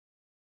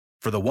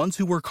For the ones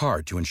who work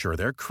hard to ensure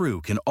their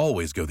crew can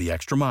always go the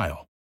extra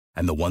mile,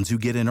 and the ones who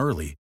get in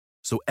early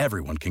so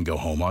everyone can go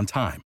home on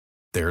time,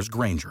 there's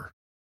Grainger,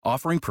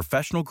 offering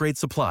professional-grade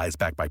supplies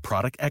backed by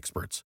product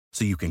experts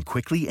so you can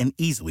quickly and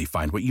easily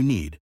find what you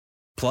need.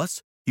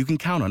 Plus, you can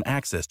count on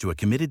access to a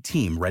committed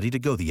team ready to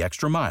go the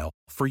extra mile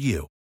for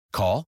you.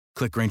 Call,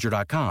 click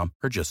Grainger.com,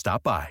 or just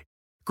stop by.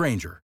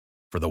 Grainger,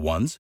 for the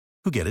ones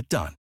who get it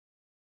done.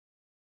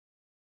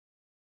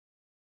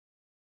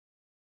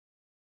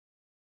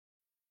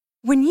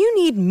 When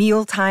you need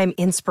mealtime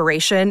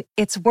inspiration,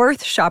 it's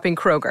worth shopping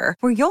Kroger,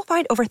 where you'll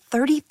find over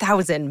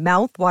 30,000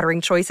 mouth-watering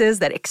choices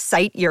that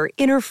excite your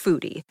inner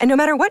foodie. And no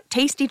matter what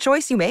tasty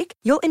choice you make,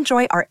 you'll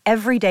enjoy our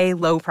everyday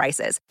low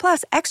prices,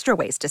 plus extra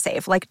ways to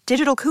save, like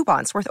digital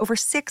coupons worth over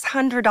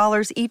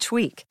 $600 each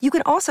week. You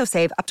can also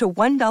save up to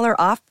 $1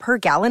 off per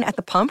gallon at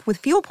the pump with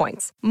fuel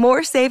points.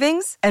 More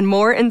savings and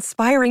more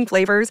inspiring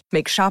flavors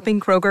make shopping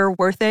Kroger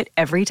worth it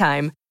every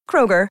time.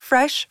 Kroger,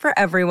 fresh for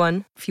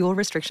everyone. Fuel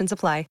restrictions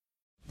apply.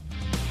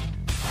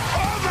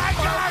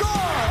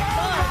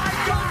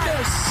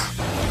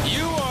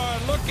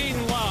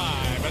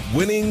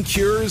 Winning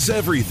cures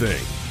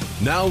everything.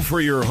 Now for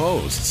your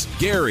hosts,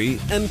 Gary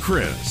and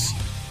Chris.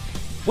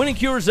 Winning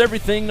cures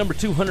everything, number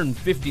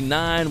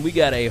 259. We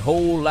got a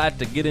whole lot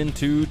to get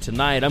into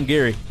tonight. I'm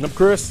Gary. I'm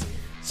Chris.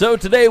 So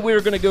today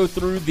we're going to go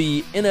through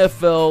the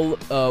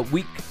NFL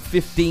Week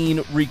 15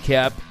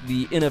 recap,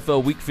 the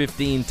NFL Week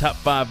 15 top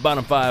 5,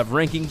 bottom 5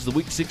 rankings, the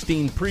Week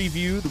 16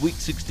 preview, the Week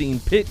 16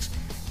 picks,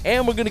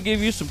 and we're going to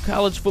give you some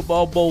college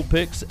football bowl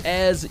picks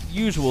as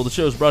usual. The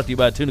show is brought to you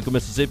by Tunica,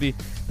 Mississippi,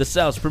 the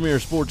South's premier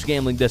sports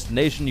gambling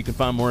destination. You can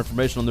find more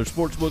information on their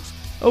sports books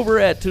over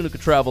at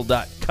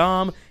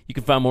tunicatravel.com. You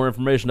can find more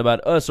information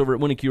about us over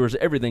at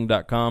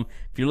winningcureseverything.com.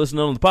 If you're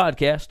listening on the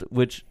podcast,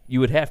 which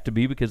you would have to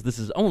be because this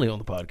is only on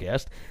the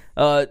podcast,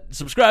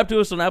 subscribe to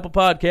us on Apple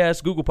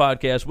Podcasts, Google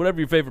Podcasts, whatever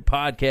your favorite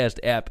podcast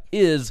app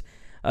is.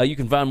 You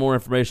can find more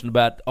information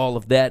about all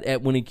of that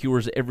at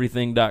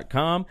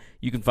winningcureseverything.com.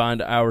 You can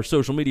find our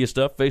social media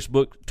stuff,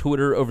 Facebook,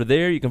 Twitter over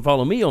there. You can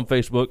follow me on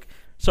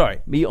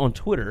me on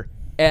Twitter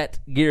at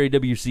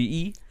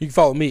GaryWCE. You can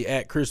follow me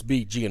at Chris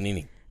B.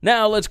 Giannini.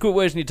 Now, let's quit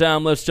wasting your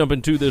time. Let's jump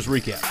into this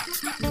recap.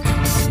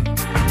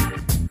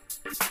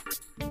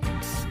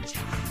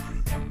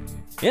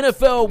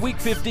 NFL Week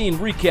 15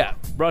 recap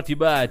brought to you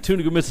by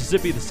Tunica,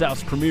 Mississippi, the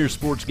South's premier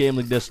sports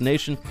gambling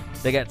destination.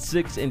 They got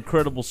 6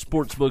 incredible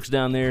sports books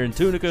down there in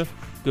Tunica.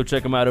 Go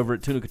check them out over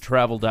at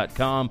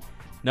tunicatravel.com.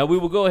 Now, we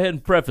will go ahead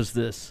and preface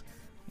this.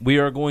 We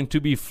are going to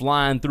be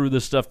flying through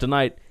this stuff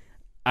tonight.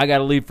 I got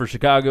to leave for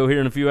Chicago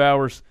here in a few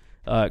hours.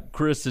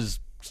 Chris has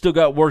still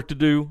got work to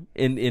do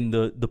in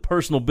the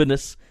personal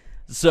business.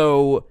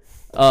 So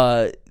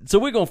we're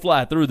going to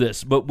fly through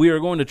this, but we are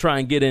going to try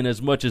and get in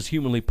as much as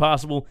humanly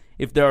possible.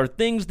 If there are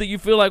things that you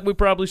feel like we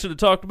probably should have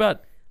talked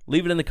about,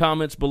 leave it in the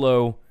comments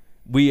below.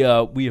 We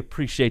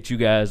appreciate you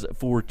guys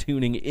for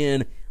tuning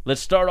in.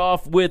 Let's start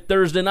off with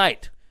Thursday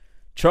night.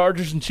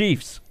 Chargers and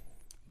Chiefs.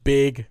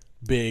 Big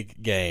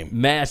game.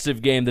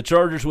 Massive game. The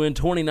Chargers win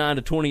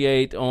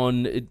 29-28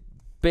 on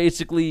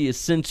basically,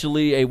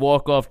 essentially, a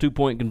walk-off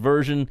 2-point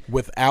conversion.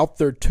 Without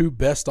their 2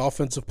 best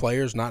offensive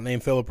players not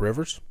named Phillip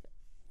Rivers?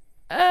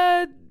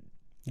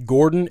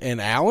 Gordon and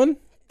Allen?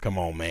 Come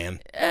on, man.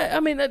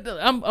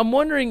 I'm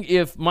wondering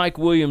if Mike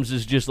Williams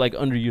is just,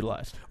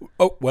 underutilized.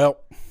 Oh, well,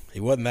 he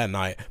wasn't that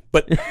night.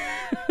 But,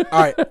 all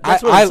right.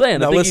 That's what I'm saying.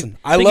 Now, listen,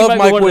 I love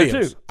Mike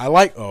Williams. I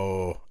like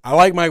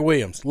Mike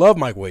Williams. Love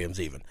Mike Williams,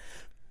 even.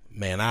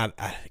 Man,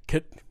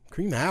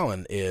 Keenan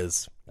Allen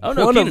is... Oh,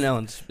 no, Keenan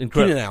Allen's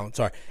incredible. Keenan Allen,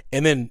 sorry.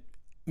 And then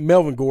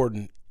Melvin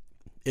Gordon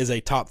is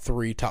a top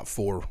 3, top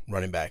 4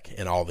 running back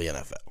in all the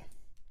NFL.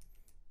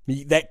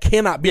 That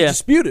cannot be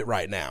disputed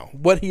right now.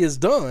 What he has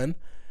done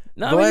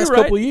the last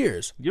couple of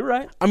years. You're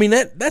right. I mean,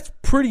 that's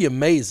pretty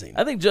amazing.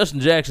 I think Justin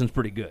Jackson's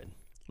pretty good.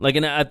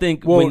 And I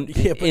think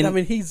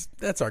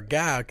that's our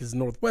guy because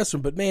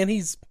Northwestern. But man,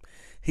 he's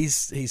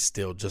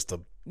still just a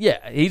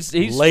he's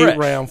late fresh.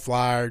 Round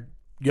flyer,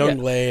 young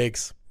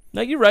legs.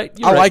 No, you're right.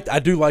 I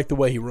do like the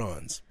way he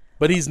runs,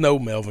 but he's no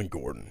Melvin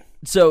Gordon.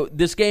 So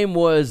this game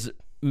was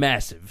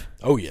massive.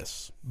 Oh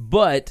yes,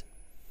 but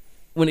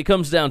when it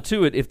comes down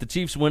to it, if the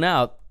Chiefs win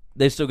out,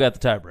 they still got the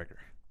tiebreaker.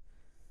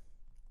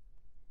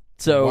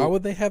 So why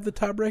would they have the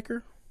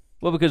tiebreaker?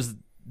 Well, because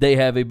they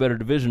have a better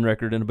division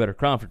record and a better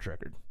conference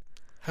record.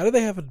 How do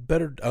they have a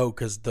better? Oh,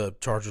 because the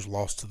Chargers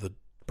lost to the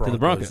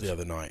Broncos the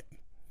other night.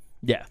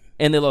 Yeah,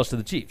 and they lost to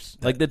the Chiefs.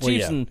 The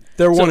Chiefs and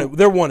they're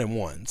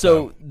 1-1.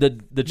 So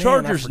the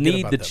Chargers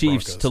need the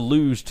Chiefs to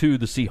lose to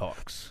the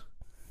Seahawks.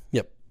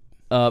 Yep.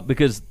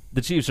 Because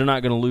the Chiefs are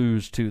not going to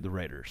lose to the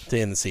Raiders to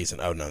end the season.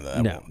 Oh no,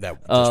 that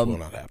just will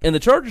not happen. And the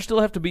Chargers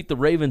still have to beat the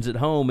Ravens at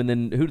home, and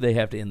then who do they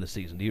have to end the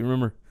season? Do you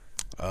remember?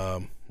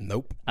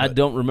 Nope. I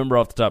don't remember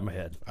off the top of my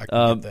head. I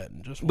can get that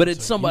in just one But it's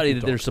second. somebody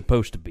that they're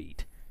supposed to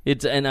beat. I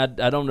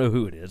don't know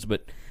who it is,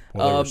 but they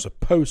were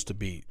supposed to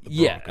beat the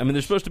Broncos. Yeah, I mean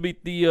they're supposed to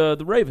beat the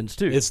Ravens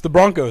too. It's the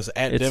Broncos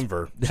at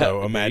Denver,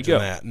 so imagine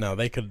that. No,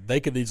 they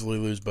could easily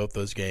lose both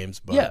those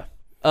games. But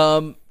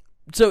yeah.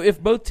 So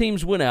if both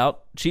teams win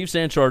out, Chiefs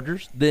and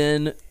Chargers,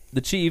 then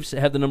the Chiefs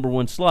have the number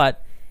 1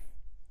 slot,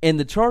 and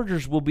the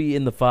Chargers will be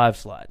in the 5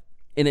 slot.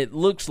 And it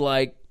looks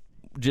like,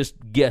 just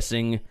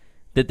guessing,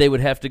 that they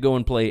would have to go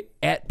and play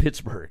at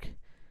Pittsburgh,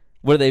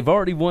 where they've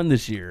already won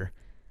this year.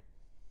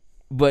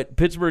 But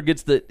Pittsburgh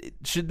gets the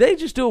 – should they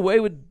just do away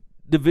with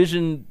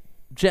division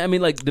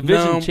champions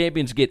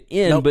get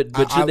in,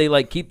 but should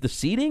they keep the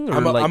seeding?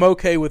 Or I'm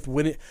okay with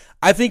winning.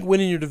 I think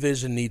winning your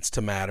division needs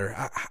to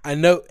matter. I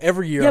know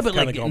every year. Yeah, but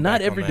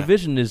not every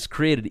division is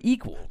created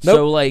equal. Nope,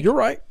 so you're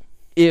right.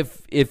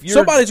 If you're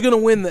somebody's going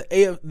to win the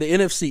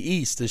NFC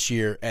East this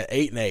year at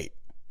 8-8.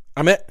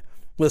 I mean,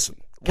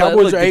 listen,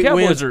 Cowboys are 8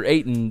 Cowboys wins. are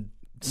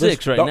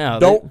 8-6 right now.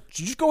 Don't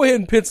just go ahead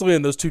and pencil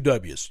in those 2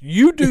 W's.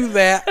 You do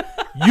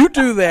that. You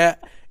do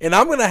that, and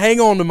I'm going to hang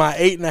on to my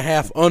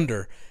 8.5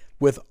 under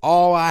with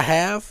all I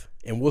have,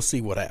 and we'll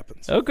see what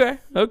happens. Okay,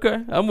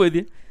 I'm with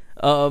you.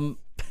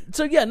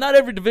 So, yeah, not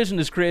every division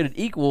is created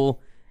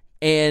equal,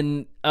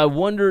 and I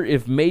wonder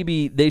if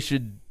maybe they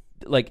should,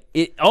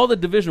 all the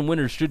division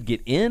winners should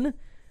get in,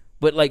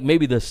 but,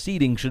 maybe the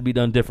seeding should be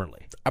done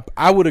differently.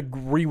 I would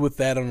agree with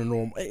that on a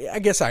normal. I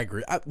guess I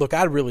agree. Look,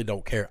 I really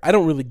don't care. I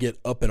don't really get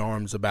up in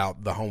arms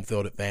about the home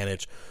field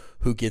advantage,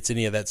 who gets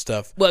any of that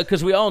stuff. Well,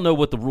 because we all know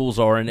what the rules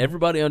are, and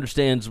everybody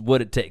understands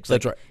what it takes.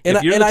 That's right.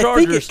 If you're the Chargers,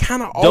 I think it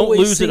kind of don't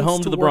lose at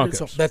home to the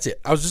Broncos. That's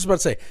it. I was just about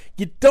to say,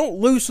 you don't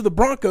lose to the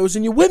Broncos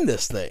and you win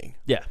this thing.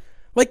 Yeah.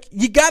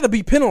 You got to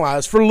be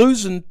penalized for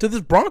losing to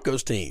this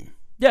Broncos team.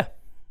 Yeah.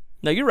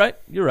 No, you're right.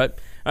 All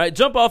right,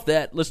 jump off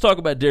that. Let's talk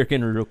about Derrick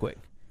Henry real quick.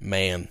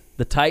 Man.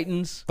 The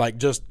Titans.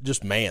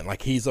 Just man.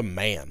 He's a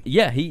man.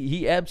 Yeah,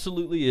 he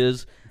absolutely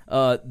is.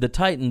 The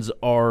Titans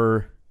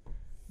are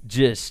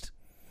just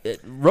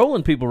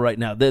rolling people right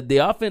now. The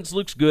offense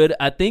looks good.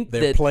 I think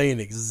they're playing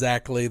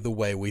exactly the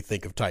way we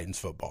think of Titans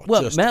football.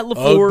 Well, just Matt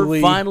LaFleur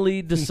ugly,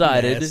 finally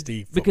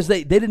decided because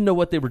they didn't know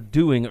what they were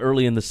doing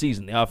early in the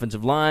season. The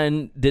offensive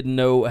line didn't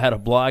know how to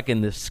block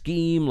in the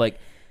scheme,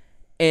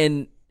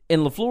 and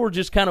LaFleur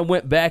just kind of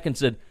went back and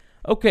said,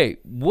 "Okay,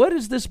 what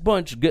is this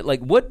bunch get?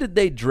 What did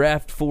they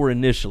draft for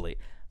initially?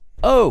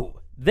 Oh,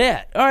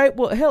 that. All right,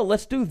 well, hell,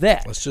 let's do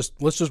that. Let's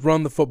just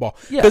run the football.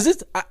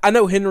 Because I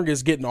know Henry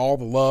is getting all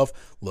the love.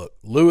 Look,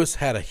 Lewis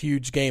had a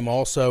huge game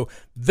also.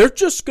 They're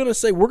just going to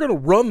say, we're going to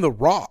run the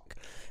rock.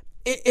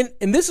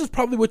 And this is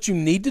probably what you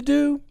need to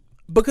do,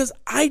 because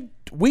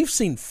we've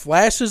seen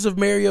flashes of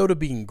Mariota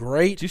being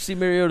great. Did you see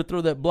Mariota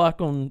throw that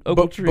block on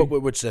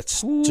Ogletree? Which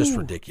that's just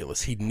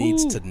ridiculous. He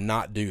needs to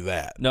not do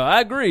that. No, I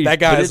agree. That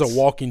guy is a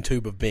walking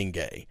tube of being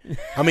gay.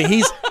 I mean,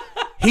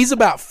 he's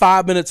about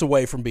 5 minutes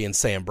away from being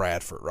Sam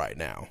Bradford right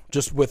now,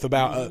 just with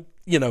about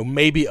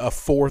maybe a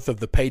fourth of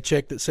the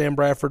paycheck that Sam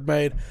Bradford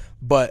made.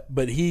 But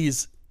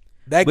he's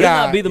that Would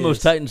guy. It not be the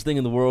most Titans thing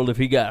in the world if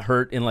he got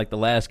hurt in the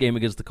last game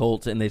against the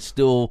Colts and they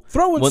still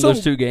won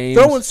those 2 games?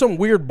 Throwing some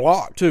weird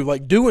block too,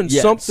 doing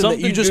something that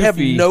you just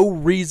goofy, have no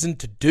reason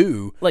to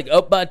do.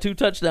 Up by 2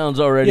 touchdowns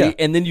already,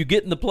 and then you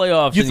get in the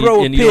playoffs. You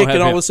throw a pick,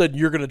 and all of a sudden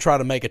you're going to try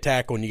to make a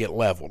tackle and you get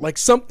leveled.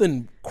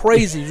 Something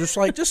crazy, just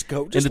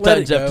go. Just and the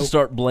Titans have to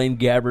start Blaine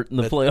Gabbert in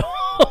the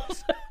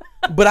playoffs.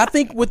 But I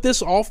think with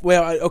this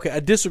I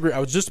disagree. I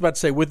was just about to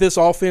say, with this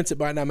offense, it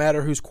might not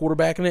matter who's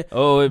quarterbacking it.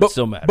 Oh, it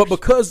still matters. But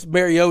because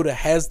Mariota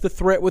has the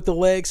threat with the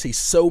legs, he's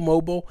so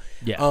mobile.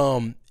 Yeah.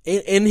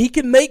 And he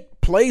can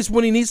make plays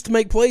when he needs to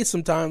make plays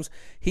sometimes.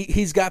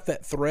 He's got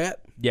that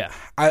threat. Yeah.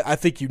 I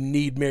think you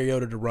need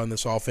Mariota to run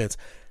this offense.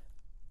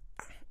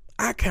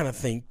 I kind of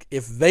think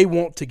if they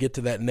want to get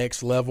to that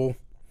next level,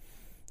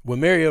 when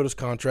Mariota's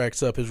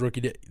contract's up, his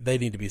rookie, they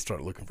need to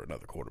start looking for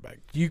another quarterback.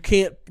 You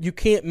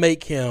can't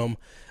make him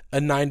a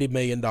 $90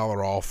 million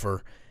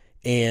offer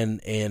and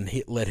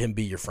let him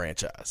be your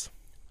franchise.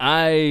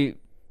 I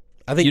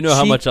think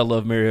how much I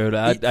love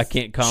Mariota. I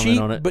can't comment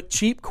on it. But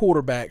cheap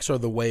quarterbacks are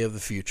the way of the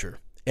future.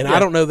 And I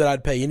don't know that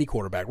I'd pay any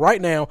quarterback.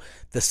 Right now,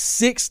 the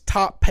 6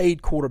 top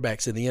paid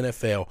quarterbacks in the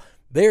NFL,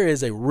 there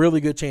is a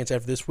really good chance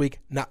after this week,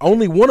 not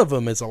only one of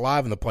them is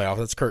alive in the playoffs.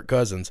 That's Kirk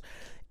Cousins.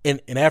 And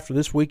after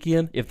this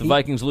weekend, if the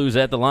Vikings lose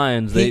at the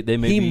Lions,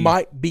 he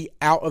might be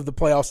out of the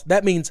playoffs.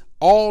 That means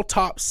all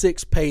top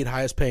 6 paid,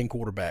 highest paying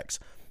quarterbacks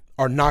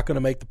are not going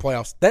to make the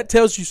playoffs. That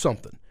tells you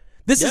something.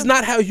 This is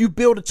not how you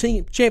build a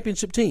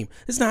championship team.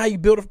 This is not how you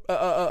build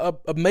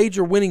a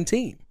major winning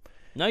team.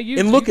 No,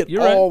 look at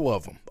all right.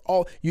 of them.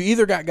 You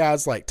either got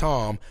guys like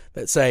Tom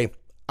that say,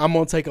 I'm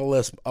going to take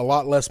a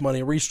lot less money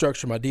and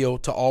restructure my deal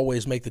to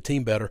always make the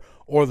team better,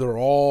 or they're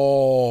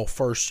all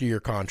first-year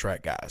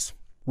contract guys.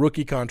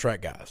 Rookie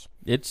contract guys.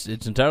 It's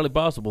entirely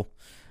possible.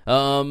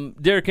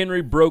 Derrick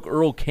Henry broke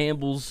Earl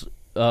Campbell's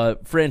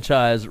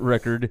franchise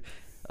record.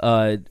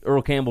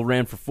 Earl Campbell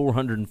ran for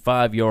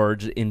 405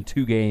 yards in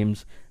 2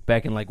 games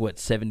back in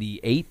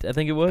 78, I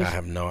think it was. I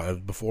have no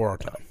idea, before our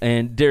time.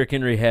 And Derrick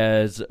Henry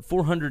has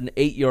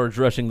 408 yards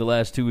rushing the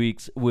last 2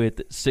 weeks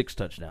with 6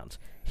 touchdowns.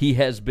 He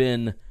has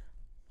been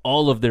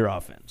all of their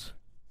offense.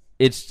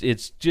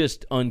 It's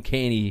just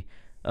uncanny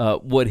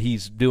what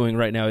he's doing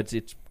right now.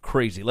 It's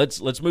crazy.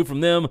 Let's move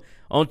from them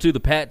onto the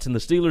Pats and the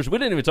Steelers. We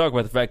didn't even talk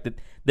about the fact that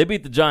they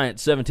beat the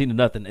Giants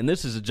 17-0, and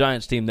this is a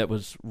Giants team that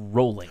was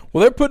rolling.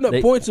 Well, they're putting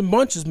up points in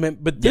bunches, man.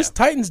 But this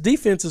Titans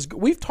defense is.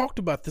 We've talked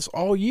about this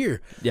all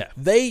year. Yeah,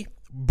 they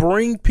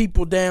bring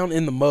people down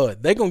in the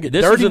mud. They're gonna get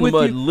this dirty was in with the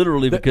mud you.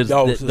 literally because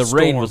the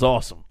rain was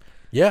awesome.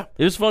 Yeah.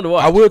 It was fun to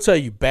watch. I will tell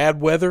you,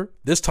 bad weather,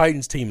 this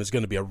Titans team is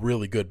going to be a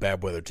really good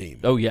bad weather team.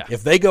 Oh, yeah.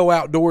 If they go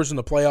outdoors in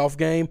a playoff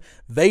game,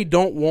 they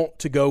don't want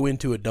to go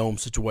into a dome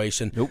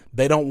situation. Nope.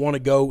 They don't want to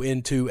go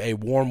into a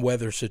warm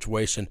weather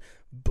situation.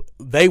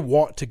 They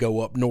want to go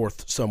up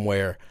north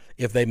somewhere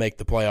if they make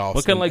the playoffs.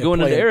 What kind of like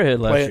going into Arrowhead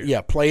last year?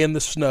 Yeah, play in the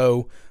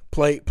snow,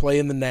 play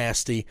in the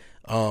nasty.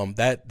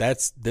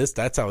 That's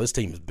how this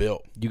team is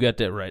built. You got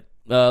that right.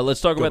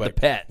 Let's talk about the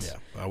Pats.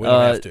 Yeah, we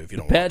don't have to if you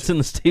don't the Pats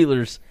want to. and the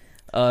Steelers.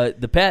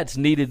 The Pats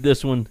needed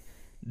this one.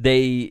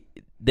 They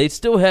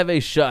still have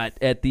a shot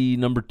at the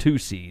number 2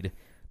 seed.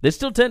 They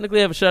still technically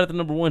have a shot at the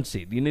number 1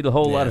 seed. You need a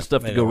whole lot of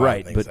stuff to go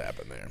right,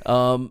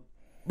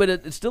 but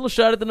it's still a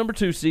shot at the number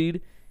 2 seed.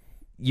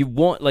 You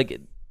want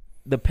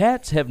the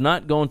Pats have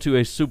not gone to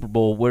a Super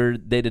Bowl where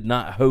they did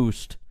not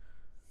host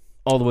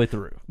all the way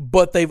through.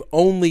 But they've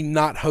only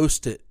not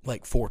hosted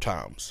 4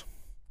 times.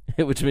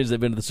 Which means they've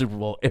been to the Super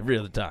Bowl every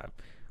other time.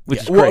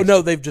 Which is well, crazy.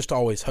 no, they've just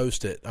always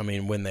hosted. I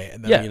mean, when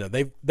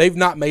they've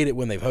not made it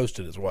when they've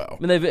hosted as well.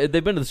 I mean,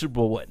 they've been to the Super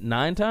Bowl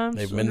 9 times?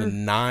 They've been to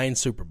 9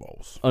 Super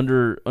Bowls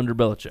under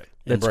Belichick.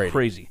 That's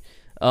crazy.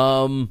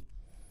 Steelers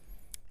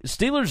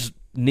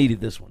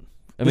needed this one.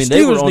 I mean,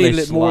 they were needed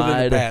it more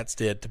than the Pats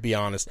did, to be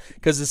honest.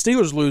 Because the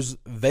Steelers lose,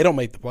 they don't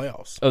make the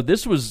playoffs. Oh,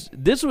 this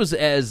was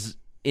as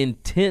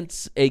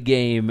intense a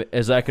game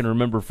as I can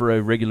remember for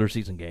a regular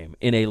season game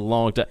in a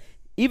long time.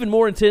 Even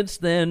more intense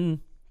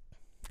than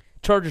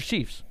Chargers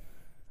Chiefs.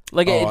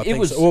 It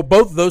was so. Well,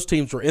 both of those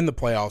teams were in the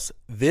playoffs.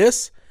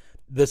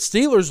 The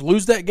Steelers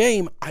lose that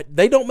game,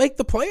 they don't make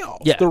the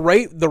playoffs. Yeah.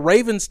 The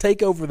Ravens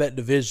take over that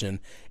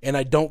division, and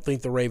I don't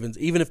think the Ravens,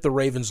 even if the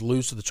Ravens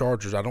lose to the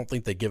Chargers, I don't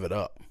think they give it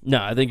up.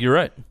 No, I think you're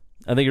right.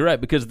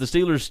 Because the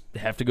Steelers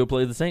have to go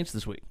play the Saints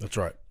this week. That's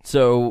right.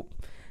 So,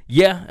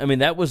 yeah, I mean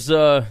that was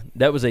a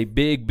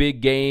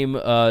big game.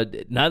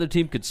 Neither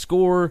team could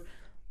score.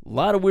 A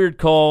lot of weird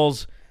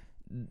calls.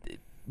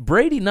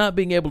 Brady not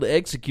being able to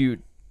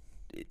execute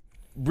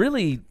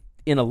really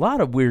in a lot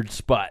of weird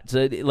spots,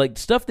 like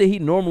stuff that he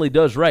normally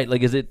does right.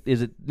 Like, is it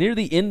near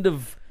the end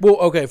of? Well,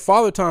 okay,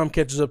 Father Time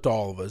catches up to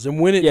all of us, and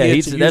when it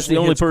hits, that's the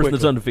only person quickly.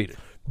 that's undefeated.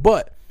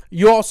 But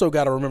you also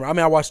got to remember. I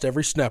mean, I watched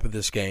every snap of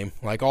this game,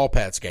 like all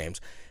Pats games.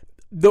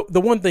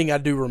 The one thing I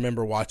do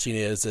remember watching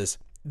is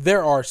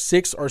there are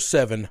 6 or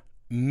 7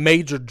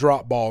 major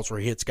drop balls where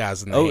he hits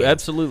guys in the hands. Oh,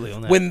 absolutely.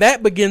 On that. When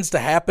that begins to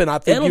happen, I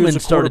think you as a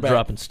started quarterback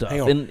dropping stuff.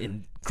 Hang on.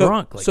 And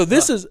Gronk. So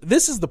this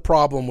is the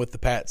problem with the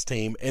Pats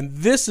team, and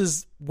this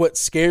is what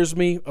scares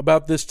me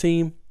about this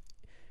team.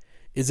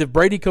 Is if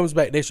Brady comes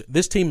back next year,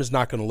 this team is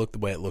not going to look the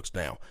way it looks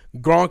now.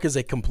 Gronk is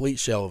a complete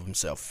shell of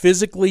himself.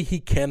 Physically, he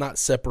cannot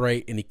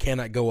separate and he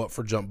cannot go up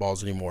for jump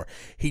balls anymore.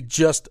 He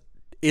just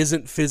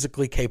isn't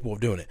physically capable of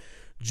doing it.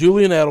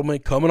 Julian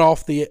Edelman coming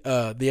off the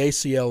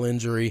ACL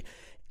injury,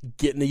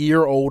 getting a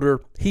year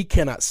older, he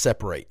cannot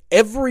separate.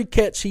 Every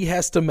catch he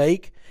has to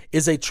make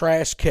is a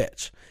trash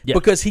catch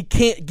because he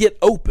can't get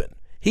open.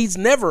 He's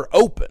never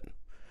open.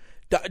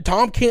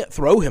 Tom can't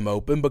throw him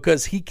open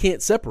because he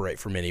can't separate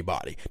from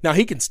anybody. Now,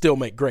 he can still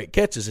make great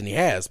catches, and he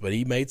has, but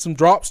he made some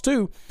drops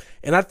too,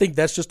 and I think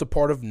that's just a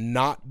part of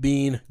not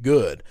being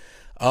good.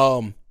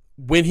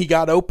 When he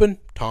got open,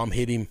 Tom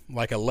hit him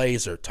like a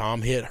laser.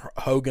 Tom hit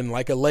Hogan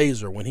like a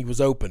laser when he was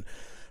open.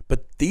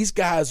 But these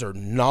guys are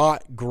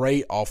not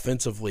great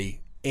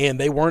offensively, and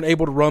they weren't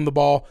able to run the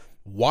ball.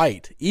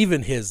 White,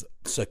 even his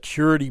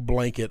security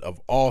blanket of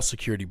all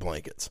security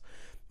blankets,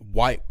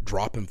 White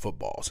dropping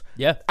footballs.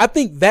 Yeah. I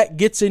think that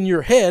gets in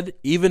your head,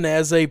 even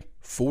as a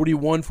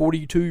 41,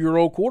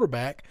 42-year-old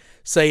quarterback,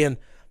 saying,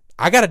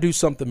 I got to do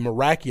something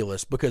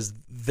miraculous because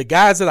the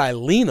guys that I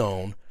lean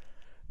on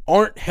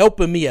aren't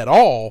helping me at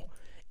all.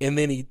 And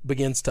then he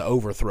begins to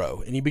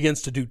overthrow, and he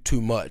begins to do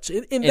too much.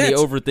 And he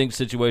overthinks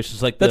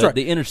situations like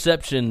the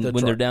interception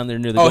when they're down there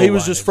near the goal line. Oh, he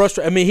was just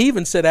frustrated. I mean, he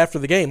even said after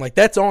the game,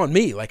 that's on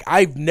me.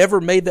 I've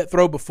never made that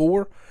throw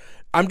before.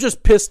 I'm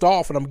just pissed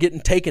off, and I'm getting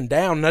taken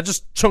down, and I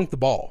just chunked the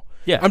ball.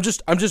 Yeah. I'm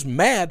just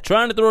mad.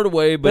 Trying to throw it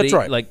away, but That's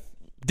right.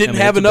 Didn't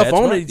have enough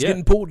on it. He's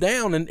getting pulled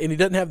down, and he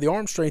doesn't have the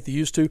arm strength he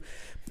used to.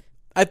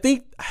 I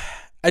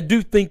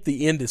do think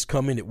the end is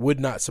coming. It would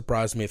not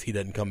surprise me if he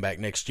doesn't come back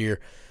next year.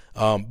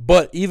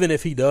 But even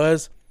if he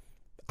does,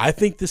 I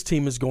think this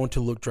team is going to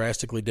look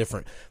drastically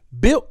different.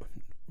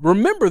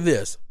 Remember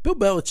this, Bill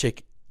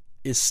Belichick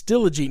is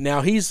still a G.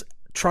 Now, he's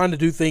trying to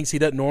do things he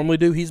doesn't normally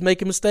do. He's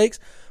making mistakes,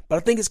 but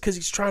I think it's because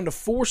he's trying to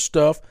force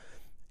stuff.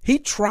 He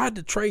tried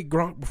to trade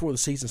Gronk before the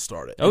season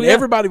started. And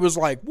everybody was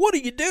like, what are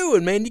you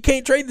doing, man? You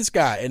can't trade this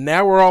guy. And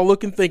now we're all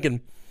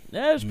thinking,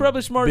 yeah, it's probably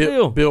a smart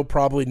deal. Bill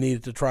probably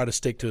needed to try to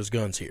stick to his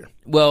guns here.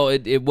 Well,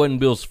 it wasn't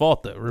Bill's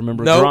fault, though.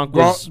 Remember, Gronk,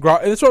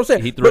 that's what I'm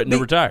saying. He threatened to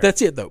retire.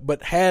 That's it, though.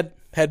 But had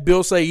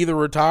Bill say either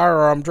retire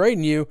or I'm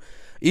trading you,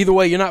 Either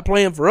way, you're not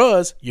playing for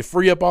us. You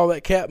free up all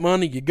that cap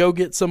money. You go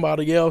get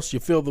somebody else.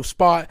 You fill the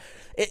spot.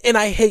 And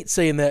I hate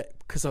saying that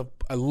because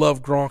I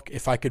love Gronk.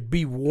 If I could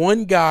be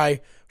one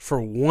guy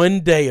for one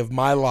day of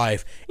my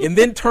life and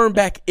then turn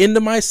back into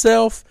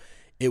myself,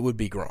 it would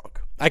be Gronk.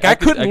 Like I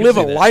couldn't live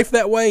a life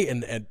that way.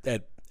 And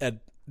at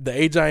the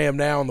age I am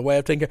now and the way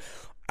I've taken care,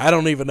 I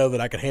don't even know that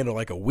I could handle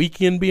like a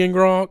weekend being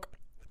Gronk.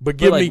 But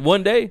give me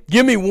one day.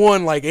 Give me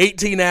one like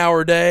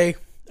 18-hour day.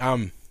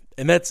 And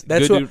that's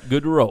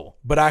good to roll.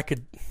 But I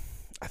could.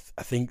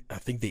 I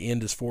think the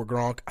end is for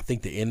Gronk. I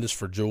think the end is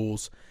for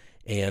Jules,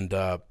 and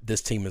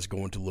this team is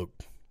going to look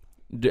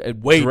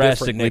way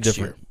drastically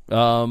different next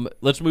year.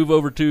 Let's move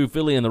over to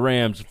Philly and the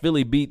Rams.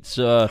 Philly beats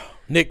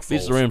Nick Foles.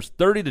 Beats the Rams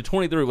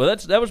 30-23. Well,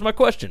 that was my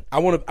question. I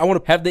want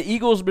to have the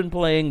Eagles been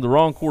playing the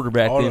wrong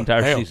quarterback the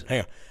entire season? Hang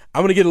on.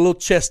 I'm going to get a little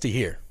chesty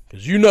here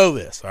because you know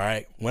this. All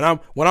right, when I'm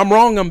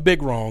wrong, I'm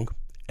big wrong,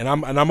 and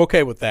I'm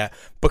okay with that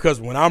because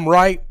when I'm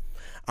right,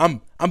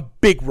 I'm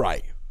big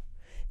right.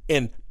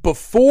 And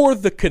before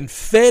the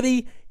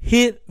confetti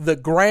hit the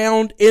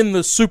ground in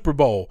the Super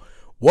Bowl,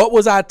 what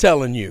was I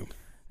telling you?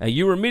 Now,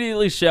 you were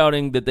immediately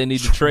shouting that they need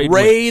to trade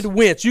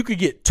Wentz. You could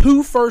get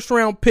 2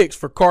 first-round picks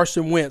for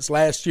Carson Wentz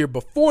last year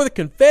before the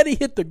confetti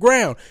hit the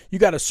ground. You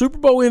got a Super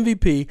Bowl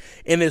MVP,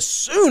 and as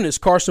soon as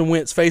Carson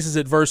Wentz faces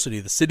adversity,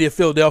 the city of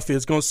Philadelphia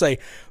is going to say,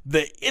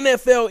 the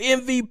NFL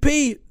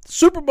MVP,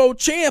 Super Bowl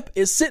champ,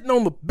 is sitting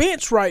on the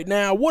bench right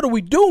now. What are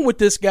we doing with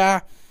this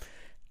guy?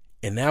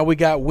 And now we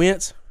got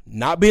Wentz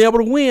not being able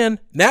to win.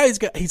 Now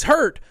he's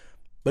hurt,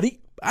 but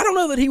I don't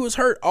know that he was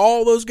hurt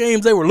all those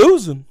games they were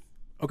losing.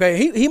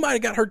 Okay, he might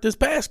have got hurt this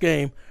past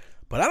game,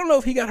 but I don't know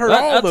if he got hurt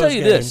all those games. I'll tell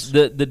you this,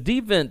 the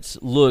defense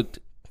looked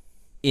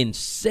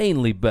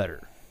insanely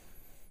better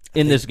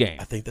in this game.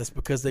 I think that's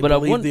because they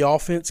believed the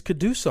offense could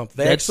do something.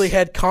 They actually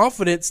had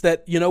confidence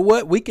that, you know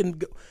what, we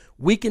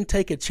can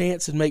take a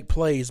chance and make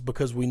plays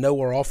because we know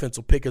our offense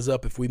will pick us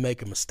up if we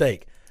make a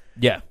mistake.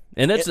 Yeah,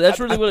 and that's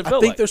really what it felt like. I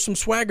think there's some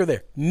swagger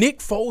there. Nick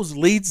Foles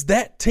leads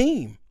that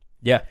team.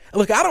 Yeah.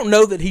 Look, I don't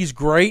know that he's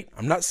great.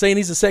 I'm not saying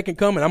he's a second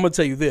coming. I'm going to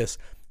tell you this.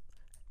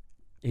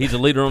 He's a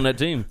leader on that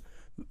team.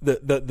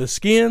 The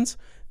Skins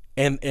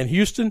and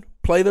Houston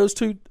play those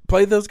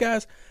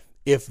guys.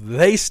 If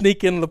they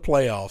sneak into the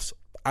playoffs,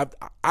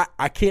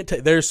 I can't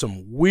take. There's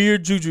some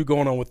weird juju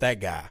going on with that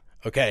guy.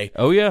 Okay.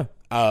 Oh yeah.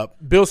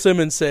 Bill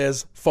Simmons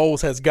says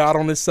Foles has God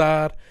on his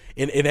side,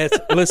 and that's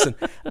listen.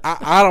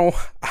 I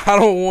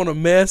don't want to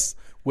mess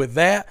with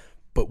that.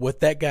 But what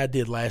that guy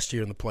did last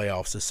year in the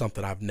playoffs is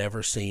something I've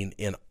never seen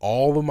in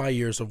all of my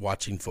years of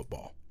watching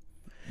football.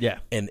 Yeah,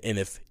 and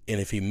if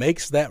he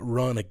makes that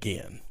run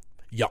again,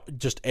 y'all,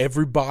 just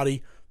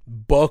everybody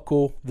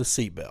buckle the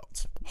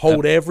seatbelts,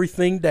 hold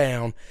everything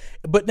down.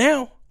 But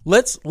now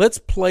let's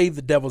play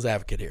the devil's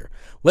advocate here.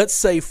 Let's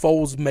say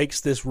Foles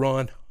makes this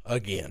run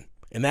again,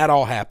 and that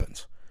all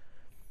happens.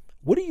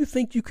 What do you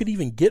think you could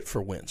even get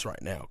for Wentz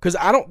right now? Because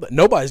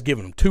nobody's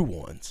giving him 2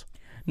 1s.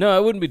 No,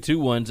 it wouldn't be 2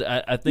 1s.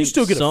 I think you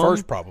still get a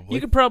first, probably.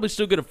 You could probably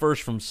still get a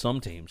first from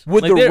some teams.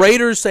 Would the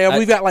Raiders say,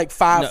 we've got like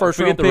 5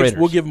 first-round picks, Raiders.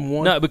 We'll give them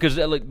 1? No, because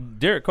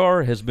Derek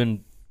Carr has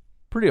been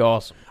pretty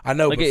awesome. I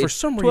know, but for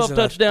some 12 reason,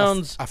 12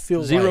 touchdowns, I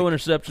feel 0 like,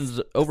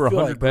 interceptions, over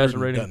 100 passer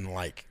rating. Doesn't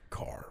like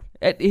Carr.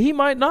 He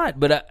might not,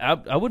 but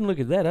I wouldn't look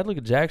at that. I'd look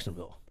at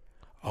Jacksonville.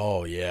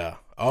 Oh, yeah.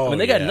 Oh, I mean,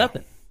 they got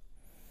nothing.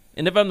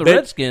 And if I'm the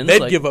Redskins,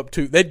 they'd give up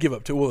 2. They'd give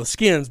up 2. Well, the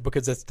Skins,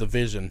 because that's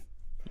division.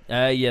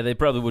 Yeah, they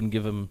probably wouldn't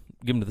give him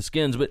to the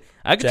Skins, but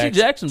I could see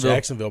Jacksonville.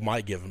 Jacksonville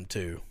might give him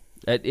 2.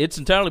 It's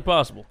entirely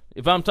possible.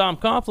 If I'm Tom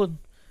Coughlin,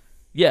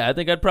 yeah, I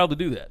think I'd probably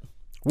do that.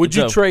 Would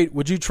you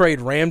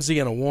trade Ramsey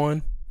in a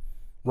 1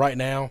 right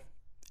now?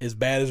 As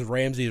bad as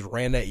Ramsey has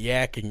ran that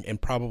yak and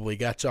probably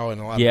got y'all in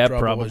a lot of trouble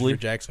probably. For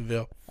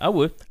Jacksonville. I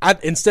would.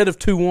 Instead of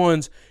 2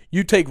 1s,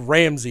 you take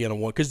Ramsey in a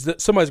 1 because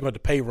somebody's going to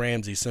pay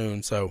Ramsey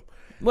soon. So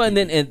well,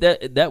 and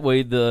that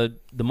way the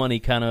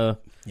money kind of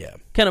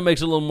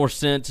makes a little more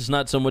sense. It's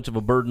not so much of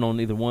a burden on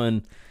either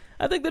one.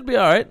 I think that'd be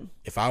all right.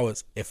 If I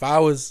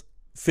was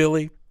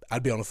Philly,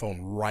 I'd be on the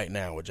phone right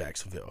now with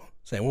Jacksonville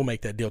saying we'll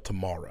make that deal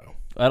tomorrow.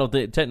 I don't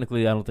think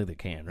they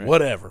can. Right?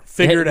 Whatever,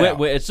 figure it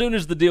out. As soon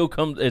as the deal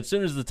comes, as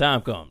soon as the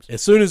time comes,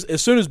 as soon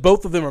as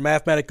both of them are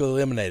mathematically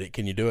eliminated,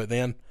 can you do it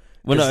then?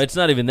 Well, no, it's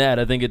not even that.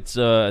 I think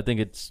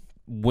it's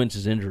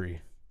Wentz's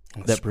injury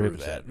that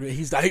proves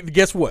that.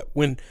 Guess what?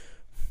 When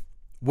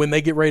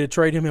they get ready to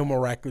trade him, he'll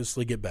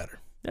miraculously get better.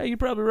 Yeah, you're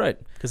probably right.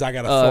 Because I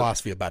got a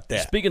philosophy about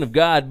that. Speaking of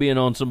God being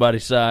on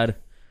somebody's side,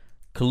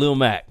 Khalil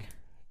Mack.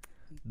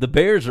 The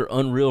Bears are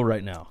unreal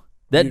right now.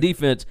 That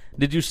defense.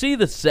 Did you see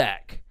the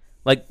sack?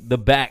 Like the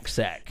back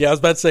sack. Yeah, I was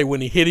about to say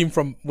when he hit him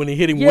with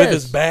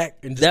his back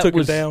and just took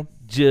him down.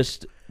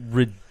 Just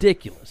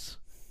ridiculous.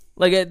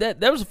 Like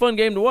that was a fun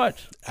game to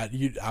watch.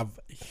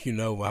 You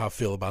know how I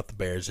feel about the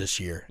Bears this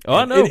year. Oh,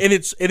 I know. And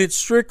it's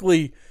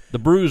strictly the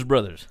Bruise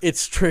brothers.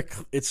 It's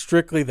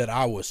strictly that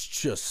I was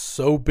just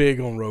so big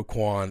on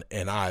Roquan,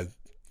 and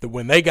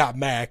when they got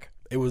Mac,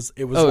 it was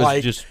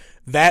like just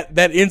that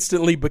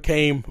instantly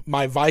became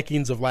my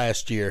Vikings of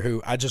last year,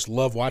 who I just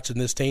love watching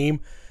this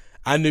team.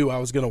 I knew I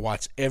was going to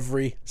watch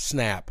every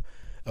snap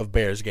of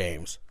Bears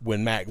games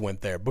when Mac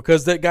went there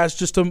because that guy's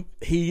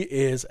he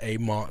is a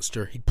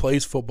monster. He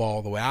plays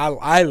football the way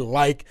I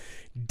like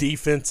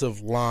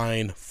defensive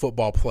line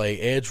football play,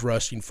 edge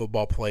rushing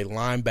football play,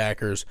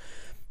 linebackers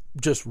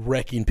just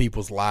wrecking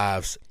people's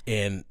lives,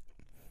 and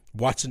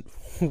watching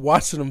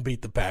them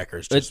beat the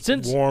Packers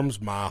just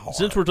warms my heart.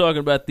 Since we're talking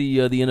about the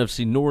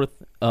NFC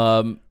North,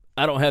 I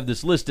don't have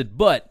this listed,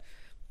 but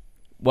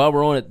while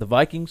we're on it, the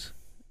Vikings,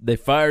 they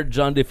fired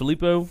John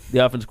DeFilippo,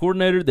 the offensive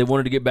coordinator. They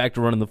wanted to get back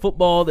to running the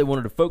football. They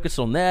wanted to focus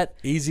on that.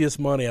 Easiest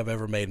money I've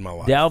ever made in my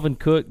life. Dalvin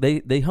Cook,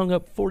 they hung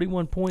up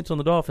 41 points on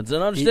the Dolphins.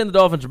 And I understand the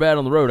Dolphins are bad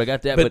on the road. I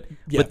got that.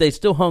 But they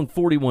still hung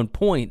 41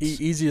 points.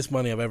 Easiest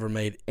money I've ever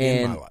made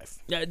in my life.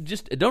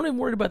 Just don't even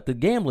worry about the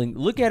gambling.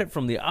 Look at it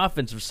from the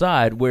offensive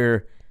side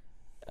where,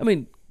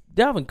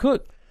 Dalvin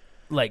Cook,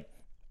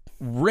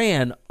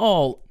 ran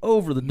all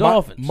over the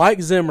Dolphins.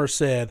 Mike Zimmer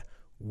said,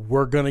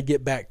 we're going to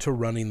get back to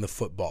running the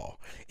football.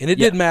 And it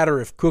didn't matter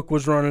if Cook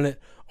was running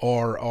it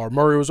or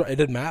Murray was. It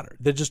didn't matter.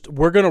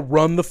 We're going to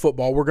run the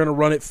football. We're going to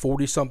run it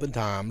 40-something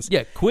times.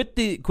 Yeah, quit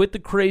the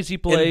crazy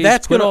plays. And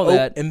that's quit all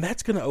that. And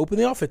that's going to open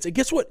the offense. And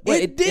guess what?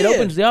 It did. It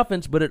opens the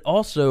offense, but it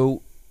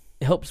also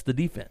helps the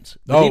defense.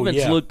 The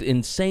defense looked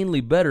insanely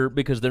better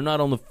because they're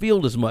not on the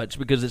field as much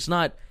because it's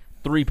not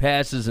 3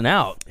 passes and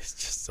out. It's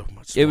just so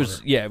much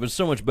smarter. It was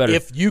so much better.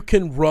 If you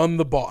can run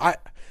the ball.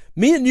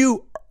 Me and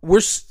you,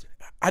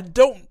 I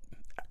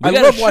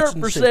got love a shirt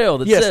watching for sale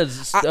that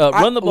says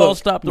run the ball,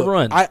 stop the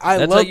run. That's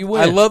how you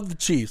win. I love the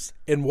Chiefs,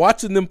 and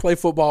watching them play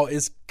football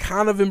is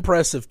kind of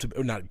impressive.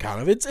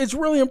 It's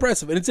really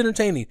impressive, and it's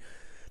entertaining.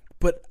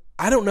 But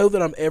I don't know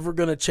that I'm ever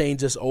going to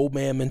change this old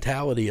man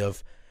mentality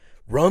of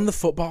run the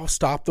football,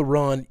 stop the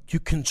run.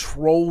 You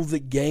control the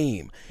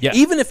game. Yeah.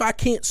 Even if I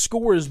can't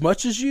score as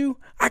much as you,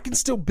 I can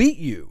still beat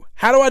you.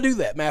 How do I do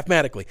that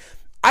mathematically?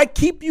 I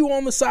keep you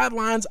on the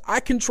sidelines. I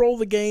control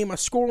the game. I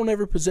score on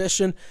every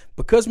possession.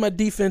 Because my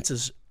defense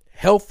is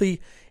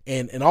healthy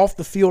and off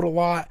the field a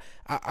lot,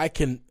 I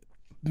can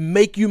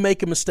make you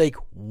make a mistake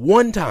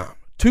 1 time,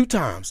 2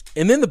 times,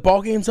 and then the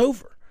ball game's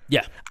over.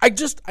 Yeah. I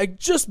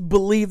just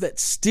believe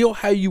that's still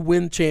how you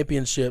win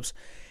championships.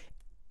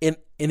 And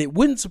it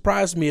wouldn't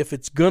surprise me if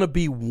it's going to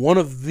be one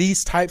of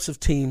these types of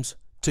teams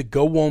to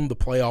go on the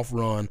playoff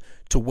run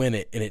to win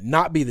it, and it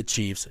not be the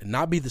Chiefs, and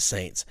not be the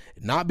Saints,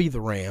 and not be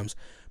the Rams.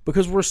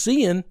 Because we're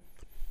seeing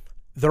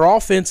their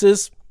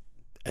offenses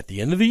at the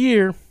end of the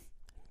year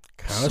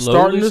kind of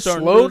starting to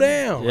slow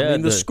down. Yeah,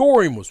 the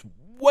scoring was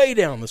way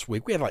down this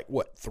week. We had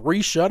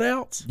 3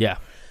 shutouts? Yeah.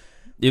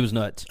 It was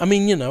nuts.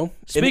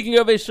 Speaking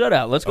of a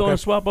shutout, let's go and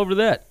swap over to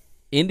that.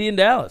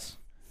 Dallas.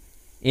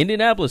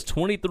 Indianapolis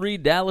 23,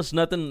 Dallas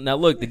nothing. Now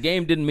look, the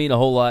game didn't mean a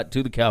whole lot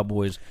to the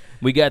Cowboys.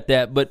 We got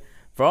that. But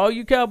for all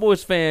you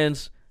Cowboys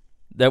fans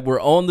that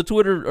were on the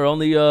Twitter or on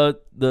the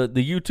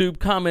YouTube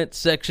comment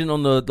section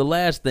on the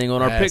last thing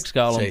on our picks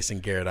column. Jason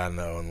Garrett, I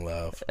know and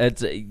love.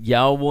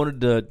 Y'all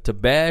wanted to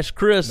bash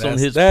Chris on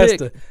his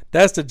pick.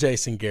 That's the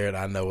Jason Garrett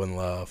I know and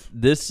love.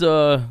 This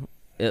look,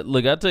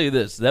 I'll tell you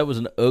this. That was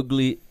an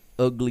ugly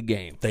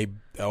game. It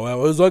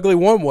was ugly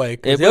one way.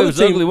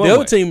 The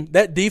other team,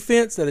 that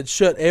defense that had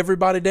shut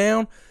everybody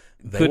down,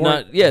 they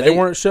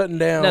weren't shutting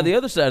down. Now the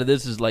other side of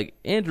this is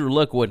Andrew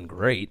Luck wasn't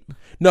great.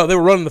 No, they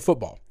were running the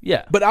football.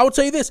 Yeah. But I will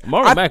tell you this.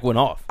 Marlon Mack went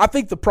off. I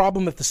think the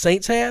problem that the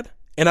Saints had,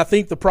 and I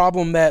think the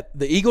problem that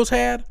the Eagles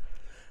had,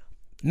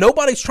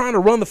 nobody's trying to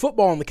run the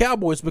football on the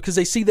Cowboys because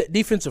they see that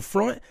defensive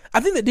front.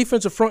 I think that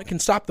defensive front can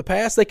stop the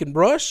pass. They can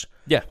rush.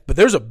 Yeah. But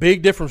there's a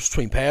big difference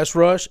between pass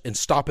rush and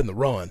stopping the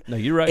run. No,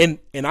 you're right.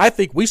 And I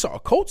think we saw a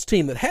Colts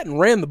team that hadn't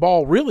ran the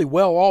ball really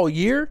well all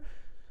year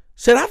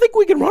said, I think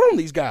we can run on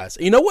these guys.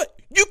 And you know what?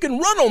 You can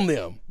run on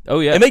them.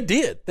 Oh, yeah. And they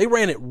did. They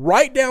ran it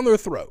right down their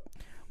throat.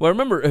 Well,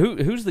 remember,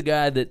 who's the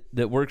guy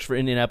that works for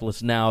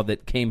Indianapolis now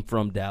that came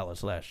from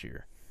Dallas last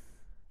year?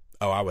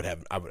 Oh, I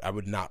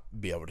would not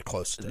be able to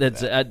close to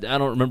that. I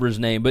don't remember his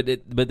name, but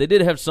they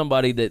did have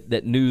somebody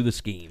that knew the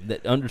scheme,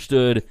 that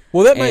understood.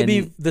 Well, that might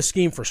be the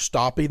scheme for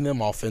stopping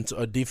them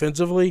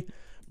defensively,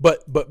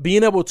 but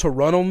being able to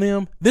run on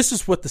them. This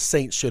is what the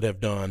Saints should have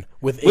done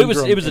with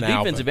Ingram. It was a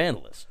Alvin. defensive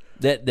analyst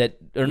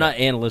not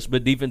analyst,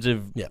 but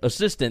defensive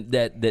assistant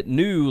that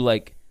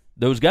knew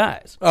those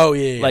guys. Oh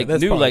yeah,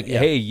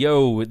 hey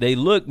yo, they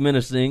look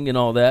menacing and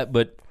all that,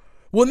 but.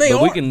 Well, they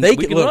can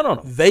run on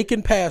them. They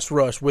can pass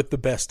rush with the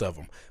best of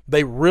them.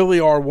 They really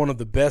are one of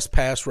the best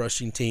pass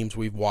rushing teams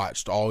we've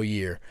watched all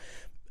year.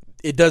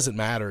 It doesn't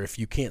matter if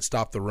you can't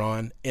stop the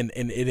run. And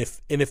if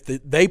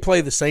they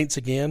play the Saints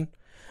again,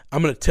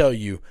 I'm going to tell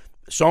you,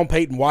 Sean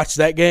Payton watched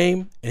that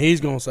game, and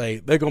he's going to say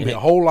there's going to be a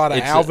whole lot of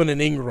Alvin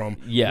and Ingram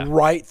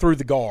right through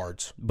the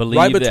guards,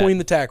 right between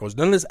the tackles.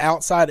 None of this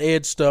outside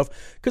edge stuff,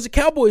 because the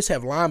Cowboys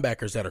have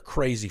linebackers that are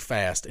crazy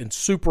fast and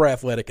super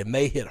athletic, and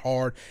they hit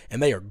hard,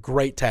 and they are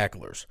great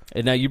tacklers.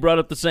 And now you brought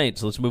up the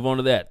Saints, so let's move on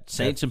to that.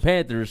 Saints and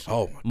Panthers.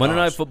 Oh, my Monday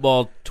Night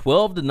Football,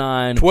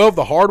 12-9. 12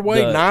 the hard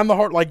way, 9 the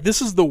hard.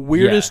 This is the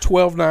weirdest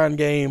 12-9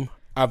 game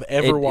I've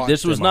ever watched.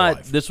 This was in my not.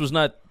 life. This was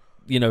not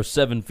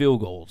 7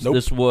 field goals. Nope.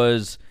 This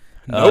was.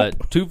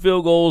 Nope. 2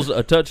 field goals,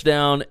 a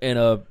touchdown, and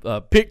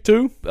a pick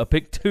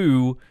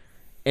two,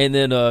 and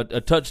then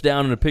a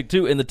touchdown and a pick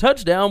 2. And the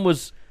touchdown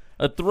was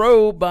a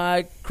throw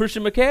by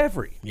Christian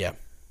McCaffrey. Yeah.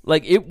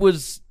 Like,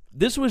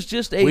 this was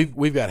just a...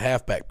 We've got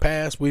halfback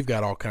pass. We've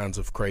got all kinds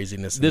of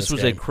craziness in this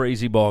was game. a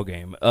crazy ball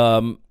game.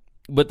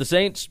 But the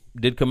Saints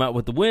did come out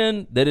with the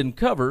win. They didn't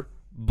cover,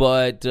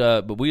 but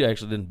we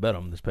actually didn't bet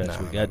them this past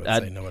week.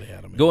 Nobody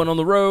had them. Going on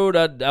the road,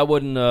 I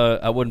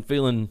wasn't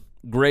feeling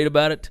great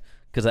about it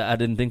because I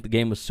didn't think the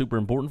game was super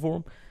important for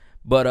them.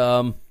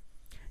 But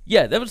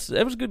yeah, that was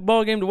a good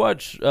ball game to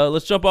watch.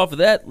 Let's jump off of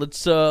that.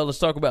 Let's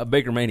talk about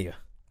Baker Mania.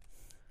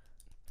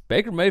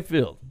 Baker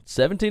Mayfield,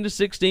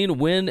 17-16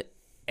 win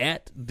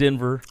at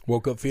Denver.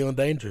 Woke up feeling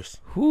dangerous.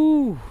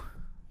 Whoo!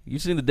 You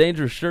seen the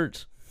dangerous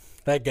shirts?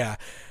 That guy.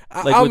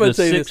 Like I'm with gonna the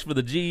say 6 this, for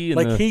the G. And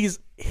like he's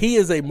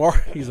a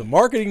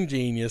marketing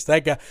genius.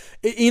 That guy.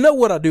 You know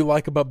what I do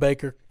like about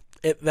Baker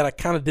that I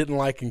kind of didn't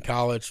like in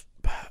college.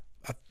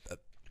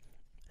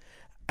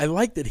 I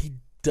like that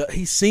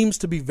he seems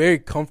to be very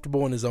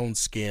comfortable in his own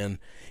skin.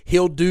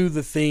 He'll do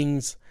the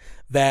things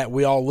that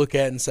we all look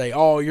at and say,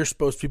 "Oh, you're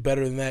supposed to be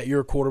better than that.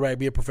 You're a quarterback.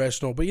 Be a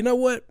professional." But you know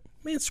what,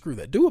 man? Screw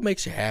that. Do what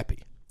makes you happy.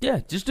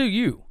 Yeah, just do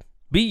you.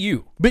 Be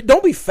you. But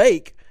don't be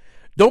fake.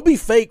 Don't be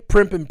fake,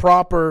 prim and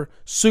proper,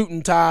 suit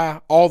and tie,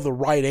 all the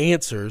right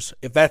answers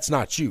if that's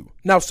not you.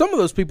 Now, some of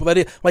those people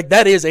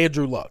that is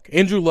Andrew Luck.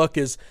 Andrew Luck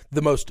is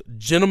the most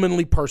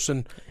gentlemanly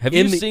person. Have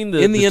you seen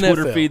the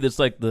Twitter NFL. feed that's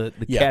like the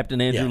Captain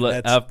Andrew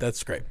Luck?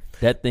 That's great.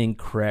 That thing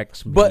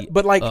cracks me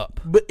up.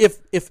 But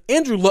if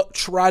Andrew Luck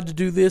tried to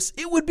do this,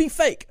 it would be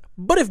fake.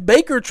 But if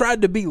Baker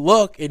tried to be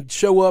Luck and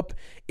show up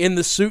in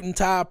the suit and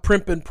tie,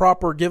 prim and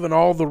proper, giving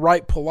all the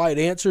right polite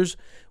answers,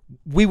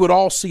 we would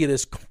all see it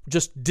as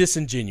just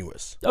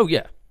disingenuous. Oh,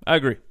 yeah. I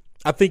agree.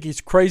 I think he's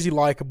crazy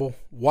likable.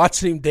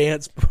 Watching him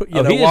dance,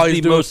 while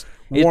he's doing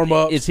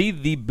warm-ups. Is he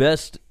the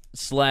best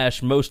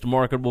 / most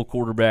marketable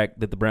quarterback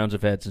that the Browns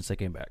have had since they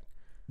came back?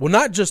 Well,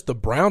 not just the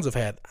Browns have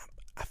had.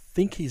 I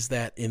think he's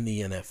that in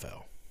the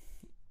NFL.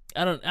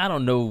 I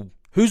don't know.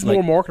 Who's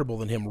more marketable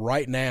than him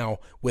right now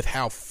with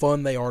how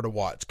fun they are to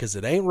watch? Because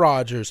it ain't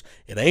Rodgers.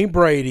 It ain't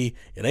Brady.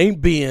 It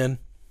ain't Ben.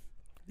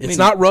 It's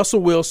not Russell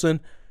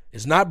Wilson.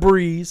 It's not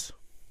Breeze.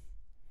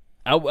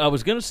 I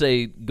was going to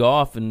say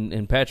Goff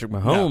and Patrick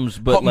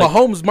Mahomes, but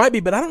Mahomes might be,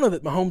 but I don't know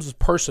that Mahomes'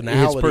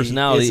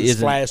 personality is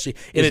flashy.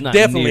 And it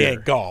definitely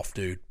ain't Goff,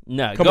 dude.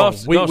 No, come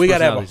Goff's on. We got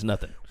to have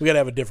nothing. We got to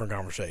have a different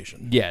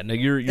conversation. Yeah, no,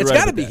 you're right. It's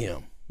got to be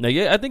him. No,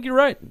 yeah, I think you're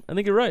right.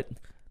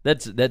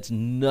 That's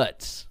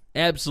nuts.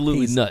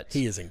 Absolutely nuts.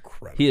 He is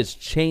incredible. He has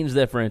changed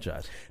that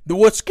franchise.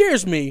 What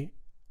scares me,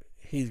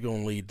 he's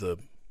going to lead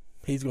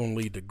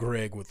to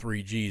Greg with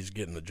 3 G's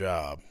getting the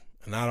job.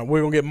 And we're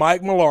going to get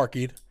Mike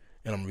Malarkey'd,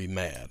 and I'm going to be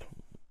mad.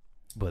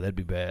 But that'd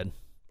be bad.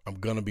 I'm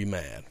going to be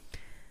mad. I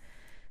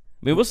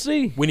mean, we'll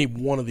see. We need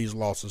one of these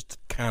losses to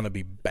kind of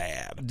be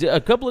bad. A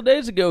couple of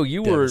days ago,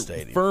 you were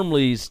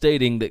firmly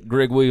stating that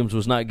Greg Williams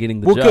was not getting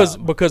the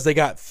job. Because they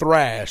got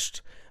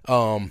thrashed.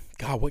 God,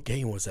 what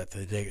game was that?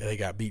 They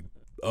got beat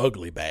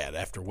ugly bad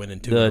after winning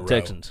 2 in a row.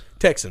 The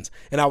Texans.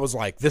 And I was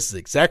like, this is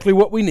exactly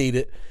what we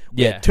needed.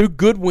 We had 2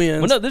 good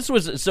wins. Well, no, this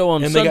was so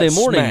on Sunday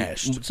morning.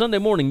 Sunday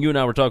morning, you and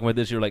I were talking about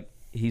this. You're like,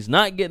 he's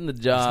not getting the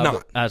job. He's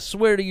not. I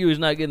swear to you, he's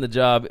not getting the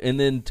job. And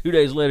then 2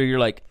 days later, you're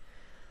like,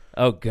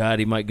 oh, God,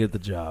 he might get the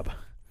job.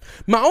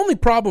 My only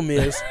problem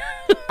is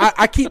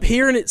I keep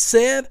hearing it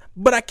said,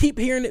 but I keep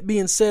hearing it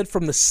being said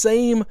from the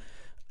same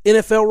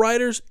NFL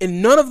writers,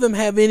 and none of them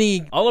have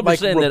any all of them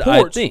saying reports.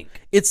 That I think.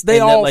 It's they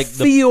all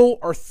feel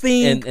or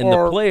think. And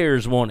the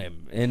players want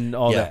him and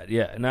all that.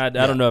 Yeah, and I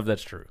don't know if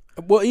that's true.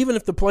 Well, even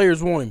if the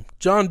players want him,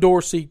 John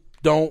Dorsey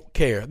don't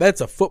care.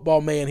 That's a football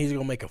man. He's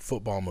going to make a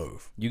football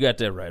move. You got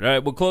that right. All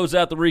right, we'll close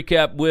out the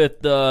recap with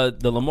the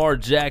Lamar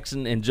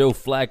Jackson and Joe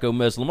Flacco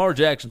mess. Lamar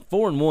Jackson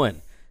 4-1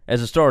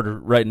 as a starter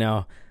right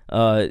now.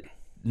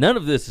 None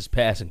of this is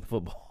passing the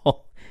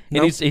football.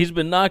 And he's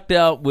been knocked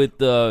out with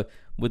the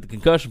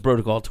concussion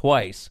protocol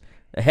twice.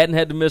 I hadn't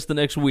had to miss the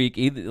next week,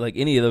 either like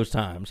any of those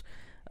times.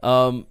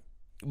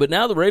 But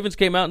now the Ravens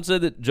came out and said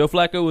that Joe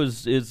Flacco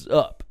is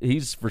up.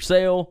 He's for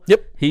sale.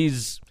 Yep. He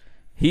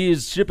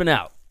is shipping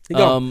out.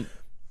 And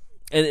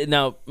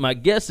now my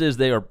guess is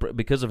they are,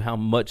 because of how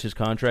much his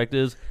contract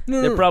is,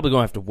 they're probably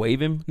going to have to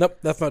waive him. Nope,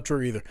 that's not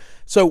true either.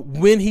 So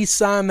when he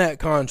signed that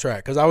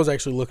contract, because I was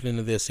actually looking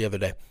into this the other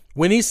day,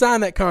 when he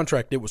signed that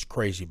contract, it was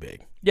crazy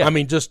big. Yeah. I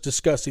mean, just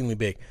disgustingly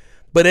big.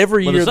 But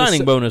every year the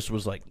signing bonus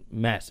was like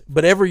massive.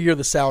 But every year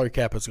the salary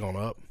cap has gone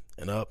up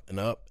and up and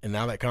up, and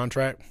now that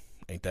contract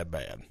ain't that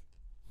bad.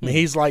 I mean,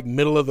 he's like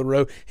middle of the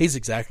road. He's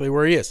exactly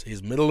where he is.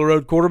 He's middle of the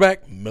road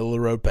quarterback, middle of the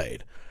road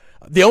paid.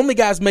 The only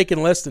guys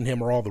making less than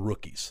him are all the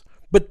rookies.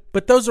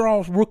 But those are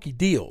all rookie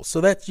deals,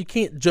 so that you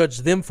can't judge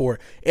them for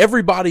it.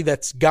 Everybody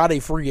that's got a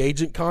free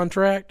agent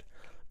contract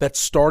that's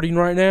starting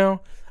right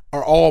now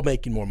are all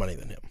making more money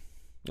than him.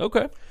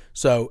 Okay.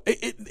 So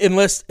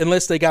unless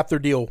they got their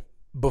deal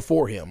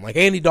before him, like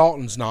Andy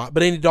Dalton's not,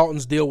 but Andy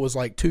Dalton's deal was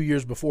like 2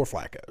 years before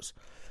Flacco's.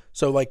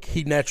 So, like,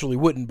 he naturally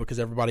wouldn't because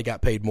everybody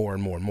got paid more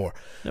and more and more.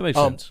 That makes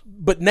sense.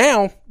 But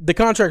now, the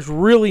contract's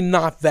really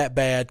not that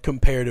bad,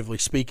 comparatively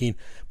speaking.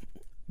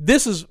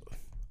 This is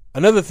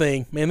another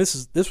thing. Man,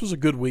 this was a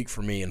good week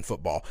for me in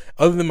football.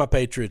 Other than my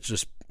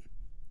Patriots,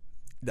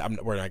 we're not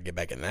going to get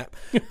back in that.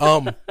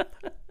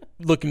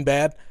 Looking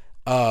bad.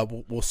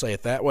 We'll say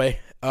it that way.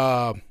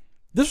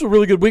 This was a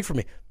really good week for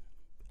me.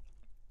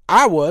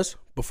 I was,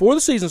 before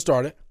the season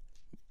started,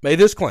 made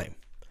this claim.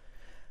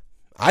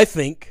 I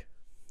think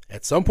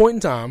at some point in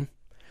time,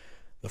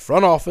 the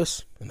front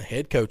office and the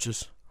head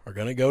coaches are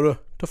going to go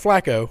to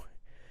Flacco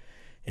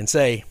and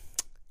say,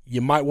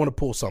 you might want to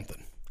pull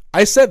something.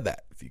 I said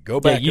that. If you go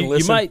back and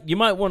listen. You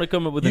might want to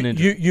come up with an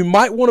injury. You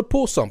might want to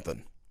pull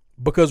something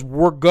because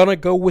we're going to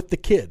go with the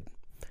kid.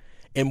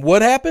 And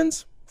what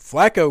happens?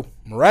 Flacco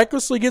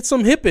miraculously gets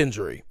some hip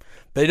injury.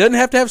 They doesn't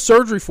have to have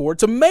surgery for it.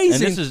 It's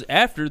amazing. And this is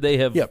after they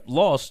have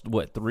lost,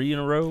 3 in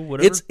a row,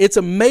 whatever? It's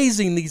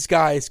amazing these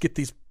guys get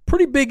these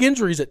pretty big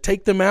injuries that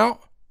take them out,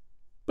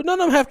 but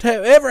none of them have to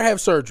ever have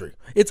surgery.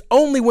 It's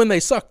only when they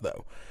suck,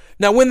 though.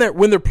 Now, when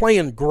they're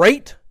playing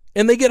great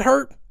and they get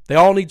hurt, they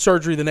all need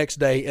surgery the next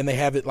day, and they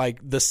have it like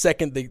the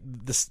second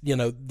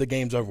the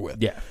game's over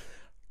with. Yeah.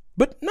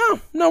 But no,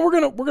 we're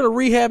gonna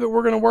rehab it.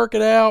 We're gonna work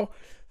it out.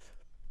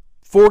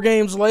 4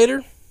 games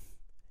later,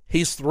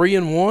 he's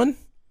 3-1.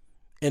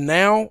 And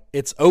now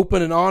it's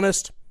open and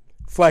honest.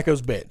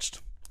 Flacco's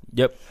benched.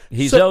 Yep,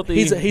 he's healthy.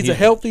 He's a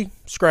healthy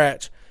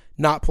scratch,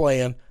 not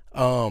playing.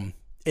 And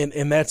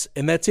that's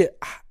it.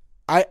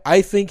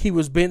 I think he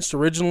was benched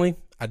originally.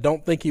 I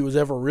don't think he was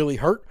ever really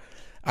hurt.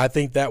 I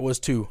think that was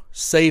to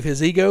save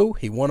his ego.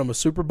 He won him a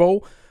Super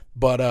Bowl,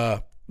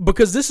 but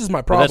because this is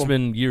my problem. That's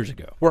been years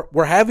ago.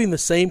 We're having the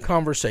same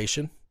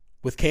conversation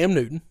with Cam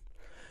Newton,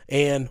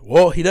 and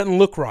he doesn't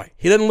look right.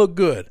 He doesn't look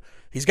good.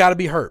 He's got to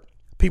be hurt.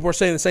 People are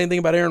saying the same thing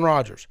about Aaron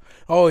Rodgers.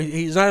 Oh,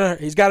 he's not.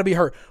 He's got to be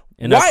hurt.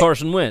 And that's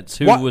Carson Wentz,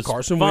 who was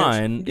fine.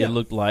 Wentz. Yeah. It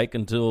looked like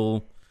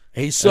until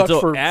he sucked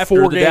for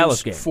after 4 the games,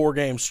 Dallas game. 4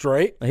 games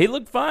straight. He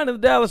looked fine in the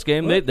Dallas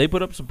game. They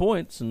put up some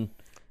points, and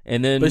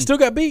then they still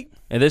got beat.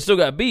 And they still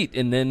got beat.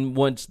 And then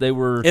once they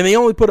were, and they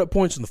only put up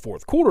points in the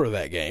fourth quarter of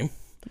that game.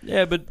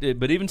 Yeah, but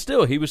even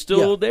still, he was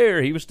still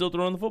there. He was still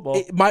throwing the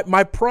football.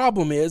 My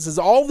problem is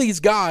all these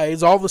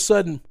guys all of a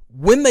sudden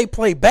when they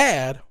play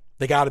bad.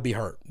 They got to be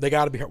hurt.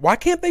 Why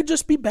can't they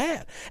just be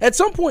bad? At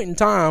some point in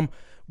time,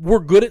 we're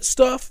good at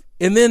stuff,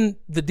 and then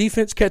the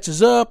defense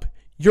catches up.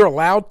 You're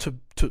allowed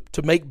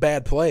to make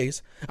bad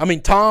plays. I mean,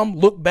 Tom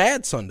looked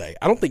bad Sunday.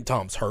 I don't think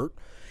Tom's hurt.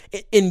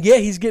 And yeah,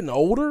 he's getting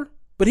older,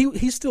 but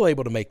he's still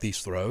able to make these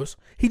throws.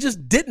 He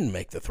just didn't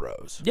make the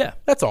throws. Yeah.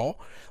 That's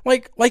all.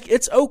 Like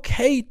it's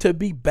okay to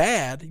be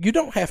bad. You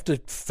don't have to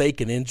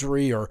fake an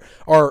injury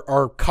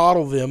or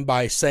coddle them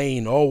by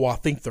saying, "Oh, I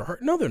think they're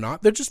hurt." No, they're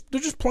not. They're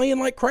just playing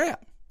like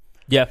crap.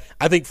 Yeah,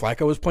 I think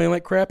Flacco was playing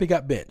like crap. He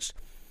got benched.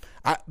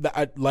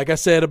 Like I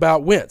said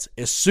about Wentz,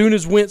 as soon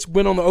as Wentz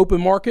went on the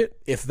open market,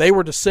 if they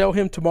were to sell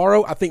him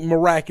tomorrow, I think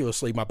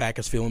miraculously my back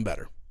is feeling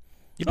better.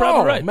 You're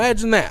probably right.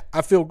 Imagine that.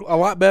 I feel a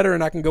lot better,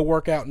 and I can go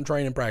work out and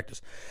train and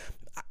practice.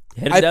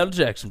 Headed down to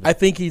Jacksonville. I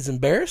think he's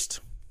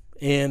embarrassed,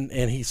 and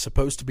he's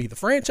supposed to be the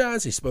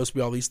franchise. He's supposed to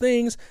be all these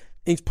things.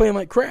 And he's playing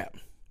like crap.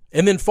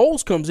 And then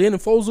Foles comes in,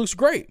 and Foles looks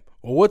great.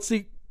 Well,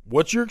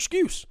 what's your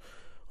excuse?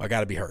 I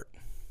got to be hurt.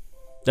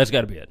 That's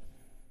got to be it.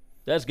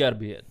 That's got to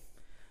be it.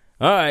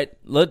 All right,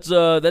 let's.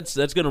 That's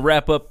going to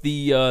wrap up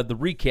the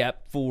recap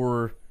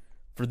for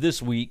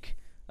this week.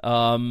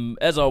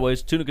 As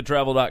always,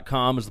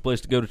 tunicatravel.com is the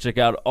place to go to check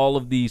out all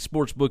of the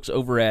sports books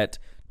over at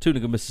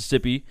Tunica,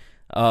 Mississippi.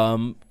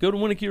 Go to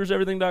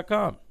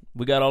winningcureseverything.com.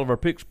 We got all of our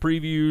picks,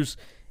 previews,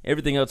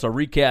 everything else, our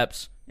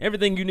recaps,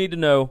 everything you need to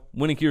know.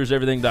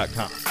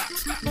 winningcureseverything.com.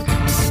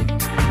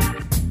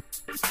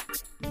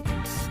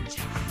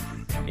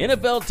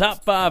 NFL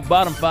top 5,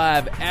 bottom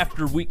 5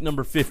 after week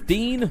number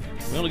 15.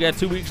 We only got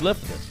 2 weeks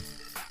left of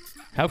this.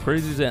 How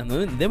crazy is that?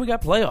 And then we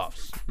got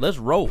playoffs. Let's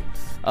roll.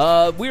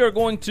 We are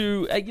going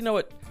to, you know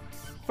what?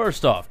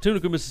 First off,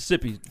 Tunica,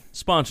 Mississippi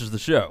sponsors the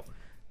show.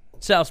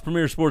 South's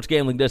premier sports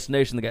gambling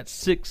destination. They got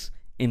 6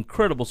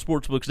 incredible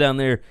sports books down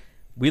there.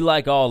 We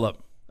like all of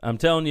them. I'm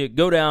telling you,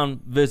 go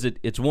down, visit.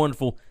 It's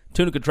wonderful.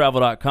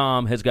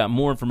 Tunicatravel.com has got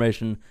more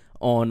information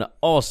on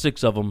all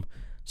 6 of them.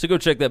 So go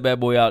check that bad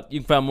boy out. You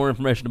can find more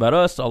information about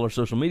us, all our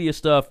social media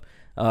stuff,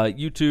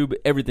 YouTube,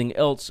 everything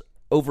else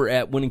over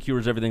at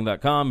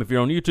winningcureseverything.com. If you're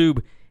on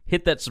YouTube,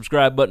 hit that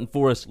subscribe button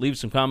for us. Leave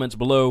some comments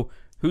below.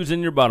 Who's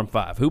in your bottom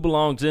 5? Who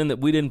belongs in that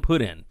we didn't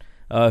put in?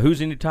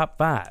 Who's in your top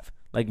 5?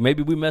 Like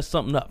maybe we messed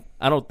something up.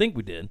 I don't think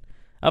we did.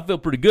 I feel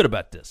pretty good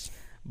about this.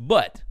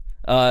 But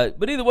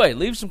either way,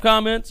 leave some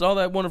comments, all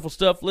that wonderful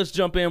stuff. Let's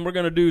jump in. We're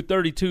going to do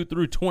 32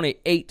 through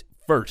 28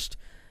 first.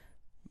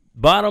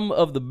 Bottom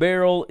of the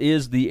barrel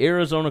is the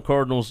Arizona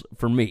Cardinals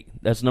for me.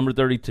 That's number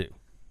 32.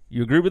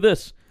 You agree with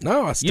this?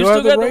 No, I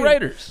still got the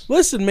Raiders.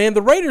 Listen, man,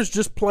 the Raiders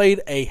just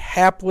played a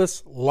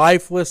hapless,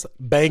 lifeless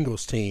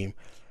Bengals team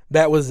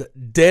that was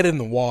dead in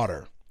the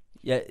water.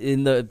 Yeah,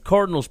 and the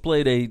Cardinals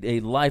played a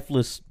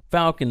lifeless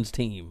Falcons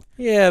team.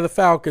 Yeah, the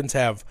Falcons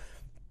have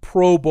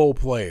Pro Bowl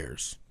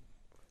players.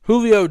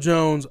 Julio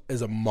Jones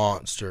is a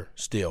monster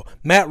still.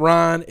 Matt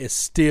Ryan is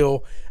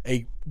still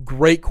a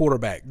great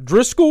quarterback.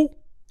 Driscoll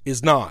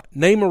is not.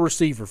 Name a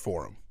receiver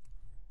for him.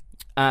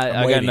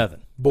 I got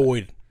nothing.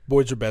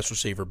 Boyd's your best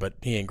receiver, but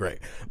he ain't great.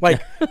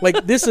 Like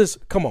this is,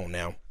 come on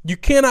now. You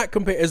cannot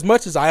compare, as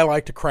much as I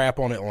like to crap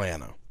on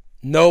Atlanta,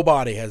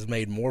 nobody has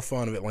made more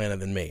fun of Atlanta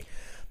than me.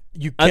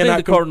 I think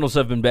the Cardinals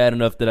have been bad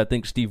enough that I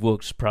think Steve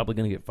Wilkes is probably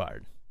going to get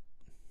fired.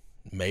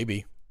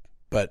 Maybe.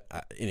 But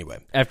anyway.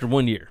 After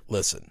 1 year.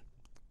 Listen,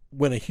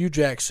 when a Hugh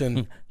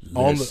Jackson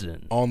on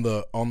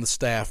the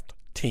staffed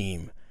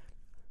team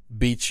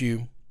beats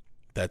you,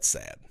 that's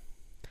sad.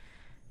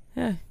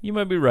 Yeah, you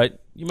might be right.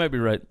 I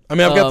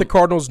mean, I've got the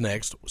Cardinals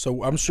next,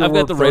 so I'm sure I've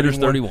got the Raiders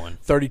 31.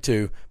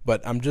 32,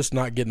 but I'm just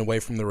not getting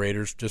away from the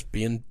Raiders just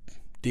being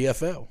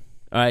DFL. All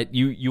right,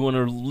 you want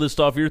to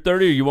list off your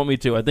 30, or you want me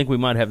to? I think we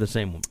might have the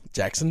same one.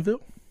 Jacksonville?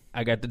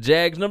 I got the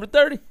Jags number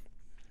 30.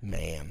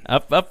 Man. I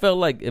felt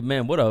like,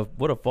 man, what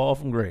a fall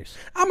from grace.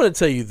 I'm going to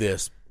tell you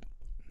this.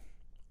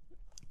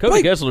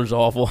 Cody Kessler's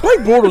awful. Blake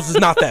Bortles is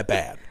not that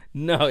bad.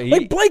 No,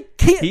 Blake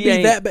can't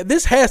be that bad.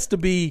 This has to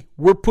be,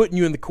 we're putting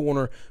you in the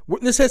corner.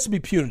 This has to be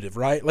punitive,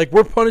 right? Like,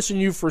 we're punishing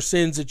you for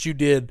sins that you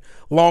did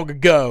long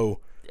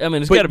ago. I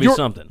mean, it's got to be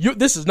something.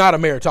 This is not a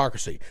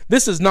meritocracy.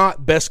 This is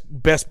not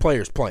best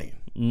players playing.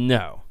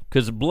 No,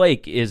 because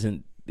Blake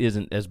isn't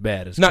as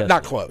bad as not Kessler.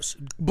 Not close.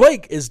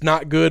 Blake is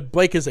not good.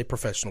 Blake is a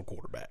professional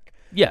quarterback.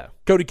 Yeah.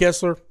 Cody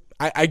Kessler,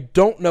 I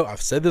don't know.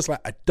 I've said this.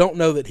 I don't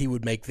know that he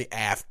would make the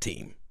AF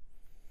team.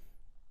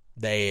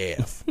 The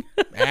AF.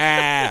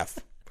 AF.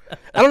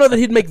 I don't know that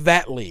he'd make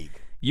that league.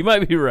 You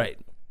might be right.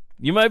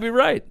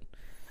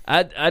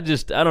 I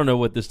don't know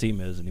what this team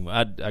is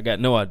anymore. I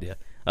got no idea.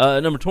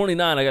 Number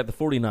 29, I got the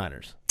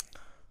 49ers.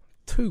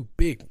 2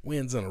 big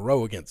wins in a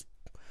row against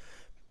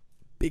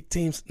big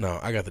teams. No,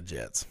 I got the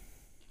Jets.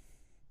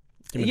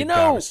 Give me the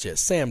garbage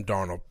Jets. Sam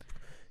Darnold,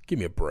 give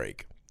me a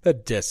break.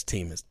 That Jets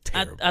team is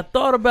terrible. I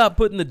thought about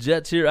putting the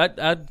Jets here.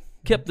 I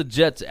kept the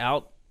Jets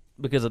out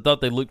because I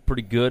thought they looked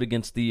pretty good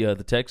against the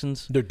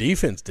Texans. Their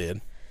defense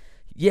did.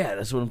 Yeah,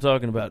 that's what I'm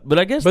talking about. But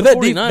I guess that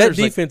 49ers, that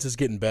defense is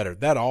getting better.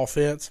 That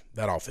offense,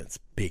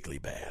 bigly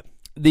bad.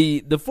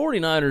 The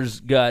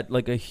 49ers got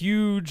like a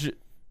huge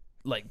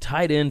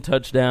tight end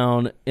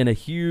touchdown and a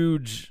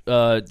huge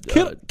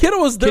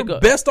Kittle was their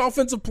best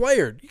offensive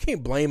player. You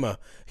can't blame a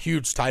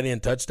huge tight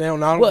end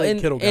touchdown. I don't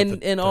think Kittle got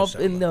the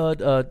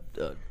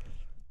touchdown.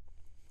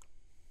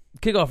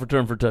 Kickoff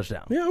return for a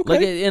touchdown. Yeah,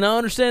 okay. And I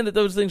understand that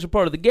those things are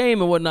part of the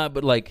game and whatnot,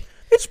 but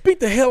it's beat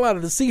the hell out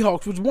of the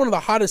Seahawks, which is one of the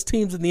hottest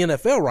teams in the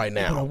NFL right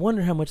now. But I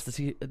wonder how much the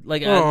Seahawks... I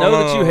know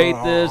that you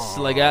hate this.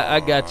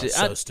 I got you.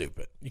 So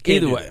stupid. You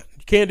can't do that.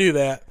 You can't do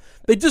that.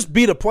 They just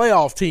beat a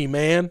playoff team,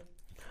 man.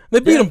 They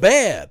beat them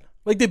bad.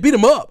 They beat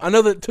them up. I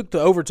know that it took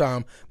to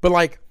overtime, but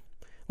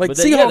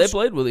Seahawks they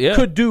played with it,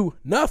 could do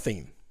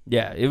nothing.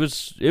 Yeah, it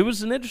was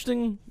an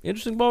interesting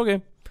ball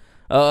game.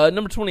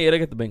 Number 28, I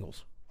got the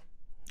Bengals.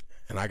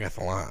 And I got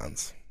the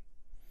Lions.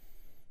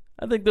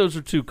 I think those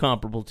are 2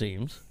 comparable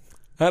teams.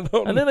 I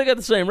think they got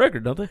the same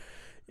record, don't they?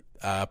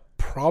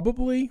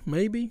 Probably,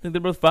 maybe. I think they're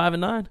both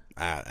 5-9.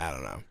 I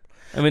don't know.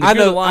 I mean, I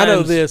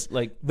know this.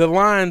 The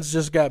Lions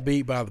just got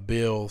beat by the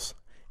Bills,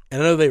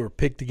 and I know they were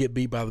picked to get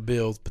beat by the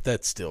Bills, but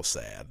that's still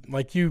sad.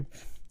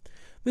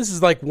 This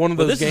is one of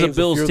those games. This is a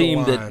Bills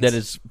team that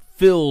is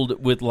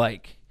filled with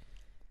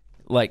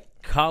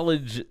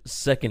college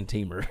second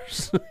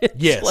teamers.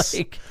 Yes.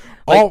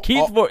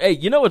 Keith Ford. Hey,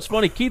 you know what's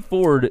funny? Keith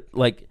Ford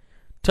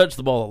touched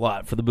the ball a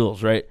lot for the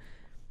Bills, right?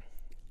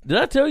 Did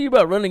I tell you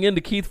about running into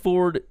Keith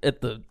Ford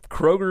at the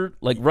Kroger,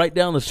 right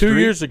down the street? 2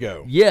 years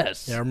ago.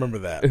 Yes. Yeah, I remember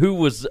that. Who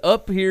was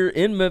up here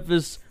in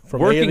Memphis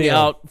working A&M.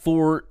 out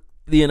for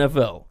the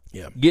NFL.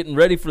 Yeah. Getting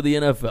ready for the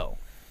NFL.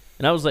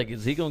 And I was like,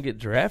 is he going to get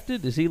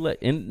drafted?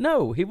 And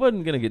no, he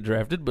wasn't going to get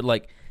drafted, but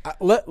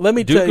let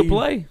me Duke tell you.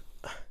 play.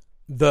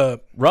 The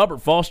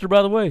Robert Foster,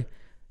 by the way,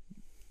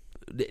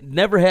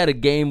 never had a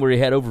game where he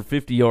had over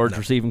 50 yards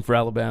receiving for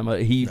Alabama.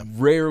 He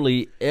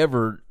rarely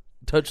ever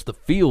touched the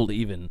field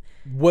even.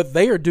 What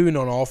they are doing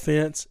on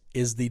offense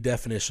is the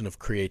definition of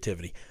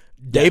creativity.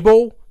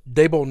 Dable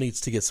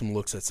needs to get some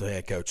looks at some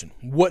head coaching.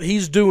 What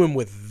he's doing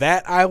with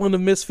that island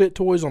of misfit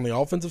toys on the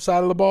offensive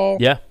side of the ball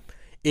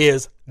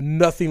is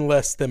nothing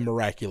less than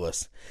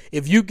miraculous.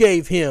 If you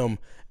gave him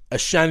a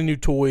shiny new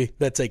toy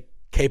that's a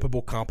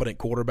capable, competent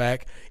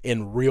quarterback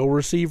and real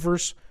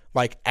receivers,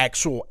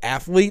 actual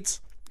athletes.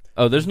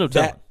 Oh, there's no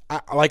telling.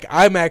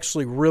 I'm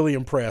actually really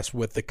impressed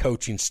with the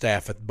coaching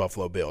staff at the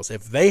Buffalo Bills.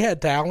 If they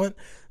had talent,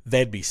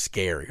 they'd be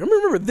scary.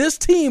 Remember, this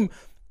team,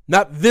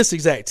 not this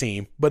exact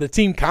team, but a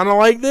team kind of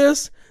like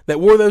this that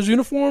wore those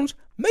uniforms,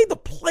 made the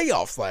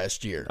playoffs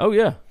last year. Oh,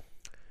 yeah.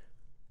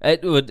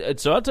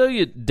 So I'll tell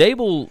you,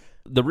 Dable,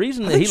 the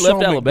reason that he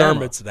left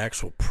Alabama. McDermott's an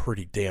actual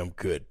pretty damn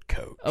good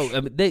coach. Oh,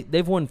 I mean,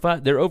 they've won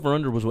 5. Their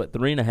over-under was,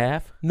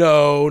 3.5?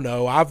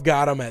 No. I've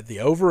got them at the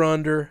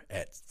over-under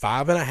at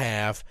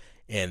 5.5,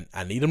 and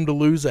I need them to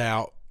lose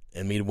out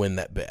and me to win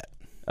that bet.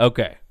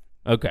 Okay.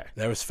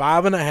 There was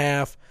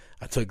 5.5.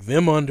 I took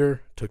them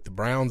under, took the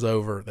Browns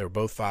over. They were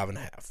both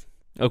 5.5.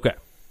 Okay.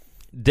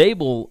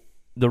 Dable,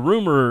 the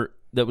rumor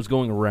that was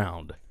going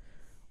around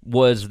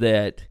was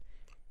that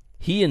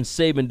he and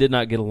Saban did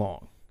not get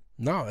along.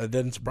 No, it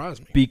didn't surprise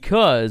me.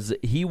 Because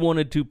he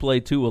wanted to play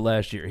Tua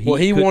last year.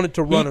 He wanted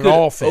to run an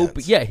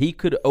offense. He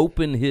could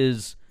open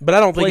his But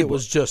I don't think playbook. it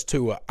was just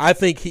Tua. I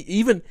think he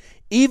even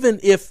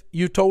if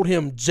you told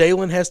him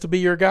Jalen has to be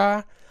your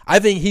guy, I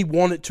think he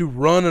wanted to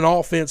run an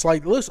offense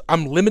like, listen,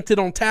 I'm limited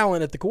on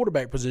talent at the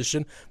quarterback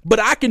position, but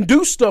I can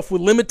do stuff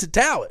with limited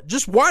talent.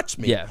 Just watch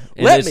me. Yeah.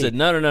 And Let they me. said,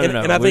 no.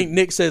 And I think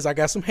Nick says, I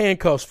got some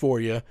handcuffs for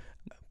you.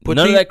 None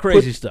of that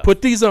crazy stuff.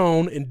 Put these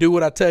on and do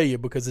what I tell you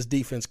because this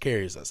defense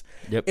carries us.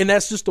 Yep. And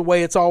that's just the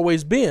way it's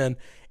always been.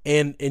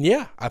 And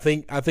yeah, I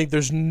think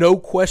there's no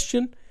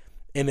question.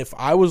 And if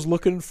I was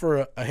looking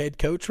for a head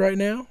coach right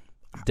now,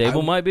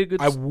 Dable might be a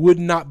good. I would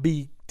not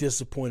be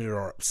disappointed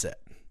or upset.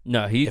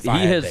 No, he if I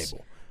had has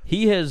Dable.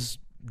 he has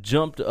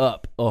jumped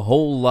up a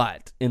whole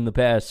lot in the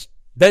past.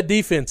 That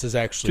defense is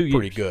actually 2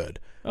 pretty years. good.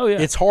 Oh yeah,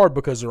 It's hard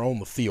because they're on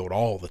the field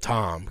all the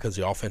time because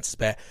the offense is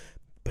bad.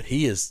 But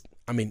he is.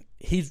 I mean,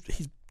 he's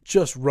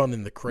just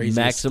running the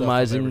craziest stuff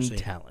I've ever maximizing seen.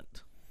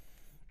 talent.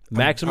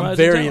 Maximizing. I'm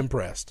very talent.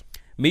 impressed.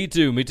 Me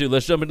too.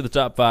 Let's jump into the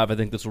top 5. I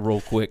think this will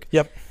roll quick.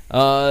 Yep.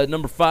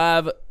 Number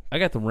 5, I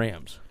got the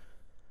Rams.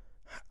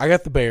 I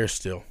got the Bears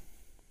still.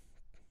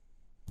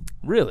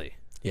 Really?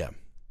 Yeah.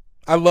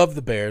 I love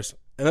the Bears.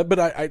 But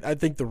I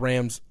think the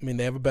Rams, I mean,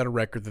 they have a better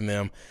record than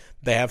them.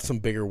 They have some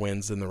bigger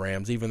wins than the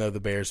Rams, even though the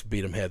Bears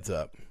beat them heads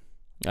up.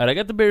 All right, I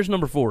got the Bears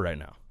number 4 right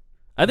now.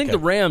 I think the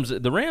Rams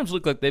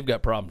look like they've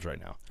got problems right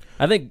now.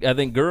 I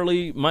think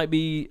Gurley might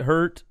be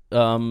hurt,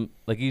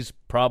 like he's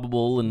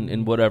probable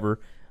and whatever.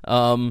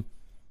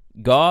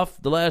 Goff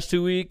the last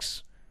 2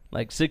 weeks,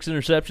 like 6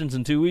 interceptions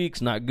in 2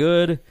 weeks, not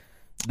good.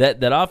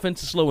 That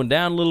offense is slowing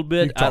down a little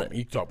bit. You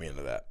can talk me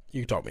into that.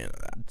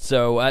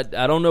 So I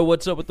don't know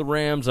what's up with the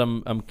Rams.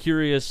 I'm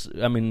curious.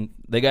 I mean,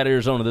 they got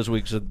Arizona this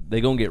week, so they're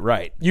gonna get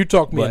right. You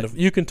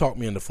can talk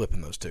me into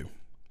flipping those two.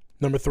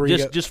 Number 3,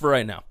 just for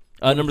right now.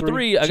 Number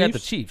 3, I got the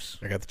Chiefs.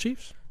 I got the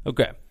Chiefs.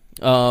 Okay.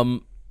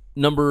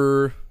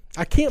 Number.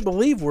 I can't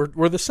believe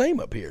we're the same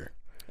up here.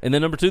 And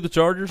then number 2, the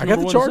Chargers. I got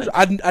the Chargers.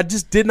 I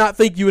just did not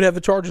think you would have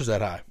the Chargers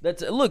that high.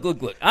 That's look.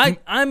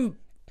 I'm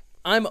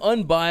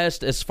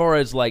unbiased as far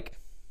as like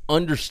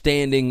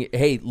understanding.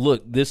 Hey,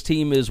 look, this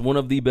team is one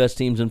of the best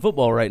teams in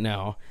football right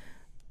now.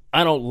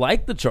 I don't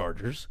like the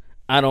Chargers.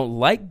 I don't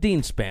like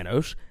Dean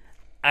Spanos.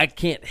 I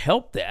can't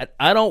help that.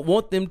 I don't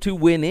want them to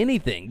win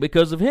anything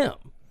because of him.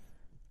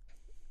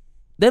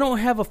 They don't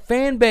have a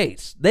fan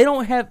base. They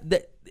don't have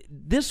that.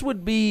 This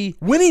would be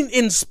winning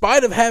in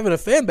spite of having a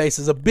fan base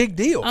is a big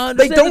deal.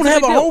 They They don't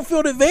have a deal. home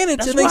field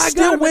advantage, and they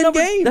still win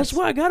games. That's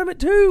why I got them at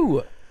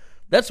 2.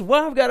 That's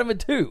why I've got them at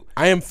 2.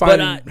 I am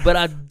finding, but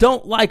I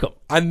don't like them.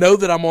 I know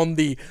that I'm on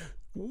the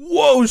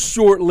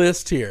short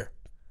list here,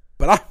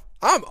 but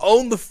I'm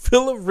on the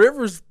Phillip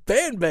Rivers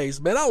fan base,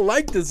 man. I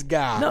like this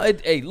guy. No,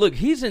 hey, look,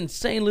 he's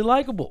insanely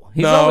likable.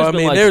 He's no, always I been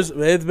mean, likable.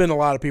 there's been a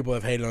lot of people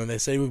that have hated on him. They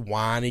say he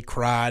whine, he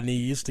cried, and he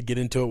used to get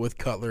into it with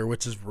Cutler,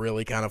 which is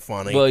really kind of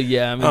funny. Well,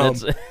 yeah, I mean,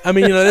 that's I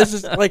mean, this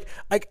is like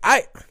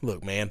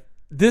look, man.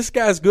 This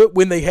guy's good.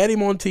 When they had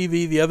him on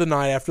TV the other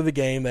night after the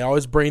game, they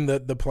always bring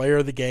the player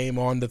of the game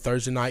on the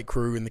Thursday night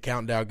crew and the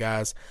countdown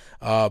guys,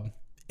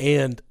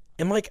 and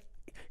like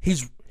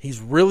he's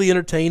really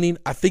entertaining.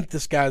 I think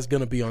this guy's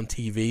going to be on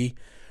TV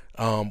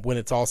when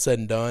it's all said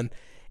and done,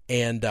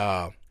 and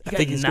I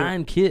think he's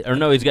 9 kids, or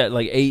no, he's got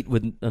like 8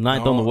 with a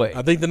 9th on the way.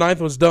 I think the 9th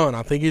one's done.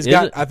 I think he's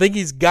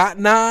got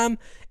 9,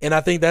 and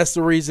I think that's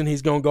the reason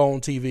he's going to go on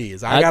TV.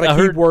 Is I got to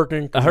keep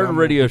working. I heard a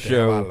radio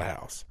show. Out of the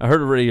house. I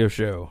heard a radio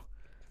show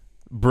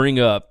bring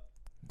up,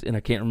 and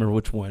I can't remember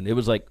which one. It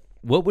was like,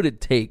 what would it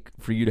take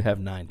for you to have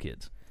 9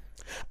 kids?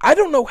 I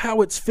don't know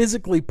how it's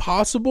physically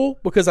possible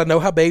because I know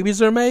how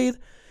babies are made,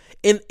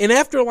 and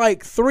after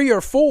like 3 or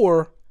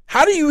 4,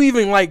 how do you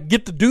even like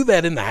get to do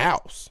that in the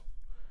house?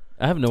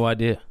 I have no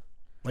idea.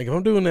 Like if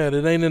I'm doing that,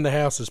 it ain't in the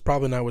house. It's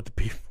probably not with the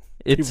people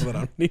that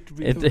I need to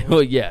be. Doing.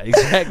 Well, yeah,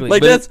 exactly.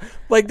 Like but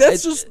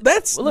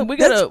that's. Well, look, we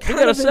got a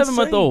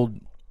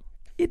 7-month-old.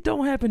 It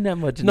don't happen that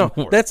much anymore.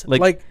 No, that's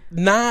like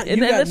 9. You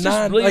got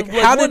 9. Like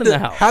how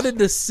did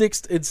the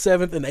 6th and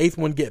 7th and 8th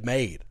one get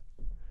made?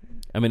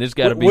 I mean, it's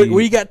got to be.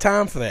 We got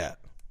time for that.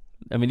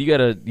 I mean, you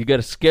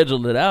gotta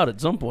schedule it out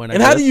at some point.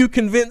 And how do you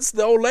convince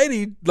the old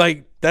lady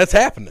like that's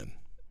happening?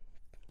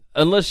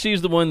 Unless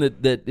she's the one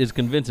that is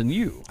convincing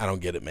you. I don't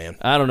get it, man.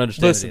 I don't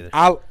understand it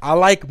either. I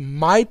like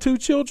my 2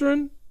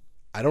 children.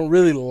 I don't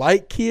really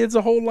like kids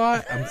a whole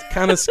lot. I'm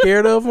kind of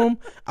scared of them.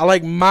 I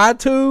like my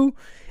 2,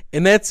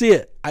 and that's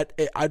it.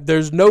 I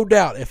there's no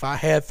doubt if I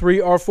had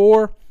 3 or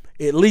 4,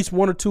 at least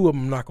 1 or 2 of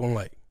them I'm not going to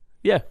like.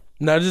 Yeah.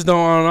 No, just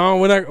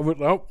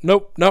don't.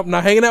 Nope.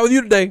 Not hanging out with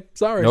you today.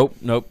 Sorry. Nope.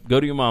 Go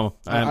to your mama.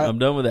 I'm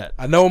done with that.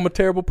 I know I'm a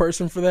terrible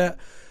person for that.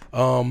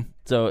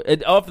 So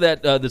off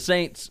that, the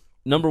Saints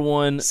number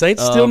one.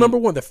 Saints still number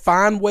one. They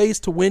find ways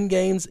to win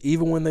games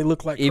even when they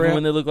look like crap. Even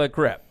when they look like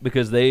crap,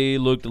 because they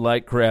looked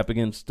like crap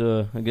against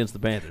the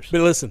Panthers.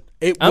 But listen,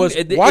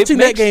 watching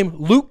that game,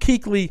 Luke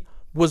Kuechly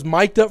was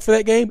mic'd up for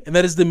that game, and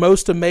that is the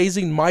most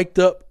amazing mic'd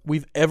up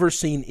we've ever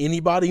seen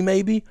anybody,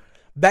 maybe.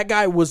 That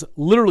guy was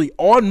literally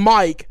on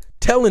mic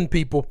telling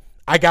people,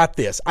 I got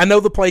this. I know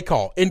the play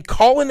call. And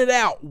calling it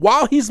out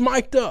while he's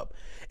mic'd up.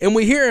 And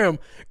we hear him,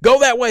 go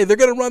that way. They're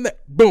going to run that.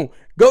 Boom.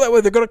 Go that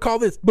way. They're going to call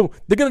this. Boom.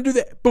 They're going to do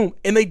that. Boom.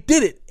 And they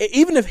did it.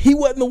 Even if he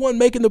wasn't the one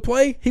making the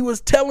play, he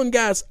was telling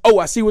guys, oh,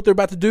 I see what they're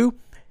about to do.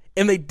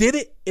 And they did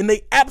it, and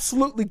they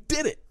absolutely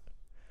did it.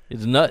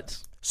 It's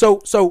nuts.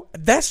 So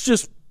that's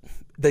just –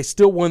 they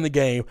still won the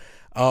game.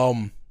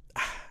 I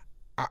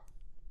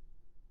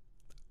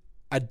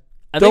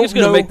think it's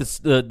going to make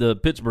the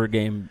Pittsburgh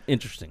game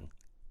interesting.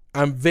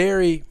 I'm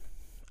very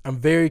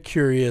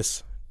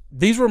curious.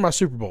 These were my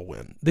Super Bowl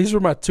win. These were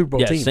my Super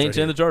Bowl teams. Saints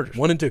and the Chargers.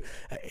 1 and 2.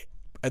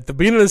 At the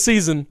beginning of the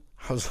season,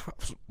 I was a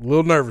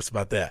little nervous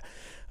about that.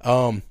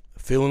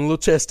 Feeling a little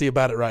chesty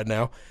about it right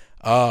now.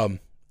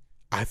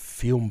 I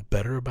feel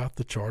better about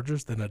the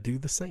Chargers than I do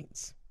the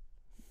Saints.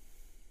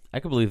 I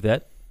can believe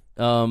that.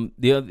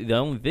 The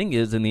only thing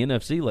is in the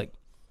NFC, like,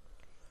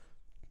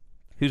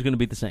 who's going to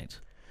beat the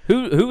Saints?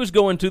 Who is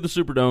going to the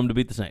Superdome to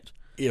beat the Saints?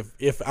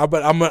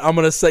 But I'm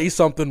going to say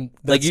something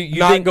that's like you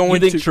not think,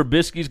 going you think to.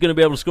 Trubisky's going to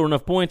be able to score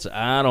enough points?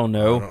 I don't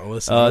know.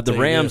 Listen, the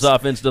Rams'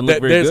 offense doesn't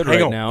look very good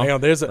right now. Hang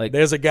on.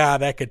 There's a guy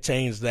that could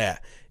change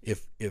that.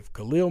 If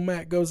Khalil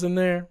Mack goes in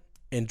there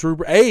and Drew,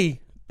 they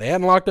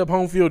hadn't locked up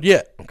home field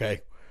yet.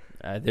 Okay,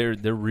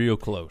 they're real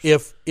close.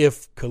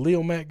 If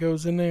Khalil Mack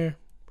goes in there,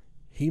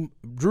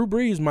 Drew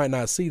Brees might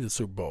not see the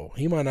Super Bowl.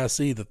 He might not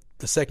see the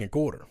second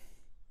quarter.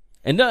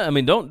 And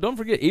don't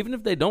forget, even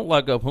if they don't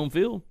lock up home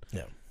field,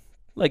 yeah,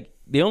 like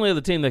the only other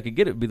team that could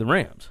get it would be the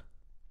Rams.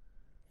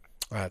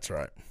 That's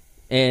right.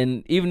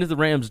 And even if the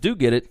Rams do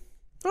get it,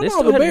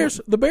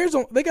 the Bears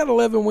they got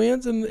 11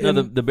 wins, and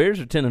the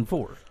Bears are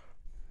 10-4.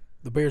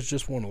 The Bears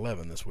just won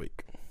 11 this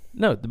week.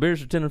 No, the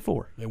Bears are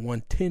 10-4. They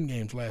won 10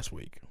 games last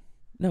week.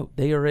 No,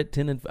 they are at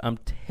 10. I'm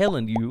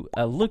telling you,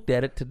 I looked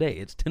at it today.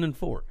 It's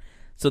 10-4.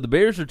 So the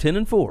Bears are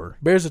 10-4.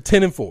 Bears are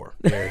 10-4.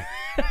 Gary.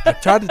 I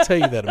tried to tell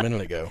you that a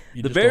minute ago.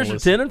 The Bears are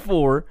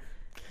 10-4.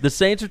 The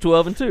Saints are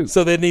 12-2.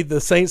 So they need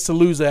the Saints to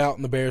lose out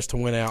and the Bears to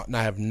win out. And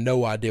I have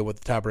no idea what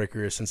the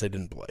tiebreaker is since they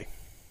didn't play.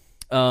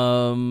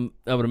 I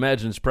would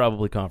imagine it's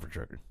probably conference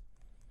record.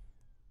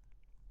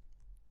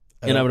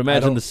 And I would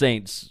imagine the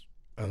Saints.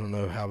 I don't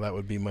know how that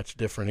would be much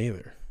different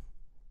either,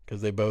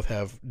 because they both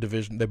have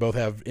division. They both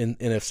have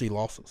NFC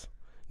losses.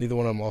 Neither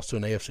one of them lost to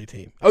an AFC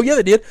team. Oh, yeah,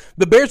 they did.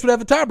 The Bears would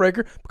have a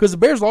tiebreaker because the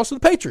Bears lost to the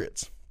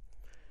Patriots.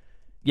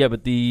 Yeah,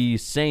 but the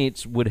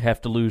Saints would have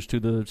to lose to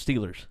the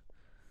Steelers.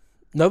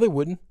 No, they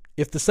wouldn't.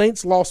 If the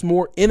Saints lost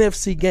more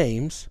NFC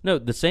games. No,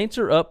 the Saints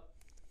are up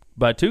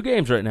by 2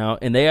 games right now,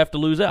 and they have to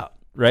lose out,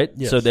 right?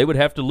 Yes. So they would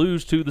have to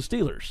lose to the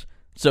Steelers.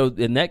 So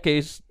in that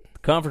case, the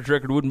conference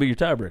record wouldn't be your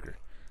tiebreaker.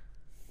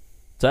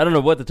 So I don't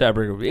know what the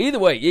tiebreaker would be. Either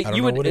way,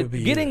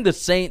 getting the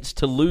Saints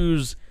to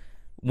lose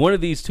one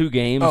of these 2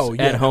 games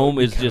at home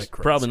is just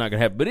probably not going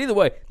to happen. But either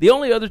way, the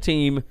only other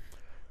team,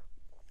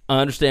 I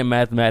understand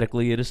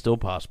mathematically it is still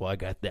possible. I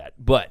got that.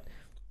 But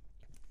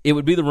it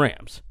would be the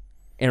Rams.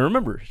 And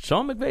remember,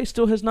 Sean McVay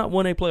still has not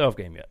won a playoff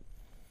game yet.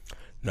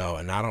 No,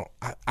 and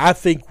I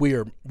think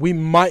we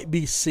might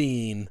be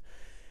seeing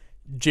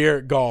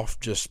Jared Goff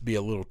just be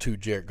a little too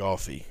Jared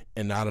Goff-y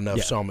and not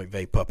enough Sean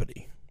McVay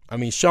puppety. I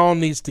mean, Sean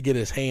needs to get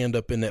his hand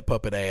up in that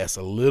puppet ass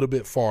a little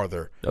bit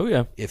farther. Oh,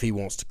 yeah. If he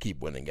wants to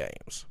keep winning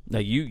games. Now,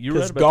 you're right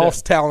about that. Because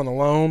Goff's talent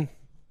alone,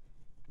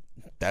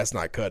 that's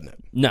not cutting it.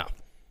 No,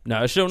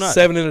 it's still not.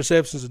 7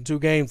 interceptions in 2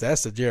 games,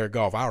 that's the Jared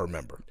Goff I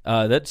remember.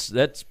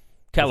 That's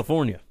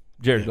California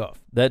Jared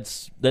Goff.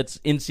 That's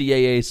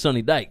NCAA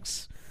Sonny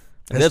Dykes.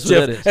 That's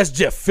what that is. That's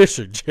Jeff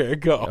Fisher, Jared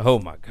Goff. Oh,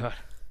 my God.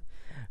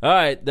 All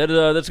right,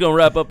 that's going to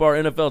wrap up our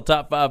NFL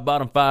Top 5,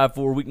 Bottom 5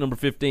 for week number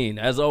 15.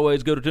 As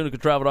always, go to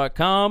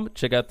TunicaTravel.com.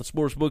 Check out the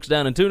sports books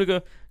down in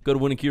Tunica. Go to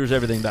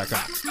winningcureseverything.com.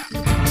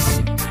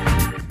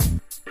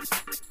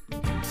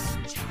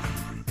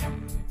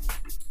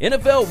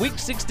 NFL Week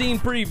 16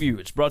 preview.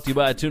 It's brought to you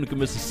by Tunica,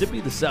 Mississippi,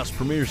 the South's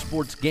premier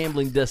sports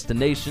gambling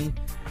destination.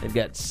 They've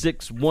got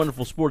 6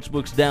 wonderful sports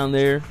books down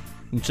there.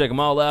 You can check them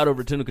all out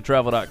over at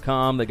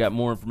TunicaTravel.com. They got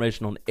more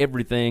information on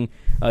everything.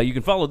 You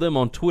can follow them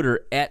on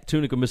Twitter at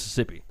Tunica,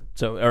 Mississippi,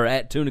 or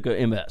at Tunica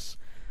MS.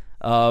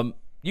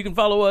 You can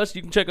follow us.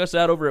 You can check us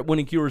out over at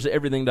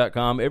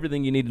winningcureseverything.com.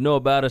 Everything you need to know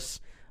about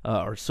us,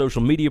 our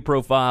social media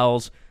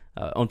profiles,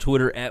 on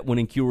Twitter at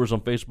Winning Cures,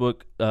 on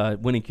Facebook,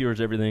 Winning Cures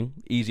Everything.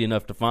 Easy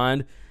enough to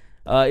find.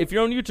 If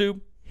you're on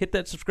YouTube, hit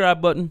that subscribe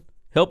button.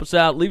 Help us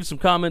out. Leave some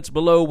comments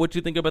below what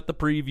you think about the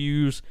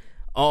previews,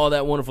 all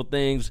that wonderful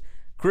things.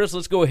 Chris,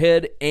 let's go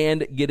ahead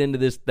and get into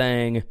this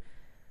thing.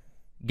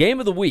 Game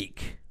of the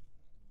week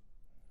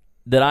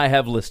that I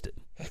have listed.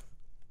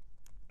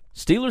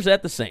 Steelers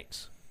at the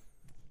Saints.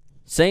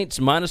 Saints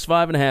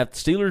 -5.5. The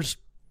Steelers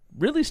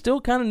really still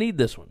kind of need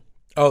this one.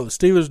 Oh, the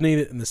Steelers need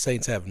it, and the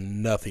Saints have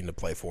nothing to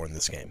play for in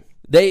this game.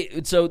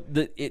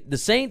 The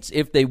Saints,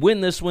 if they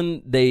win this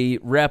one, they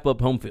wrap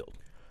up home field.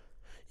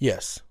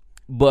 Yes.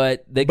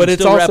 But they can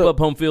still wrap up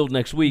home field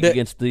next week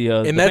against the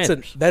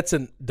Panthers. That's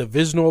a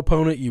divisional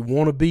opponent you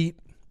want to beat.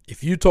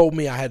 If you told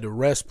me I had to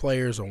rest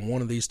players on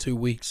one of these 2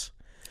 weeks,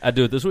 I'd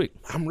do it this week.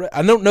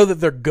 I don't know that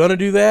they're going to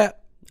do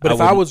that, but if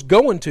I was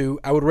going to,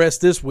 I would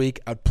rest this week.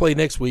 I'd play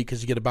next week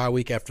because you get a bye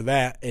week after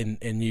that,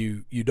 and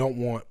you don't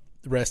want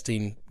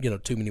resting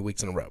too many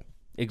weeks in a row.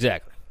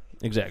 Exactly.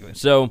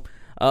 So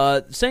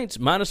Saints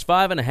minus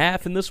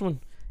 5.5 in this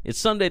one. It's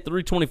Sunday at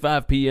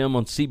 3:25 p.m.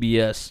 on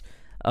CBS.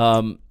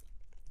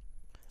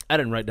 I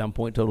didn't write down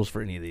point totals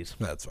for any of these.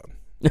 That's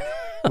fine.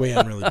 We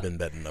haven't really been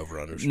betting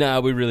over-unders.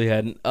 No, we really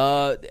hadn't.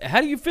 How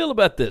do you feel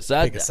about this?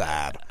 Pick a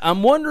side.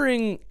 I'm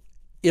wondering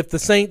if the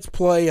Saints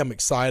play, I'm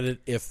excited.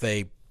 If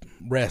they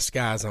rest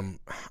guys, I'm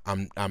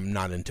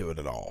not into it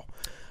at all.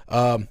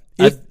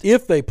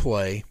 If they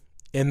play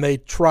and they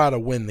try to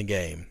win the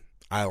game,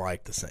 I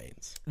like the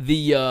Saints.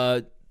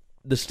 The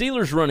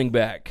Steelers running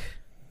back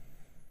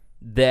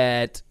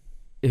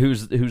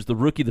who's the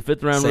rookie, the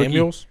 5th round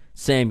rookie?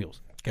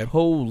 Samuels. Okay.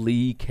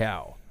 Holy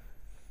cow.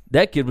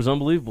 That kid was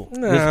unbelievable.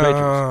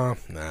 Nah.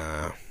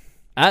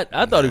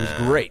 I thought he was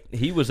great.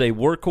 He was a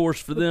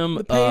workhorse for them.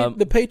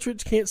 The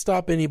Patriots can't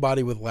stop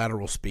anybody with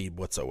lateral speed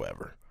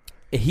whatsoever.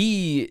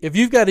 If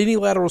you've got any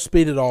lateral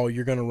speed at all,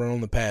 you're going to run on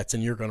the Pats,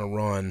 and you're going to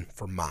run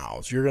for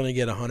miles. You're going to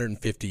get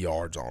 150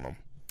 yards on them.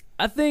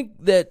 I think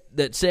that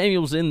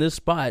Samuels in this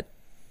spot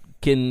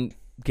can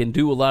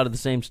do a lot of the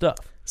same stuff.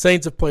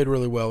 Saints have played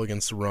really well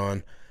against the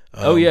run.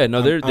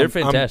 They're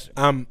fantastic.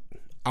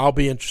 I'll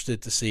be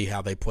interested to see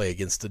how they play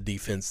against a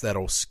defense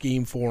that'll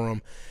scheme for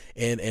them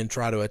and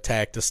try to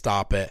attack to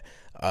stop it.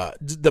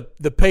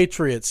 The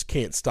Patriots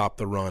can't stop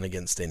the run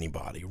against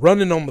anybody.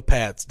 Running on the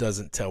Pats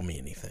doesn't tell me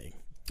anything.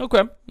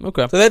 Okay.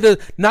 So that does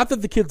not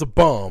that the kid's a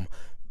bum,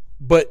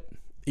 but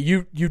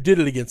you did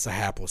it against a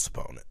hapless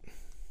opponent.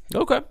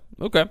 Okay.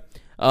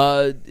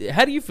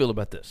 How do you feel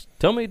about this?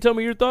 Tell me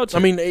your thoughts. I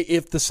mean,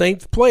 if the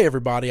Saints play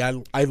everybody, I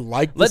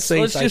like the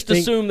Saints. Let's just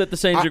assume that the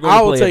Saints are going to play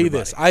I will tell you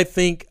everybody. this.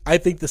 I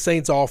think the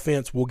Saints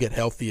offense will get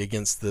healthy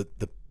against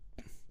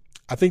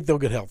I think they'll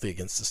get healthy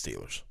against the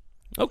Steelers.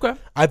 Okay.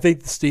 I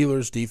think the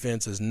Steelers'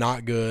 defense is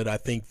not good. I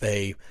think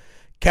they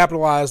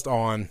capitalized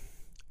on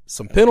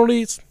some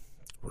penalties,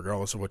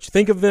 regardless of what you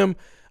think of them,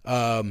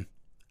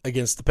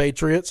 against the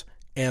Patriots.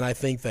 And I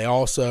think they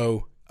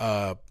also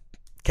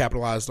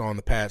capitalized on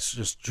the Pats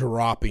just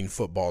dropping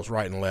footballs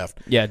right and left.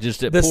 Yeah,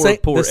 just poor the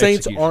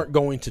Saints execution. Aren't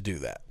going to do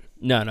that.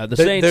 No, the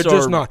Saints Saints they're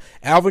just not.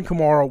 Alvin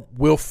Kamara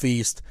will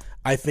feast.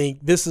 I think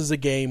this is a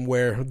game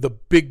where the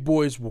big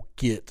boys will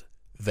get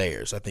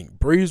theirs. I think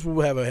Breeze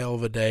will have a hell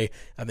of a day.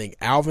 I think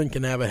Alvin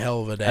can have a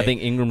hell of a day. I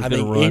think Ingram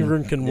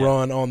can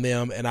run on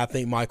them, and I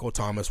think Michael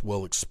Thomas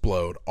will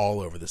explode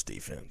all over this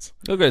defense.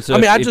 Okay, so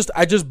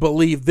I just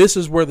believe this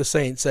is where the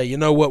Saints say, you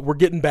know what, we're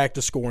getting back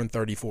to scoring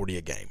 30, 40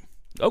 a game.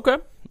 Okay.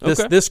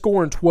 This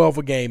scoring 12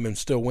 a game and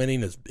still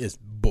winning is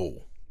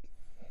bull.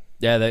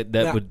 Yeah,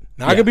 that would.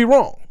 Now I could be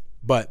wrong,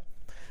 but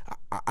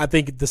I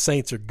think the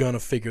Saints are going to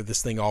figure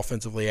this thing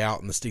offensively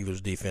out, and the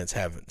Steelers' defense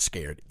haven't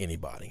scared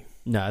anybody.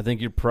 No, I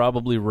think you're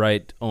probably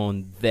right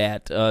on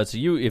that. So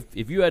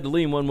if you had to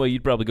lean one way,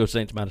 you'd probably go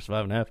Saints minus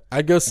 5.5.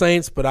 I'd go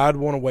Saints, but I'd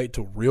want to wait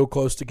till real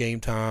close to game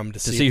time to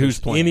see who's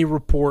playing. Any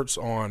reports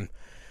on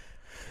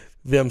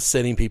them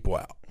setting people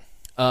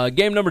out.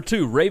 Game number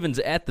 2, Ravens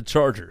at the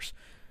Chargers.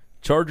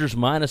 Chargers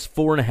minus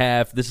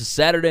 4.5. This is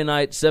Saturday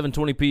night,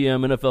 7:20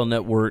 p.m. NFL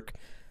Network.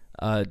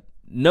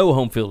 No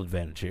home field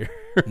advantage here.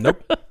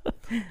 Nope.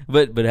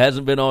 but it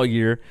hasn't been all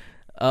year.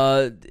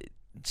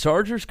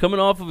 Chargers coming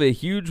off of a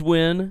huge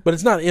win. But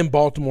it's not in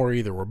Baltimore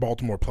either, where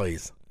Baltimore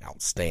plays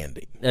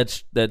outstanding.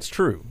 That's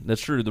true.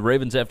 That's true. The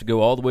Ravens have to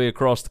go all the way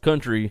across the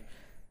country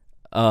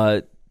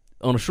on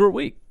a short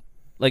week.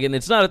 And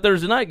it's not a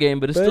Thursday night game,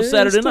 but it's still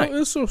Saturday night.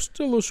 It's still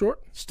a little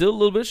short. Still a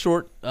little bit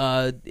short.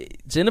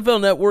 It's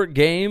NFL Network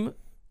game.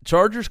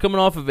 Chargers coming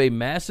off of a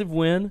massive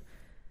win.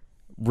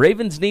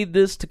 Ravens need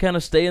this to kind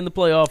of stay in the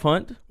playoff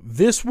hunt.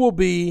 This will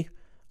be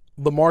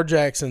Lamar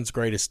Jackson's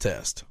greatest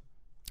test.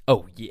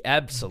 Oh, yeah,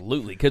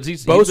 absolutely, because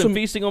he's been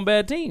feasting on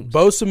bad teams.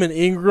 Bosa and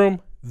Ingram,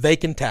 they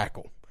can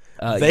tackle.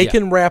 They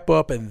can wrap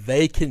up, and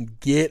they can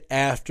get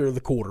after the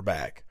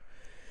quarterback.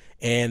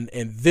 And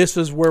this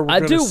is where we're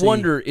going to see. I do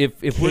wonder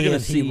if we're going to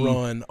see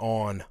run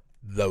on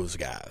those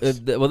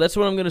guys. Well, that's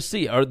what I'm going to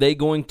see. Are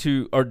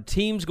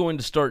teams going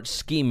to start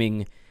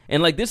scheming?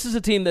 And this is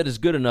a team that is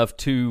good enough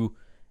to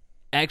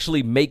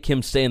actually make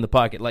him stay in the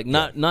pocket,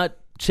 not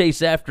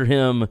chase after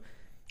him,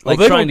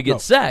 trying to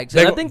get sacks.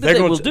 And I think that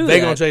they will do that.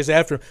 They're going to chase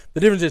after him. The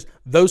difference is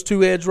those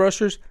two edge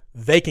rushers,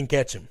 they can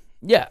catch him.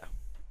 Yeah.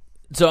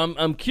 So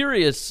I'm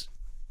curious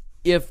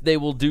if they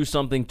will do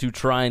something to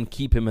try and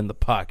keep him in the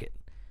pocket,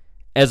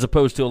 as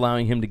opposed to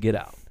allowing him to get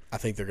out. I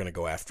think they're going to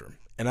go after him.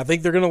 And I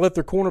think they're going to let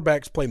their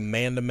cornerbacks play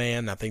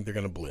man-to-man. I think they're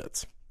going to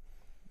blitz.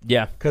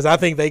 Yeah. Because I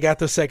think they got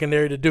the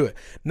secondary to do it.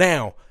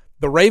 Now,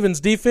 the Ravens'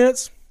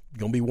 defense,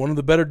 going to be one of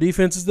the better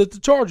defenses that the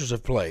Chargers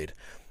have played.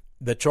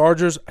 The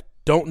Chargers, I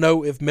don't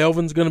know if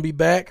Melvin's going to be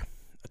back.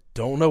 I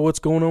don't know what's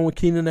going on with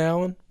Keenan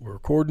Allen. We're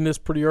recording this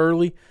pretty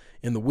early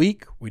in the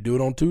week. We do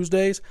it on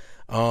Tuesdays.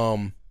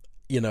 Which,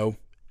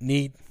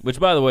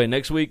 by the way,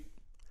 next week,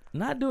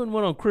 not doing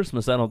one on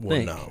Christmas, I don't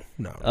think.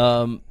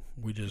 No.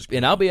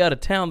 And I'll be out of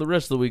town the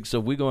rest of the week, so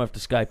we're going to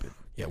have to Skype it.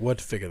 Yeah, we'll have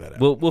to figure that out.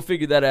 We'll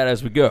figure that out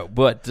as we go.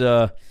 But,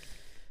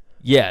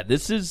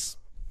 this is...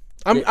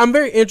 I'm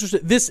very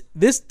interested.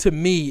 This to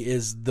me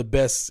is the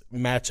best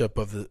matchup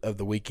of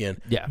the weekend.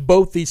 Yeah.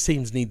 Both these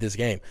teams need this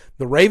game.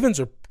 The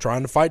Ravens are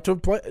trying to fight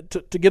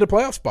to get a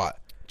playoff spot.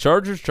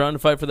 Chargers trying to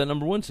fight for that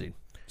number 1 seed,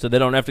 so they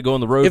don't have to go on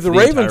the road. If the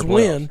Ravens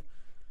win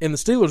and the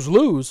Steelers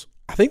lose,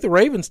 I think the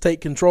Ravens take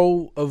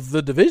control of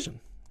the division.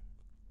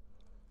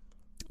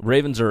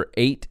 Ravens are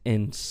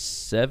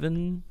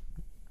 8-7.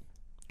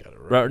 Got it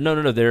right.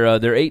 No. They're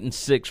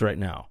 8-6 right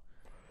now.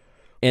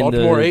 And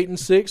Baltimore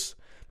 8-6.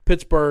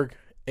 Pittsburgh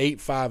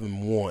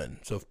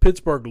 8-5-1. So if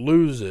Pittsburgh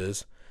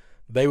loses,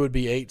 they would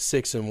be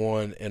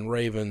 8-6-1, and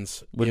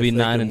Ravens would be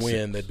 9-6.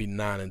 Win, they'd be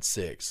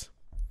 9-6.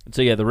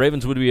 So the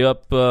Ravens would be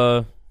up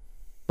by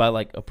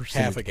like a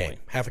percentage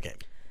half a game.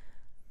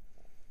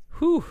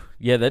 Whew.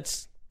 Yeah,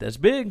 that's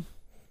big.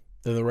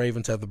 Then the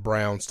Ravens have the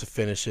Browns to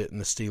finish it,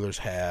 and the Steelers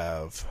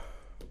have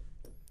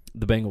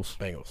the Bengals.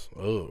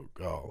 Oh,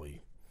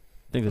 golly.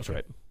 I think that's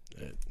right.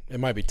 It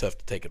might be tough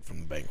to take it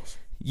from the Bengals.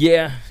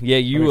 Yeah.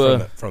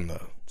 From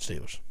the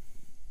Steelers.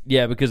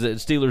 Yeah, because the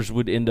Steelers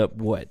would end up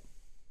what?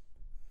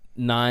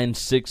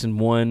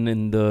 9-6-1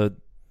 in the.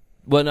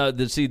 Well, no.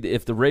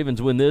 If the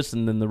Ravens win this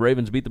and then the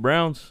Ravens beat the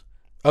Browns,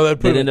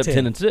 they'd end up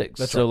 10-6.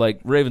 That's so right.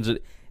 Ravens.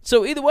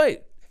 So either way,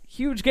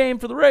 huge game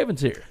for the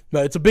Ravens here.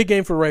 No, it's a big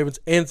game for the Ravens,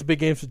 and it's a big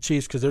game for the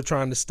Chiefs because they're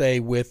trying to stay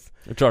with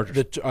the Chargers.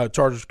 The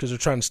Chargers because they're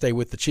trying to stay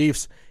with the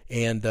Chiefs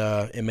and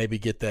maybe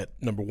get that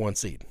number 1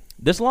 seed.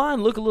 This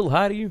line look a little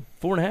high to you?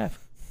 4.5.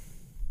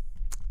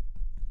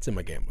 It's in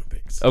my gambling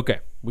picks. Okay,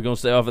 we're gonna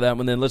stay off of that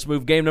one then. Let's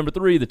move game number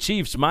 3. The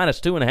Chiefs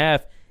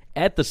 -2.5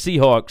 at the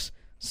Seahawks.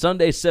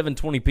 Sunday,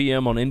 7:20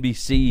 p.m. on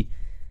NBC.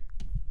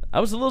 I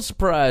was a little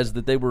surprised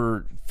that they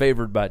were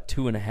favored by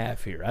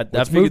 2.5 here. I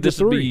figured this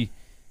would be.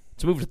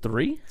 It's moved to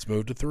 3. It's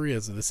moved to 3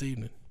 as of this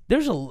evening.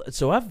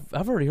 So I've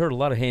already heard a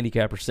lot of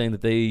handicappers saying that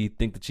they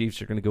think the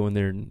Chiefs are going to go in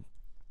there and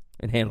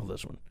handle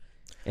this one,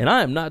 and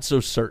I am not so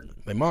certain.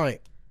 They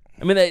might.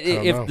 I mean,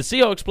 if the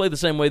Seahawks play the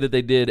same way that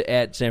they did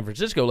at San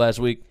Francisco last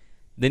week,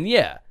 then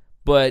yeah.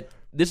 But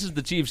this is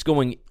the Chiefs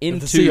going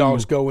into. If the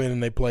Seahawks go in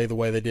and they play the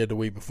way they did the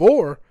week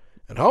before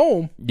at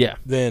home, yeah.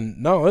 Then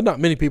no, there's not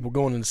many people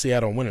going into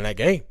Seattle and winning that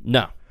game.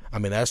 No, I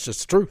mean that's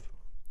just the truth.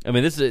 I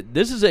mean this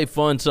is a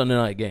fun Sunday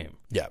night game.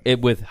 Yeah,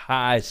 with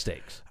high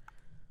stakes.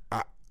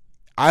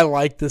 I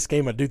like this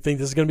game. I do think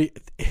this is going to be.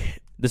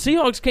 The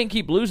Seahawks can't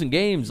keep losing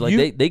games. Like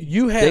they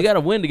got to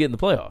win to get in the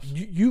playoffs.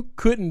 You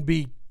couldn't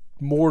be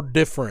more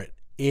different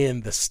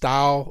in the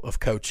style of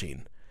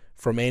coaching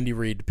from Andy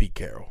Reid to Pete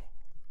Carroll.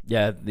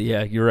 Yeah,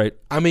 you're right.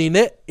 I mean,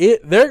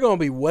 they're going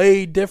to be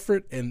way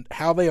different in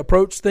how they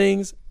approach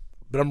things,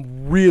 but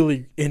I'm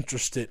really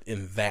interested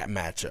in that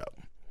matchup.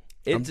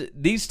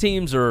 These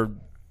teams are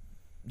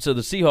 – so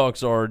the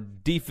Seahawks are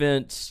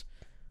defense,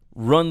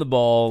 run the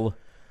ball.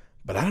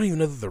 But I don't even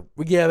know that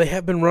they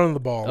have been running the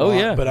ball a lot.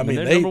 Yeah. But I mean,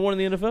 they're number 1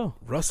 in the NFL.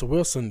 Russell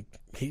Wilson,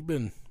 he's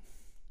been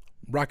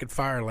rocket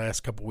fire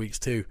last couple of weeks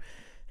too.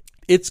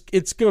 It's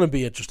going to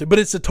be interesting, but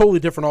it's a totally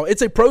different.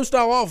 It's a pro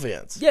style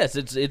offense. Yes,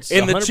 it's and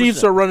 100%. The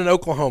Chiefs are running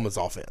Oklahoma's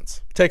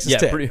offense, Texas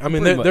Tech.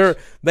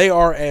 They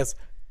are as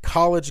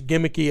college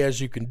gimmicky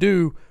as you can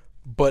do,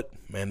 but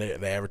man,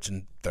 they're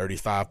averaging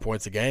 35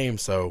 points a game,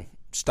 so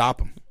stop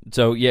them.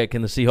 So yeah,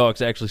 can the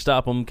Seahawks actually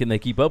stop them? Can they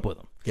keep up with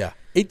them? Yeah,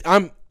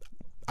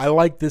 I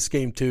like this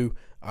game too.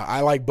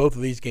 I like both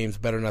of these games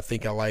better than I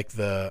think I like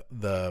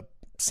the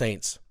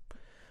Saints.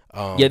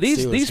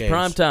 These games.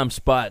 primetime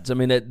spots. I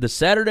mean, the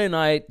Saturday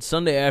night,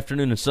 Sunday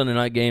afternoon, and Sunday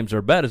night games are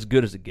about as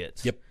good as it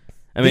gets. Yep.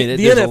 I mean, the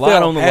there's NFL a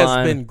lot on the line.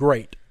 has been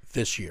great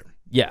this year.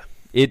 Yeah,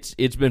 it's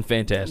been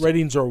fantastic.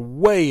 Ratings are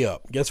way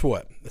up. Guess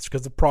what? That's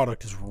because the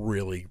product is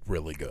really,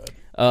 really good.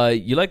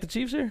 You like the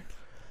Chiefs here?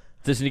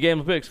 Is this in your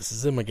gambling picks? This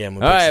is in my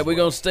gambling picks. All right, we're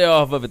going to stay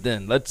off of it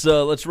then. Let's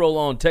roll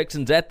on.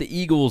 Texans at the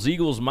Eagles.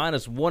 Eagles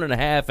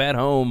 -1.5 at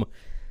home.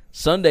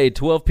 Sunday,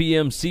 12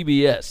 p.m.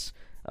 CBS.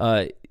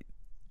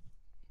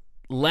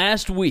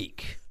 Last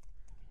week,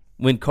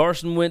 when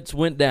Carson Wentz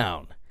went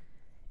down,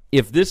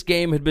 if this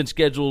game had been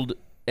scheduled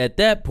at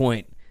that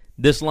point,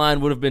 this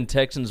line would have been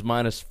Texans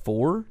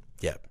 -4.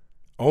 Yeah.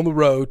 On the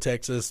road,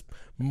 Texas,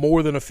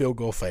 more than a field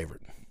goal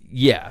favorite.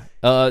 Yeah.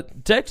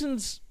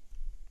 Texans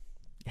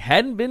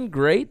hadn't been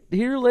great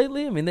here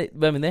lately. I mean, they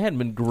hadn't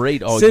been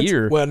great all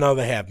year. Well, no,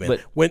 they have been.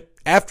 But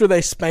after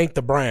they spanked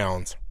the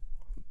Browns,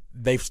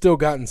 they've still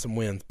gotten some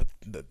wins, but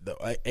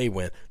a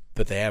win,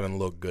 but they haven't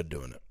looked good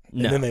doing it.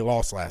 And then they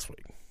lost last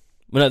week.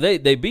 Well,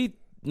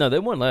 no, they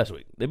won last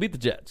week. They beat the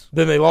Jets.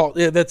 Then they lost.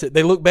 Yeah, that's it.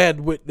 They looked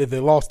bad. They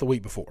lost the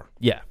week before.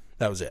 Yeah,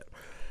 that was it.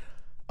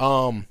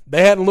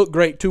 They hadn't looked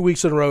great 2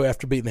 weeks in a row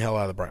after beating the hell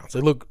out of the Browns.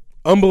 They looked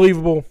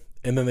unbelievable,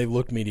 and then they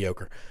looked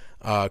mediocre,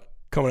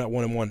 coming out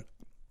 1-1.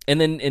 And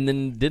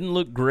then didn't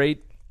look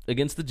great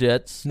against the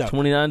Jets. No.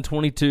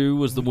 29-22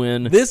 was the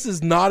win. This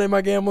is not in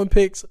my gambling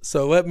picks,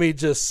 so let me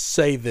just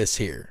say this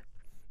here.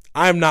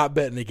 I'm not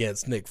betting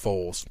against Nick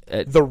Foles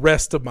the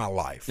rest of my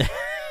life.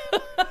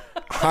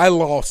 I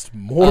lost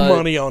more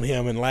money on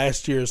him in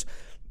last year's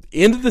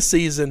end of the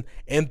season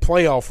and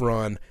playoff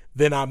run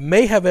than I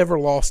may have ever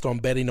lost on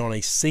betting on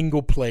a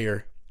single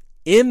player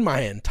in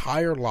my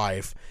entire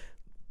life.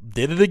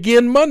 Did it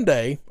again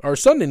Monday or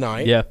Sunday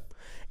night. Yeah.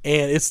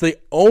 And it's the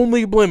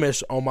only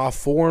blemish on my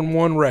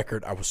 4-1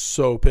 record. I was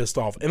so pissed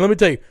off. And let me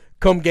tell you,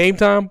 come game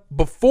time,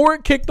 before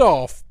it kicked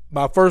off,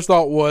 my first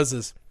thought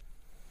was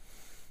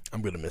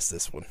I'm going to miss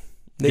this one.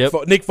 Nick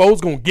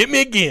Foles going to get me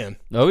again.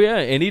 Oh, yeah,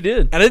 and he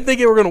did. I didn't think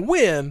they were going to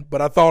win,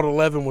 but I thought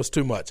 11 was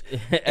too much.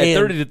 At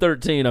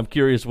 30-13, I'm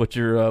curious what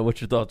your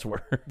thoughts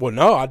were. Well,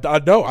 no, I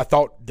know. I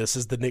thought this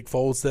is the Nick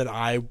Foles that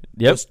I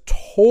was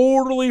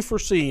totally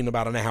foreseeing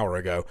about an hour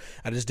ago.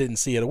 I just didn't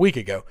see it a week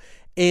ago.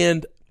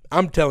 And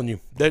I'm telling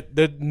you,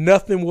 that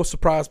nothing will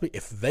surprise me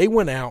if they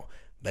went out,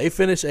 they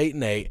finish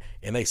 8-8,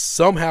 and they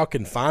somehow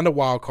can find a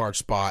wild card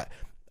spot.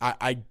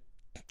 I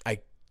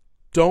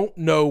don't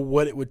know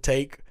what it would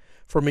take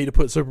for me to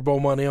put Super Bowl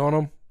money on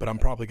them, but I'm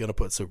probably going to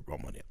put Super Bowl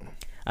money on them.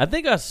 I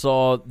think I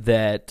saw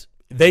that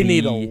they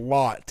need a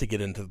lot to get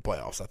into the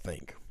playoffs, I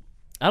think.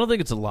 I don't think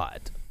it's a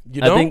lot.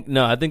 You don't?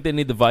 I think they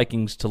need the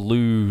Vikings to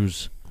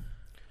lose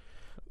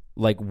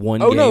like one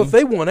game. Oh, no, if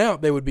they won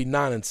out, they would be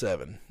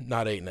 9-7,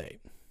 not 8-8.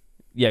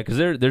 Yeah, because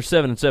they're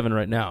 7-7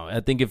 right now.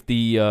 I think if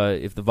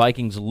the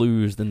Vikings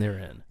lose, then they're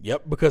in.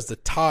 Yep, because the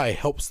tie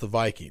helps the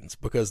Vikings,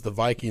 because the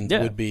Vikings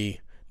would be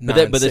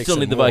 9-6 but they still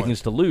need the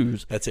Vikings to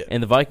lose. That's it.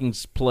 And the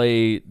Vikings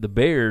play the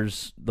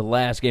Bears the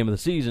last game of the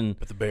season.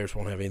 But the Bears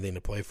won't have anything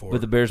to play for.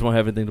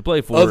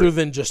 Other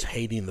than just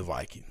hating the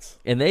Vikings.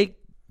 And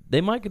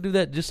they might could do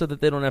that just so that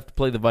they don't have to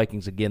play the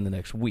Vikings again the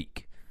next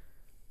week.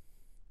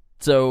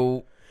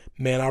 So,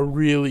 man, I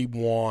really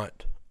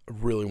want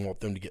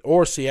them to get –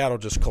 or Seattle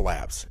just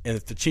collapse. And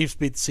if the Chiefs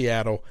beat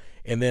Seattle –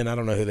 and then I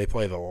don't know who they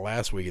play the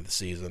last week of the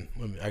season.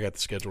 I got the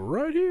schedule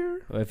right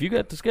here. Well, if you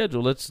got the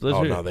schedule, let's hear.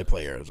 Oh, no, they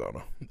play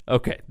Arizona.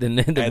 Okay, then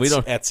we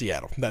don't. At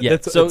Seattle.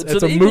 So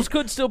the Eagles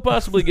could still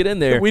possibly get in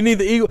there. We need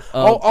the Eagles.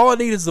 All I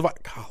need is the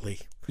 –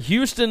 golly.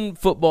 Houston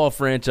football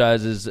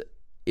franchises,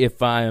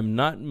 if I am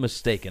not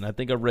mistaken, I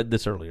think I read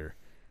this earlier,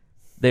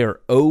 they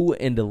are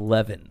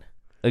 0-11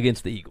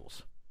 against the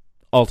Eagles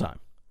all time.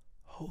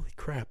 Holy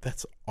crap,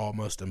 that's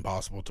almost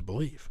impossible to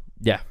believe.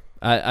 Yeah,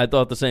 I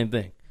thought the same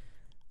thing.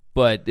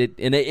 But it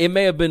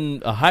may have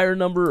been a higher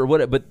number or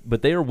whatever,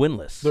 but they are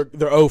winless.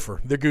 They're over.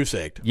 They're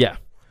goose-egged. Yeah.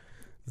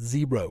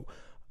 0.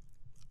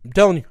 I'm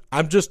telling you,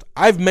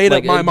 I've made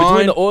up my mind.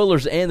 Between the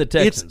Oilers and the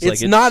Texans.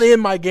 It's not in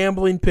my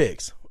gambling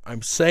picks.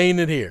 I'm saying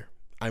it here.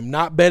 I'm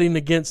not betting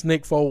against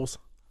Nick Foles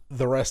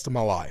the rest of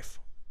my life.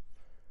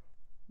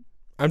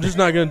 I'm just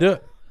not going to do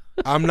it.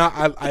 I'm not.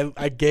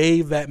 I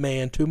gave that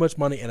man too much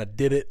money, and I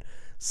did it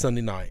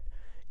Sunday night.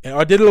 And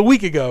I did it a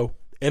week ago,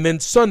 and then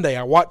Sunday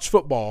I watched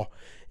football.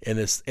 And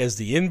as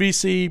the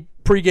NBC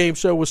pregame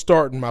show was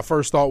starting, my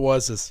first thought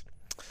was,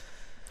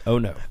 "Oh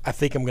no! I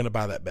think I'm going to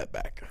buy that bet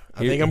back. I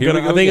think I'm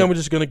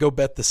just going to go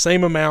bet the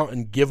same amount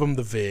and give them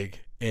the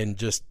vig and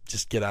just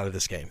get out of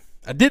this game."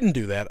 I didn't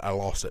do that. I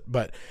lost it,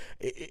 but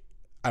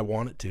I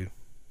wanted to.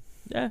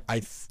 Yeah,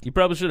 you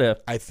probably should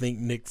have. I think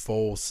Nick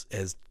Foles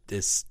has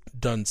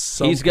done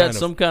some. He's got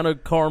some kind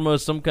of karma,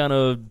 some kind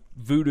of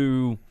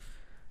voodoo.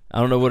 I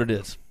don't know what it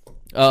is.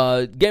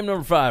 Game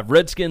number 5: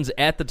 Redskins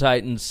at the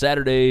Titans,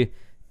 Saturday.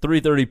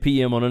 3:30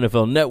 p.m. on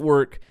NFL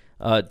Network.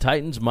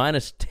 Titans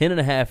minus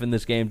 10.5 in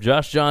this game.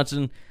 Josh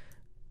Johnson,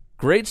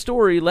 great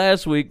story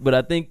last week, but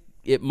I think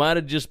it might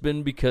have just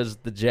been because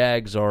the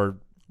Jags are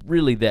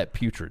really that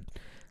putrid.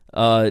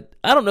 I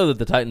don't know that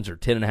the Titans are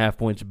 10.5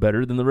 points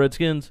better than the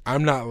Redskins.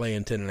 I'm not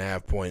laying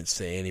 10.5 points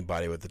to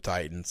anybody with the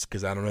Titans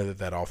because I don't know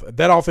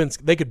that offense,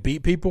 they could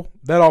beat people.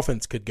 That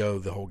offense could go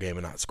the whole game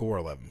and not score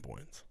 11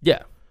 points.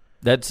 Yeah,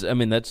 that's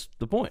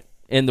the point.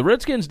 And the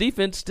Redskins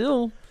defense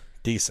still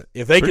decent.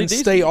 If they can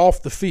stay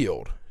off the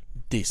field,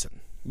 decent.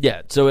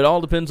 Yeah, so it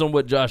all depends on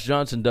what Josh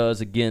Johnson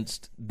does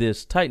against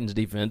this Titans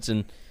defense,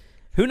 and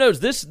who knows?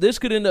 This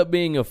could end up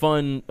being a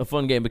fun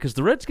game because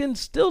the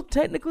Redskins still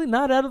technically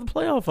not out of the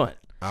playoff hunt.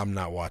 I'm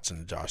not watching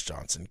the Josh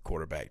Johnson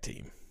quarterback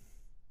team.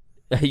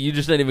 You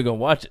just ain't even gonna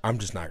watch it. I'm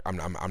just not. I'm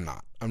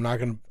not.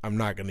 I'm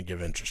not gonna give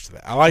interest to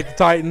that. I like the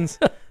Titans.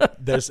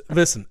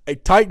 Listen, a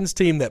Titans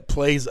team that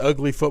plays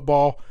ugly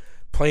football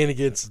playing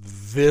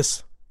against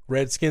this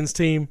Redskins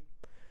team.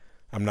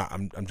 I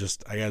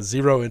got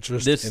zero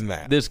interest in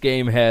that. This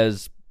game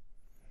has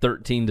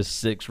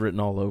 13-6 written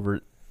all over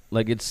it.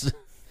 Like it's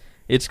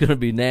going to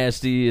be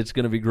nasty. It's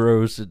going to be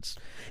gross.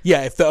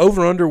 If the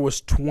over/under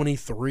was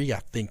 23, I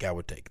think I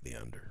would take the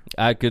under.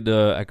 I could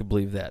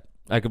believe that.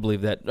 All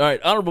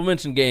right, honorable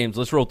mention games.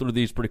 Let's roll through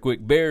these pretty quick.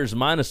 Bears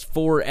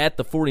 -4 at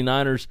the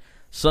 49ers,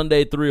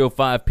 Sunday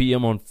 3:05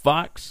 p.m. on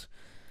Fox.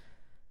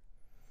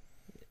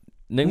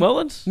 Nick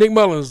Mullins? Nick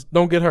Mullins,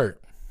 don't get hurt.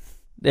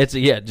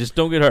 Just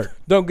don't get hurt.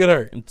 Don't get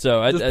hurt. And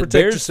so just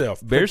protect yourself.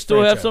 Bears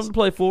still have something to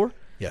play for.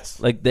 Yes.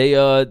 Like they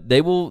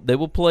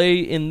will play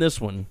in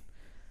this one.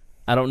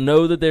 I don't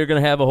know that they're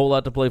going to have a whole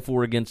lot to play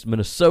for against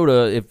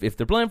Minnesota. If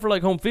they're playing for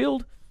like home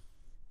field,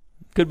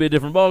 could be a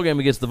different ballgame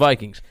against the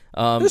Vikings.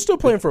 They're still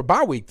playing for a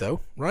bye week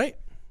though, right?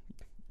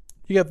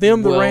 You got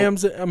them, the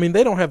Rams. I mean,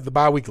 they don't have the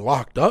bye week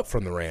locked up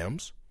from the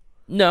Rams.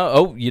 No.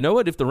 Oh, you know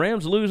what? If the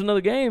Rams lose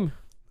another game,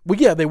 well,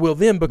 yeah, they will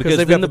then because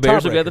they've got the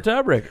Bears have got the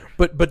tiebreaker.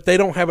 But they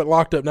don't have it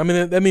locked up. I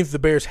mean, that means the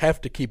Bears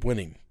have to keep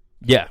winning.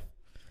 Yeah,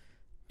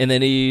 and they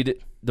need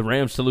the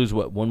Rams to lose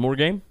what, one more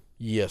game?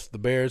 Yes, the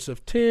Bears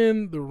have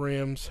 10. The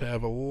Rams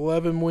have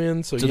 11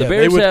 wins. So the yeah,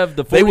 Bears have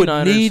the 49ers. They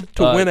would need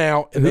to win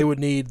out, and they would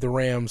need the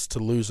Rams to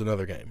lose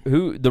another game.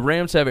 The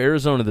Rams have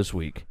Arizona this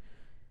week,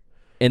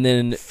 and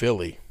then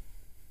Philly.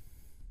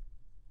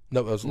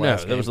 No, that was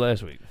last. That was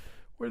last week.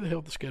 Where the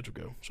hell did the schedule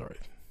go? Sorry.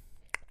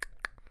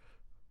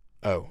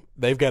 Oh,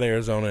 they've got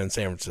Arizona and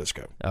San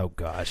Francisco. Oh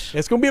gosh,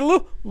 it's going to be a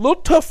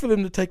little tough for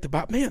them to take the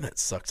bye. Man, that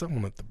sucks. I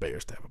want the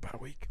Bears to have a bye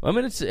week. I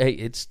mean,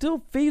 it's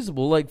still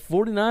feasible. Like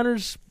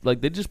 49ers, like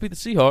they just beat the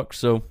Seahawks.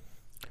 So,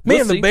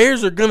 the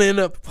Bears are going to end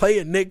up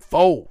playing Nick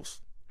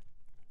Foles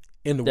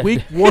in the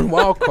Week 1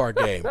 wild card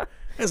game.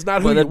 That's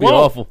not who you want. That'd be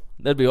awful.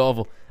 That'd be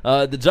awful.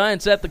 The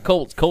Giants at the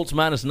Colts. Colts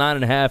minus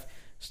 9.5.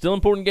 Still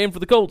important game for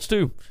the Colts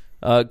too.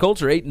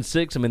 Colts are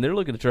 8-6. I mean, they're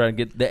looking to try and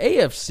get the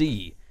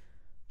AFC.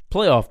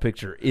 Playoff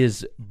picture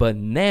is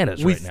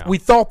bananas right now. We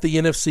thought the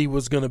NFC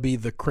was going to be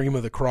the cream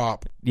of the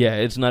crop. Yeah,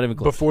 it's not even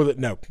close.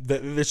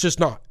 It's just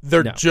not.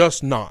 They're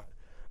just not.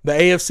 The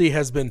AFC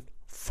has been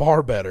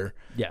far better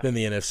than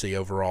the NFC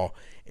overall,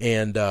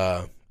 and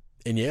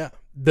yeah,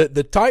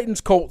 the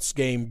Titans-Colts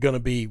game going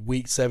to be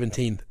Week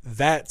 17.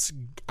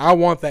 I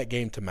want that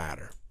game to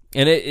matter.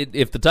 And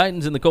if the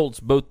Titans and the Colts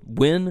both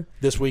win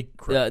this week,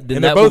 then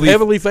and they're both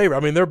heavily favored. I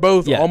mean, they're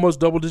both almost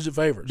double-digit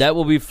favorites. That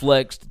will be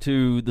flexed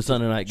to the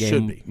Sunday night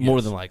game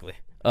more than likely.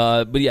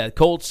 But yeah,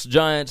 Colts,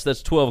 Giants,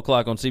 that's 12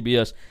 o'clock on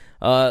CBS.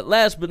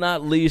 Last but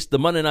not least, the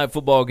Monday Night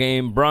Football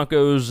game,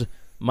 Broncos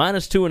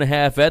minus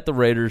 2.5 at the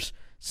Raiders,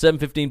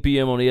 7:15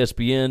 p.m. on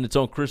ESPN. It's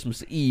on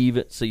Christmas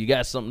Eve, so you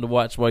got something to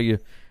watch while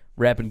you're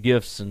wrapping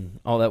gifts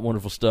and all that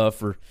wonderful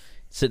stuff, or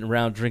sitting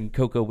around drinking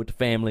cocoa with the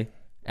family,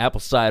 apple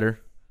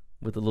cider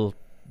with a little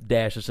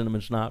dash of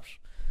cinnamon schnapps,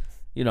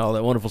 all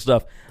that wonderful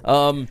stuff.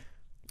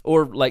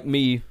 Or like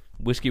me,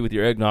 whiskey with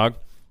your eggnog.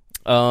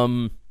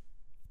 How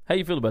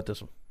you feel about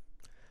this one?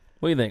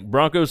 What do you think?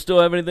 Broncos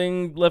still have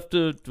anything left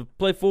to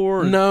play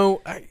for?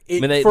 No.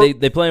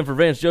 They playing for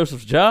Vance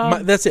Joseph's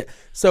job? That's it.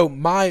 So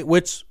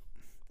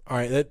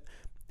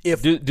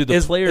if do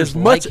the players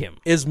like him?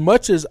 As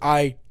much as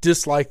I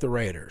dislike the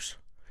Raiders,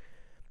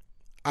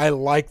 I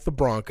like the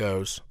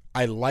Broncos.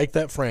 I like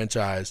that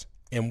franchise.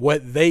 And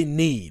what they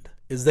need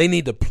is they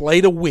need to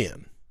play to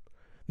win.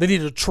 They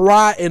need to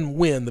try and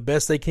win the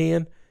best they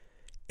can,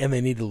 and they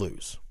need to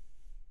lose.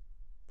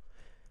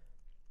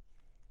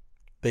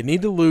 They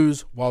need to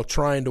lose while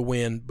trying to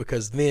win,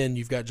 because then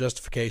you've got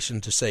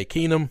justification to say,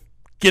 Keenum,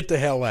 get the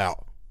hell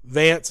out.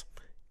 Vance,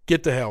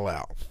 get the hell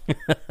out.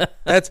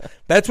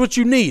 That's what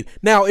you need.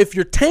 Now, if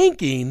you're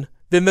tanking,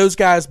 then those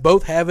guys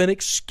both have an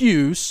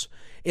excuse,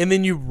 and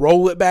then you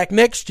roll it back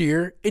next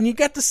year, and you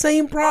got the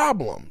same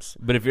problems.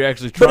 But if you're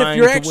actually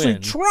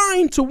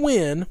trying to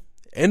win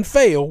and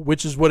fail,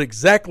 which is what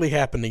exactly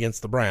happened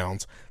against the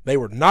Browns, they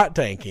were not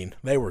tanking.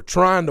 They were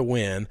trying to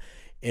win,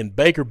 and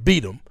Baker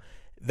beat them.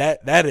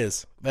 That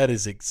is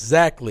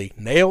exactly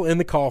nail in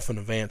the coffin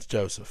of Vance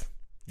Joseph.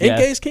 In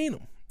Case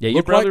Keenum. Yeah,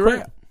 you're probably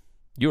right.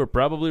 You are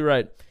probably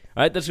right.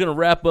 All right, that's going to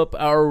wrap up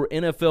our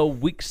NFL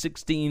Week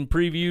 16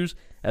 previews.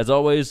 As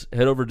always,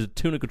 head over to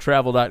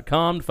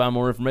tunicatravel.com to find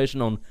more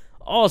information on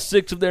all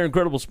 6 of their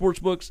incredible sports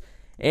books,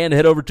 and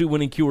head over to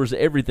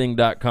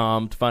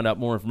winningcureseverything.com to find out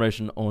more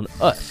information on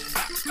us.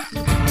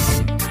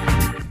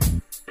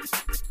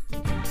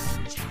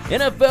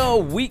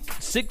 NFL Week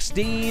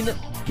 16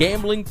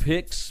 gambling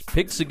picks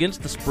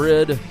against the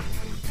spread.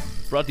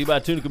 Brought to you by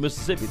Tunica,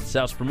 Mississippi, the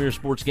South's premier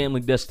sports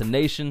gambling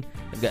destination.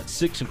 They've got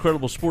 6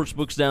 incredible sports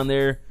books down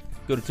there.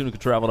 Go to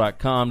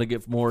tunicatravel.com to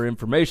get more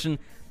information.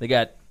 They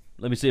got,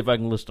 let me see if I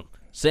can list them,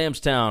 Sam's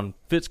Town,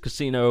 Fitz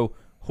Casino,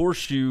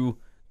 Horseshoe,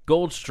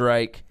 Gold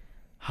Strike,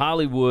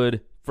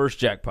 Hollywood, First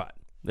Jackpot.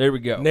 There we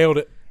go. Nailed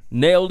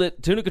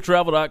it.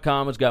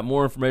 Tunicatravel.com has got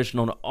more information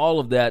on all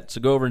of that,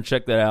 so go over and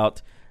check that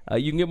out.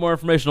 You can get more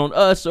information on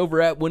us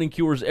over at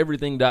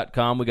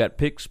winningcureseverything.com. We got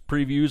picks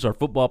previews. Our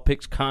football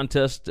picks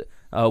contest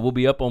will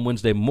be up on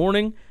Wednesday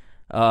morning.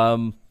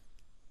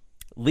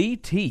 Lee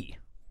T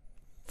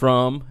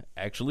from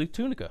actually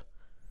Tunica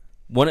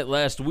won it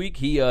last week.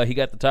 He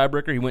got the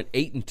tiebreaker. He went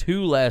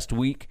 8-2 last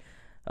week.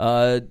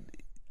 I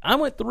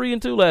went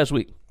 3-2 last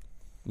week.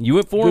 You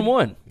went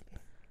 4-1.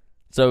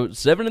 So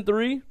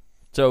 7-3.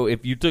 So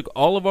if you took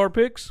all of our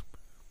picks,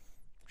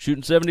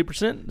 shooting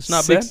 70%, it's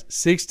not bad.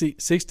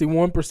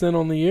 61%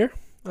 on the year,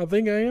 I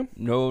think I am.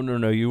 No.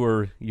 You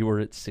were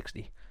at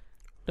 60.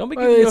 Don't be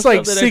giving it's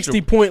like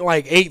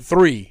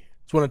 60.83.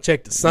 It's when I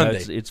checked it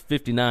Sunday. It's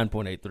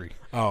 59.83.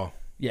 Oh.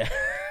 Yeah.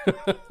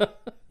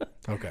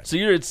 Okay. So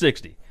you're at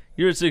 60.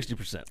 You're at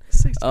 60%.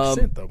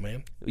 60% though,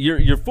 man.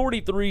 You're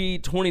 43,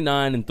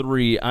 29, and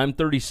 3. I'm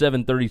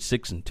 37,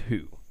 36, and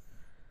 2.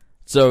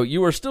 So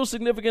you are still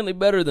significantly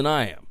better than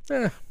I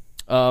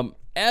am.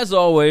 As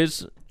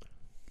always,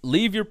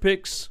 leave your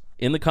picks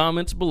in the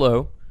comments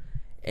below,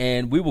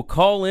 and we will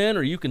call in,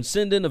 or you can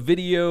send in a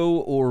video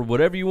or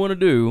whatever you want to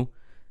do.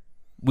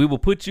 We will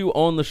put you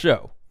on the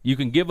show. You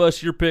can give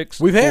us your picks.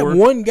 We've had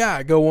one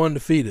guy go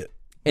undefeated.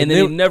 And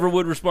then he never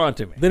would respond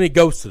to me. Then he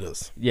ghosted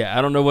us. Yeah,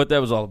 I don't know what that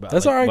was all about.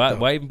 That's all right.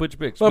 Why even put your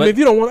picks? Well, I mean, if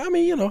you don't want,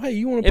 hey,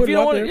 you want to put them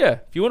out there. Yeah,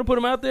 if you want to put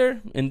them out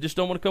there and just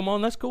don't want to come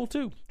on, that's cool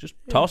too. Just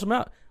toss them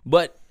out.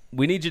 But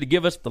we need you to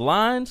give us the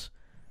lines.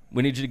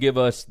 We need you to give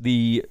us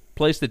the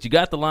place that you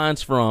got the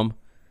lines from.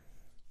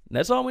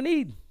 That's all we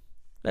need.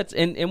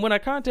 And when I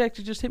contact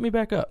you, just hit me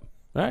back up.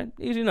 All right,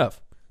 easy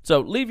enough. So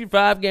leave your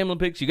 5 gambling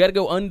picks. You got to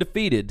go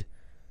undefeated.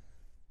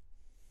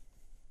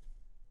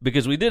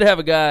 Because we did have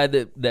a guy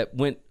that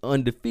went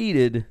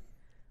undefeated,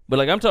 but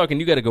I'm talking,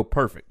 you got to go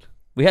perfect.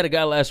 We had a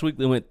guy last week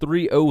that went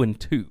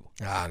 3-0-2.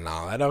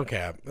 No, that don't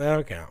count. That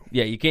don't count.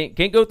 Yeah, you can't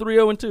go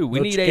 3-0-2. We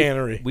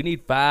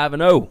need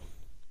 5-0.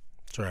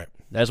 That's right.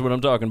 That's what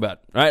I'm talking about.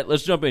 All right,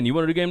 let's jump in. You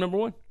want to do game number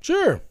 1?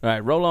 Sure. All right,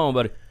 roll on,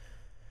 buddy.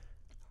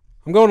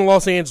 I'm going to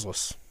Los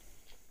Angeles.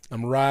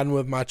 I'm riding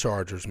with my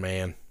Chargers,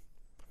 man.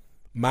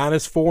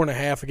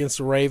 -4.5 against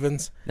the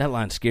Ravens. That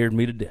line scared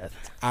me to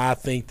death. I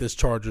think this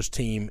Chargers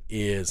team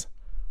is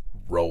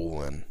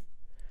rolling.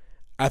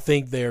 I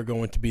think they're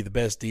going to be the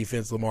best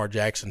defense Lamar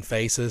Jackson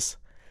faces.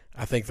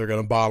 I think they're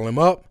going to bottle him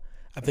up.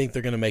 I think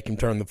they're going to make him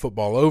turn the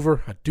football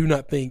over. I do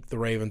not think the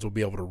Ravens will be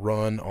able to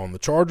run on the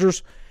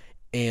Chargers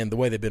and the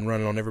way they've been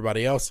running on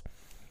everybody else.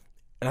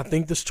 And I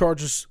think this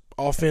Chargers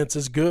offense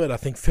is good. I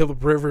think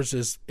Phillip Rivers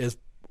is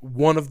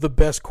one of the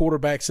best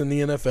quarterbacks in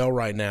the NFL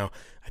right now.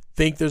 I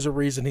think there's a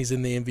reason he's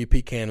in the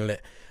MVP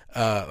candidate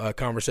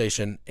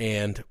conversation,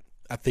 and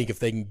I think if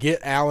they can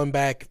get Allen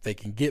back, if they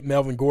can get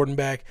Melvin Gordon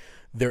back,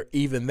 they're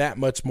even that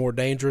much more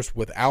dangerous.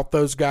 Without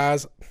those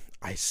guys,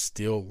 I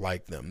still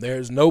like them.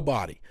 There's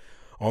nobody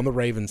on the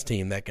Ravens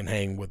team that can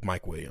hang with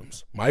Mike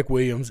Williams. Mike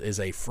Williams is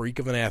a freak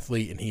of an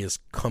athlete, and he is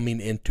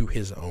coming into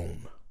his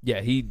own.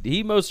 Yeah,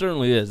 he most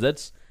certainly is.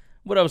 That's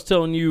what I was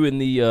telling you in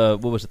the,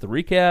 the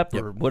recap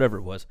or whatever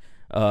it was.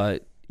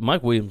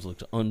 Mike Williams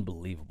looks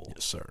unbelievable.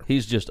 Yes, sir.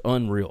 He's just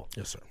unreal.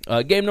 Yes,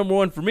 sir. Game number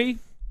 1 for me,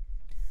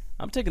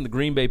 I'm taking the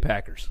Green Bay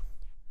Packers.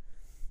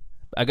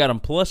 I got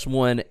them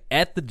 +1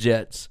 at the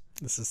Jets.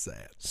 This is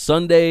sad.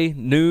 Sunday,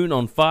 noon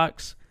on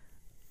Fox.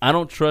 I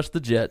don't trust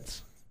the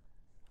Jets.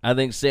 I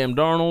think Sam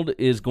Darnold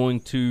is going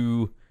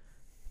to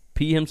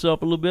pee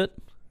himself a little bit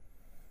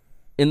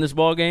in this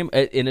ball game,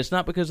 and it's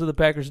not because of the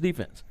Packers'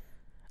 defense.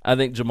 I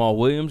think Jamal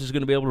Williams is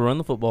going to be able to run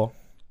the football.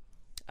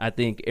 I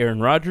think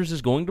Aaron Rodgers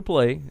is going to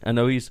play. I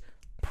know he's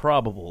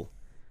probable.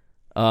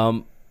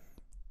 But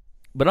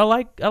I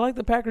like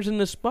the Packers in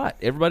this spot.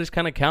 Everybody's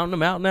kind of counting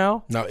them out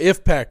now. Now,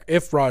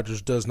 if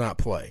Rodgers does not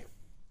play.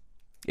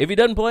 If he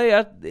doesn't play,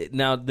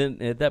 then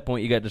at that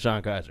point you got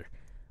Deshaun Kaiser.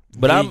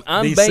 But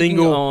I'm banking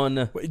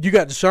on. You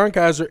got Deshaun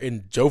Kaiser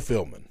and Joe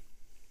Philbin.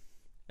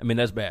 I mean,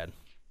 that's bad.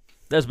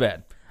 That's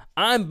bad.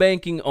 I'm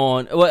banking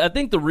on. Well, I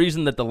think the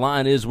reason that the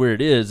line is where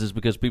it is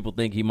because people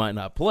think he might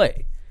not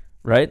play,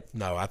 right?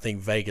 No, I think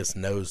Vegas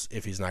knows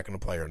if he's not going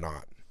to play or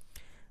not.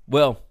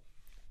 Well,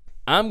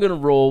 I'm going to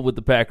roll with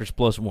the Packers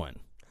 +1.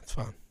 That's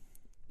fine.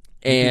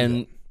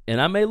 And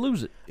I may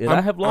lose it. And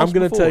I have lost. I'm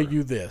going to tell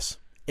you this,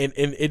 and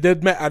it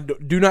doesn't matter. I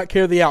do not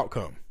care the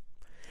outcome.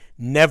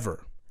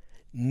 Never,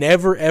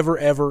 ever,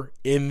 ever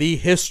in the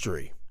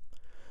history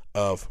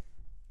of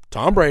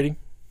Tom Brady,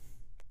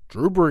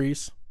 Drew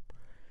Brees,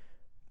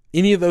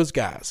 any of those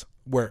guys,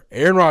 where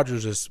Aaron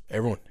Rodgers is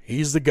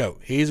he's the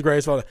GOAT, he's the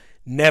greatest of all time.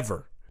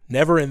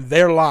 Never in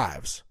their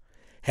lives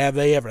have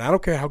they ever. And I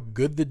don't care how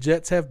good the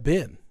Jets have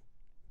been.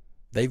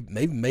 They've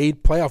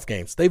made playoff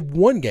games. They've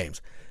won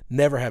games.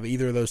 Never have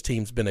either of those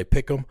teams been a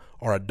pick'em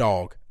or a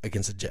dog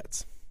against the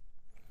Jets.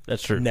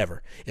 That's true.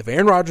 Never. If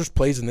Aaron Rodgers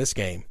plays in this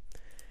game,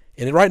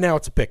 and right now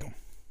it's a pick'em,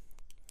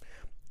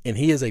 and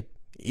he is a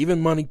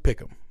even money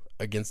pick'em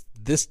against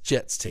this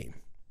Jets team,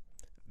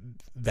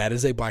 that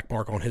is a black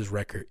mark on his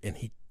record, and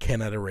he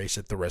cannot erase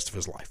it the rest of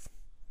his life.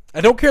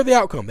 I don't care the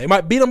outcome. They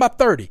might beat him by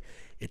 30.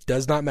 It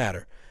does not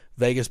matter.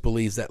 Vegas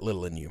believes that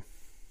little in you.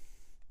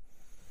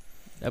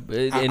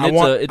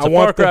 It's a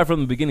far cry from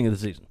the beginning of the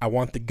season. I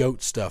want the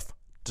GOAT stuff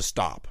to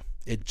stop.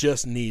 It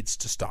just needs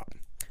to stop.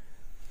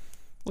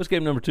 What's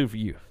game number 2 for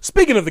you?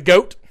 Speaking of the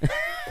GOAT,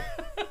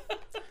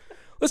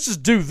 let's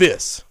just do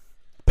this.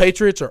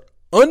 Patriots are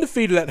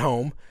undefeated at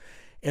home,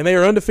 and they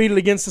are undefeated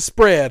against the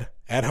spread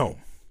at home.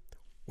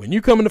 When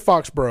you come into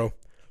Foxborough,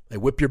 they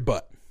whip your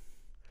butt.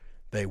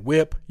 They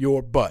whip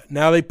your butt.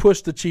 Now, they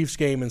pushed the Chiefs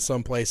game in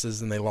some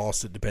places, and they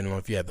lost it depending on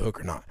if you had the hook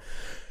or not.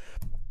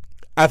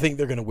 I think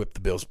they're going to whip the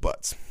Bills'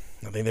 butts.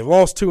 I think they've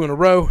lost 2 in a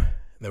row.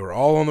 They were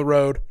all on the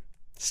road.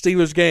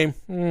 Steelers game,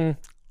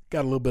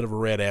 got a little bit of a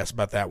red ass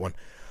about that one.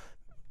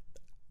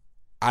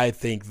 I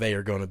think they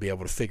are going to be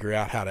able to figure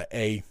out how to,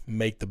 A,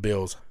 make the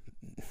Bills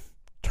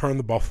turn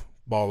the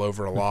ball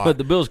over a lot. But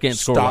the Bills can't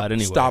score a lot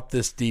anyway. Stop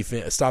this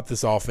defense. Stop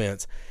this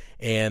offense.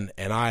 And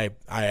I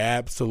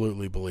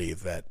absolutely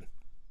believe that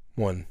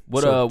one.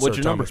 What's your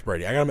number? Thomas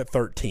Brady. I got him at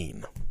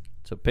 13.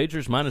 So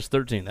Patriots minus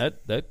 13.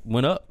 That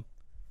went up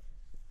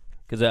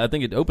because I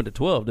think it opened at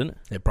 12, didn't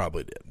it? It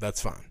probably did.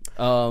 That's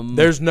fine.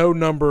 There's no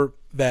number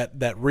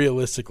that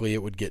realistically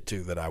it would get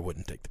to that I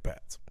wouldn't take the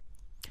Pats.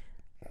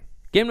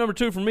 Game number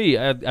 2 for me.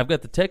 I've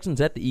got the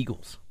Texans at the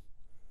Eagles.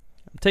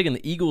 I'm taking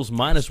the Eagles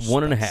minus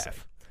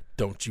 1.5.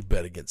 Don't you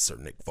bet against Sir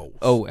Nick Foles?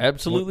 Oh,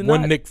 absolutely not.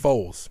 One Nick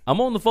Foles.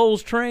 I'm on the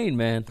Foles train,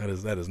 man. That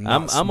is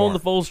not I'm on the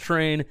Foles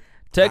train.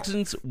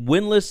 Texans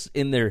winless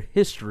in their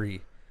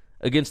history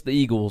against the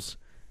Eagles.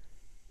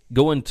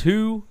 Going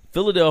to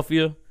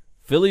Philadelphia.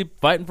 Philly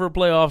fighting for a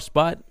playoff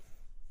spot.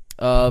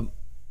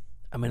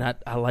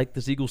 I like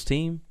this Eagles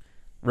team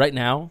right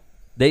now.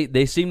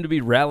 They seem to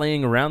be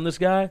rallying around this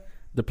guy.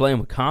 They're playing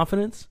with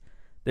confidence.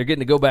 They're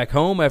getting to go back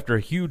home after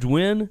a huge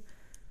win.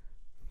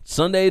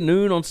 Sunday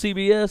noon on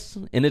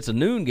CBS, and it's a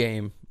noon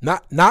game.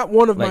 Not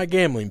one of my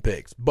gambling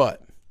picks,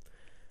 but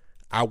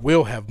I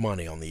will have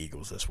money on the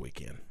Eagles this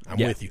weekend. I'm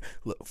with you.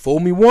 Look, fool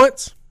me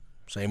once,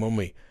 shame on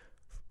me.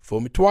 Fool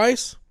me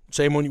twice,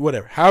 shame on you.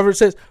 Whatever. However it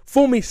says,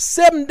 fool me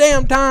 7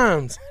 damn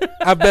times.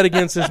 I bet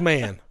against this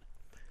man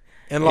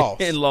and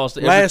lost. And lost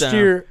every last time.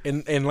 year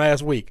and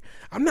last week.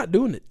 I'm not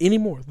doing it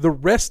anymore. The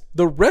rest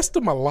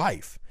of my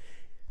life.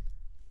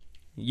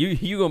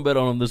 You gonna bet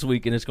on them this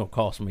week, and it's gonna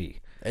cost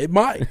me. It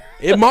might.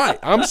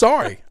 I'm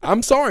sorry.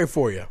 I'm sorry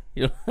for you.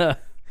 All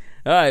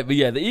right, but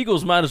yeah, the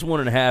Eagles minus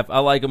 1.5. I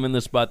like them in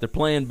this spot. They're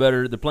playing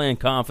better. They're playing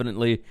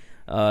confidently.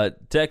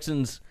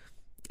 Texans,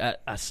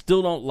 I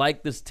still don't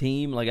like this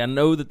team. Like, I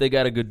know that they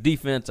got a good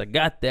defense. I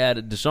got that.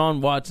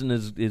 Deshaun Watson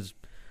is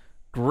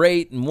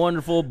great and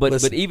wonderful,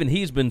 but even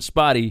he's been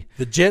spotty.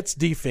 The Jets'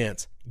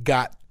 defense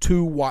got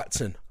to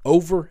Watson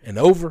over and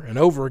over and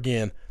over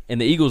again. And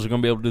the Eagles are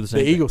going to be able to do the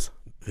same thing.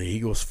 The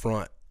Eagles'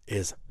 front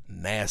is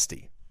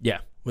nasty. Yeah.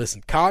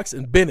 Listen, Cox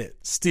and Bennett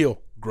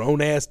still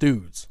grown-ass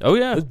dudes. Oh,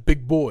 yeah. Those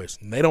big boys,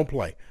 and they don't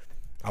play.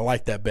 I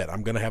like that bet.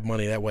 I'm going to have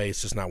money that way.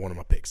 It's just not one of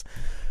my picks.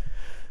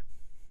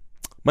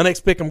 My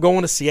next pick, I'm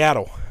going to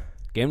Seattle.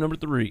 Game number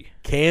 3.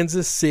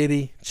 Kansas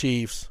City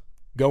Chiefs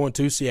going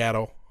to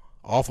Seattle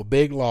off a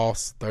big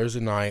loss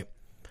Thursday night.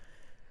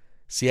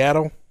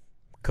 Seattle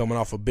coming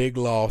off a big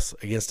loss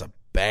against a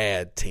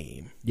bad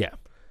team. Yeah.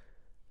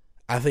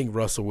 I think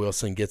Russell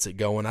Wilson gets it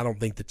going. I don't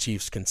think the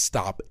Chiefs can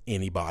stop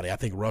anybody. I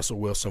think Russell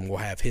Wilson will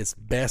have his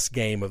best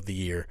game of the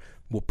year,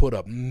 will put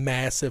up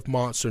massive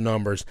monster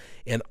numbers,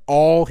 and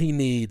all he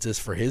needs is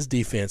for his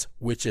defense,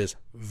 which is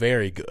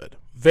very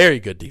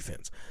good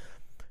defense,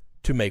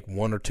 to make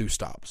 1 or 2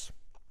 stops.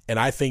 And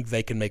I think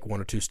they can make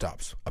 1 or 2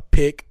 stops. A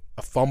pick,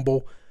 a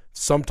fumble,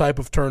 some type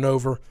of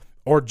turnover,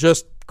 or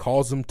just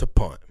cause them to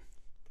punt.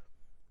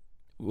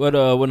 What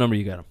number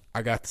you got them?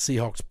 I got the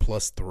Seahawks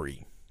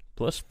 +3.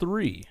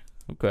 +3.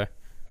 Okay.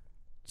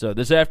 So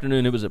this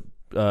afternoon it was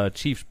a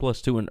Chiefs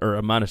 +2 or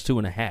a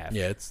 -2.5.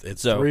 Yeah,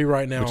 it's 3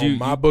 right now.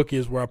 My bookie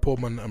is where I pulled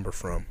my number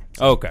from.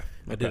 So okay.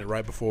 I did it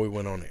right before we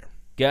went on air.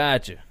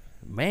 Gotcha.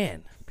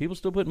 Man, people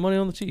still putting money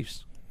on the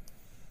Chiefs.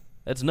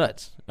 That's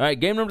nuts. All right,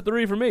 game number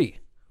 3 for me.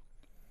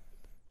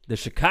 The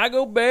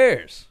Chicago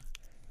Bears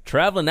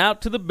traveling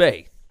out to the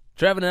Bay,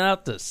 traveling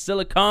out to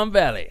Silicon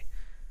Valley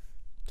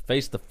to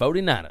face the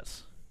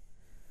 49ers.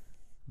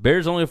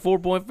 Bears only a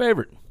 4-point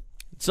favorite.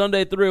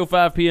 Sunday,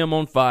 3:05 p.m.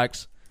 on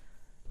Fox.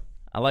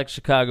 I like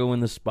Chicago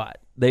in this spot.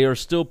 They are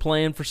still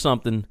playing for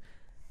something.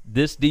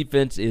 This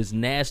defense is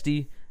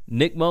nasty.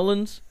 Nick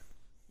Mullins,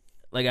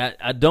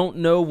 I don't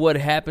know what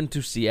happened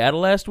to Seattle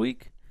last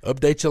week.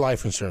 Update your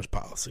life insurance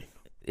policy.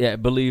 Yeah,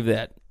 believe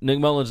that. Nick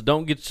Mullins,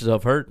 don't get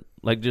yourself hurt.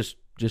 Just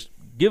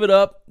give it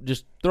up.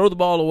 Just throw the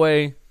ball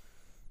away.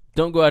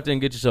 Don't go out there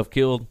and get yourself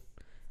killed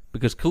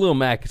because Khalil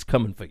Mack is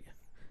coming for you.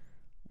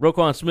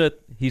 Roquan Smith,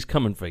 he's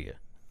coming for you.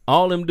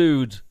 All them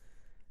dudes,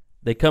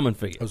 they coming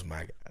for you. Those are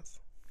my guys.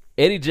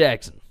 Eddie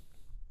Jackson.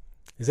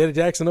 Is Eddie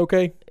Jackson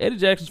okay? Eddie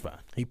Jackson's fine.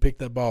 He picked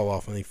that ball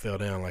off and he fell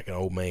down like an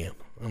old man.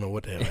 I don't know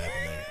what the hell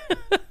happened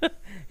there.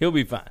 He'll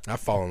be fine.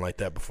 I've fallen like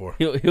that before.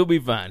 He'll be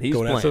fine. He's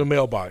going playing. out to the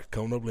mailbox,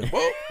 coming up and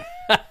whoa.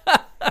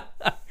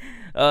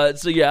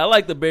 So yeah, I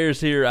like the Bears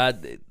here.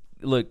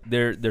 Look,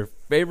 they're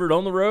favored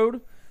on the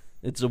road.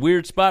 It's a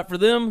weird spot for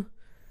them,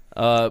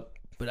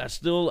 but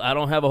I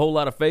don't have a whole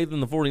lot of faith in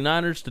the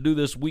 49ers to do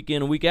this week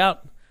in and week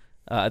out.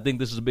 I think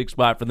this is a big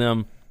spot for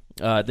them.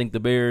 I think the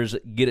Bears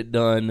get it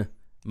done.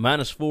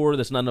 -4,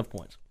 that's not enough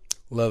points.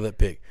 Love that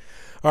pick.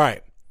 All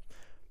right,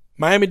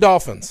 Miami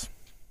Dolphins,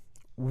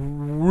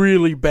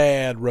 really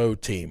bad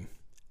road team.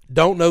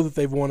 Don't know that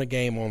they've won a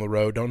game on the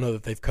road. Don't know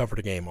that they've covered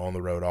a game on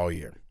the road all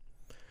year.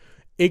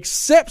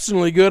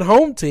 Exceptionally good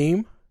home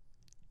team.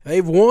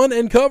 They've won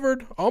and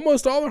covered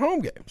almost all their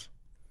home games.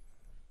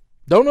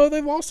 Don't know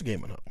they've lost a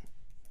game at home.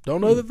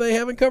 Don't know that they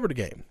haven't covered a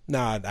game. No,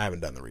 I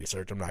haven't done the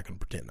research. I'm not going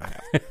to pretend I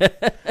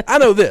have. I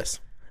know this.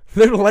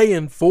 They're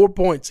laying 4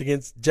 points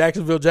against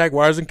Jacksonville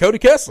Jaguars and Cody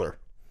Kessler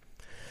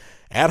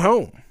at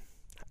home.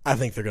 I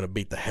think they're going to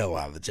beat the hell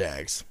out of the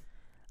Jags.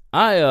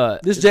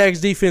 This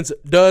Jags defense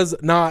does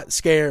not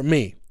scare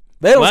me.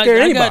 They don't scare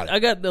anybody. I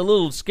got a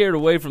little scared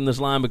away from this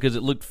line because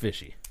it looked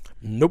fishy.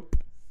 Nope.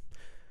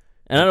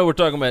 And I know we're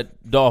talking about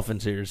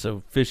Dolphins here,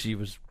 so fishy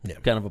was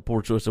kind of a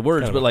poor choice of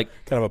words, but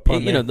kind of a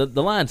pun.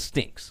 The line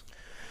stinks.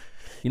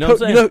 You know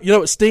what I'm saying? You know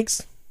what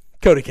stinks?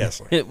 Cody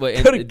Kessler.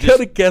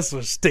 Cody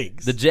Kessler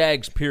stinks. The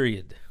Jags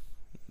period.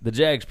 The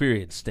Jags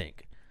period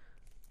stink.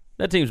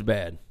 That team's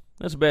bad.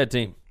 That's a bad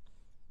team.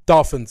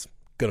 Dolphins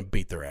gonna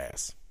beat their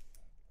ass.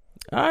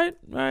 All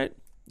right.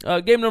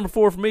 Game number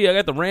 4 for me. I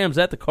got the Rams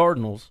at the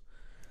Cardinals.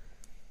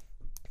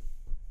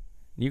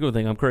 You're gonna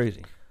think I'm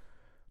crazy.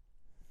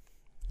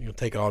 You gonna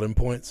take all them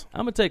points?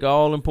 I'm gonna take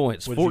all them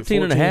points.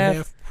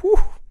 14.5. Whew.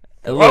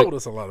 Look,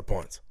 that's a lot of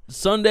points.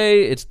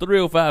 Sunday, it's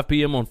 3:05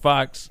 p.m. on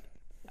Fox.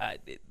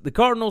 The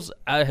Cardinals,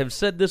 I have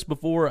said this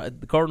before,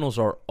 the Cardinals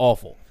are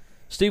awful.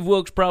 Steve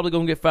Wilkes probably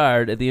going to get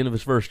fired at the end of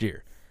his first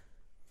year.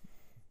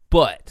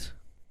 But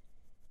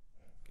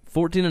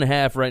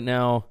 14.5 right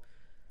now,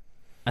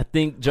 I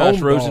think Josh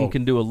Rosen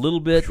can do a little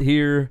bit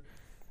here.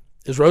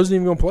 Is Rosen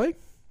even going to play?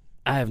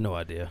 I have no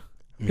idea.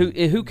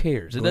 Who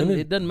cares? It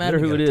doesn't matter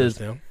who it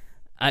is.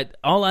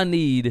 All I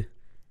need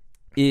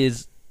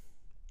is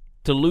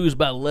to lose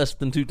by less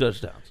than 2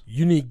 touchdowns.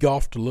 You need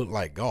Goff to look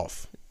like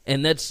Goff.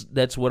 And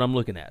that's what I'm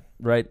looking at,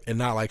 right? And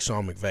not like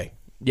Sean McVay.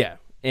 Yeah.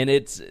 And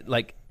it's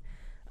like,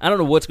 I don't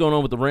know what's going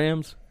on with the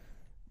Rams,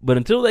 but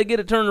until they get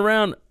it turned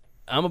around,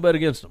 I'm a bet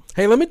against them.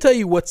 Hey, let me tell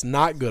you what's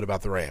not good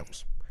about the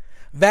Rams.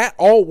 That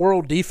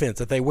all-world defense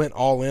that they went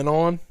all in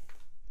on,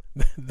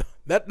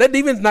 that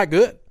defense is not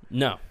good.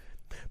 No.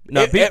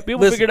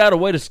 People figured out a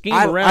way to scheme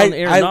around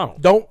Aaron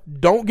Donald.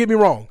 Don't get me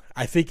wrong.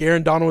 I think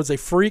Aaron Donald is a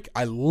freak.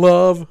 I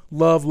love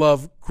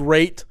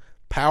great,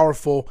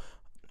 powerful,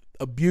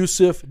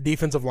 abusive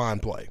defensive line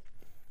play.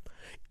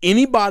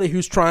 Anybody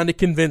who's trying to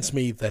convince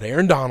me that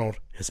Aaron Donald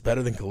is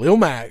better than Khalil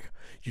Mack,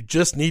 you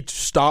just need to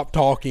stop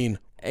talking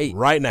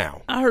right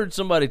now. I heard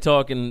somebody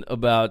talking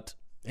about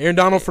Aaron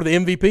Donald for the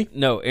MVP.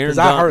 No, Aaron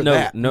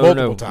Donald.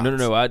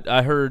 No.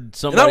 I heard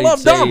somebody and I love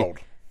say Donald.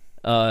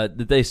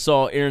 That they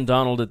saw Aaron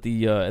Donald at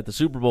the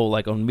Super Bowl,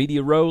 like on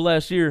Media Row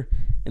last year,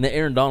 and that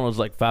Aaron Donald is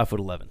like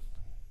 5'11".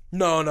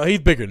 No, he's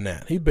bigger than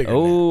that. He's bigger.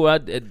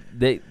 Than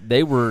that.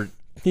 They were.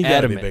 He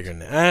got to be bigger than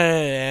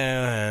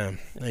that.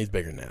 He's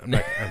bigger than that.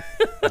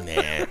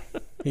 Nah,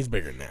 he's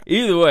bigger than that.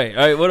 Either way,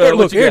 all right.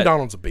 Look, Aaron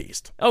Donald's a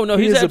beast. Oh no,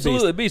 he's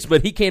absolutely a beast,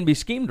 but he can be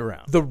schemed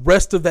around. The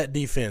rest of that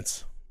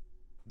defense,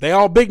 they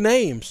all big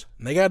names,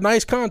 and they got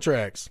nice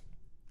contracts.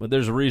 But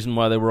there's a reason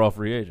why they were all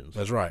free agents.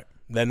 That's right.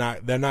 They're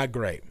not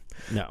great.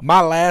 No.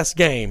 My last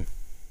game,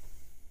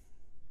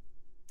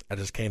 I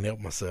just can't help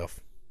myself.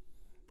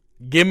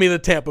 Give me the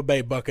Tampa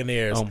Bay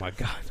Buccaneers. Oh my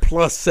God.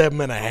 Plus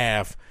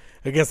 7.5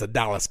 against the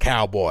Dallas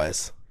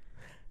Cowboys.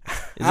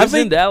 Is this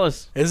in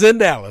Dallas? It's in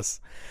Dallas.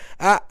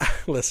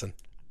 Listen,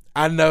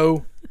 I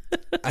know.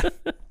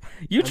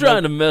 You're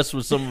trying to mess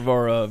with some of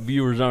our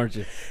viewers, aren't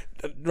you?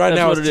 Right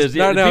now,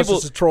 it's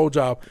just a troll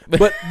job.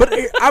 But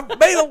I've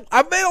made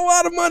a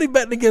lot of money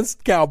betting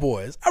against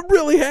Cowboys. I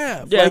really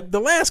have. Yeah. Like the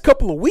last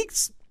couple of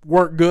weeks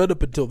weren't good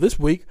up until this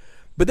week,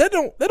 but that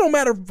don't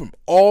matter from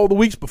all the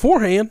weeks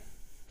beforehand.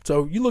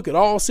 So you look at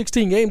all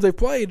 16 games they've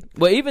played.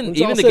 Well, even the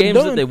games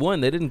that they won,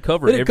 they didn't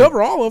cover. They didn't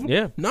cover all of them.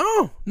 Yeah.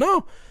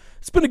 No.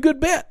 It's been a good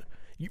bet.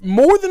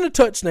 More than a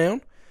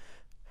touchdown.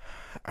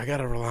 I got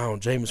to rely on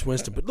Jameis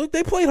Winston. But look,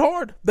 they played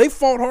hard. They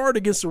fought hard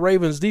against the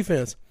Ravens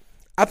defense.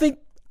 I think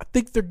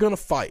they're going to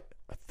fight.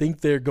 I think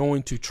they're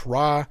going to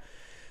try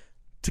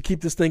to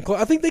keep this thing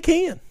close. I think they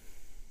can.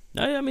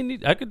 I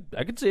mean, I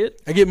could see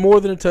it. I get more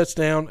than a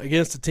touchdown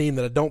against a team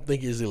that I don't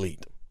think is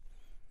elite.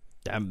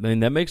 I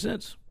mean, that makes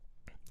sense.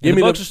 And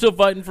the Bucs are still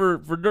fighting for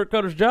Dirk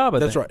Cutter's job, I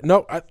think. That's right.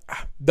 No,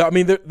 I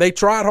mean, they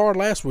tried hard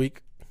last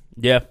week.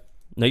 Yeah.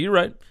 No, you're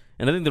right.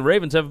 And I think the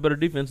Ravens have a better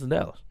defense than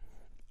Dallas.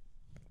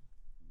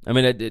 I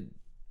mean,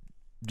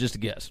 just a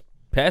guess.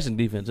 Passing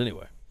defense,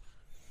 anyway.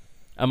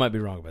 I might be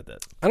wrong about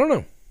that. I don't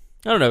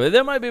know.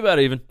 That might be about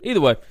even.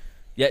 Either way.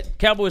 Yeah,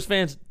 Cowboys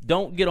fans,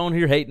 don't get on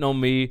here hating on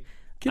me.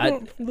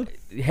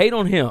 Hate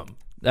on him.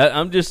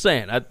 I'm just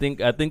saying. I think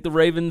the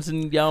Ravens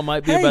and y'all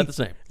might be about the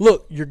same.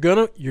 Look, you're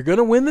gonna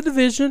win the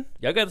division.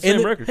 Y'all got the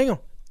same record. Hang on,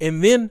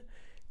 and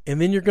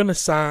then you're gonna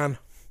sign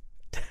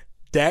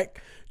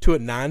Dak to a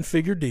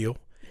 9-figure deal,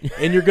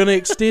 and you're gonna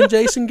extend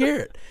Jason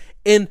Garrett,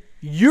 and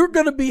you're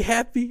gonna be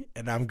happy,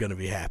 and I'm gonna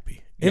be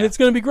happy, and it's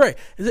gonna be great.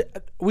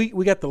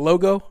 We got the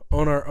logo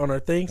on our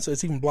thing, so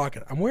it's even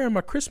blocking. I'm wearing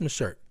my Christmas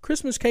shirt.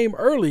 Christmas came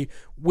early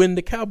when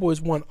the Cowboys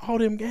won all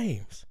them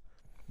games.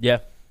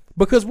 Yeah,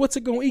 because what's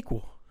it gonna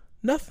equal?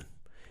 Nothing.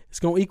 It's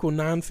going to equal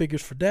 9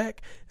 figures for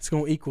Dak. It's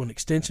going to equal an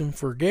extension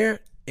for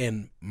Garrett.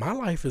 And my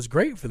life is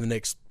great for the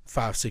next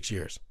 5-6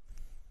 years.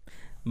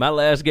 My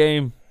last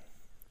game,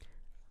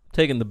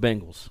 taking the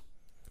Bengals.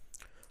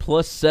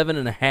 Plus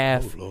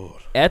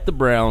 7.5 at the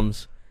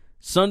Browns.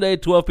 Sunday,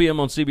 12 p.m.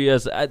 on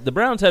CBS. The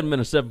Browns hadn't been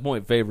a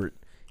 7-point favorite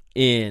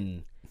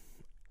in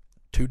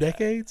 2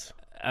 decades?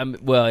 I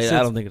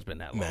don't think it's been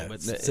that long.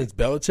 But since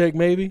Belichick,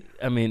 maybe?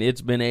 I mean,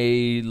 it's been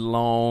a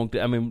long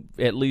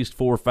at least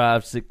 4,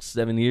 5, 6,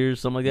 7 years,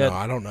 something like that. No,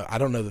 I don't know. I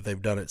don't know that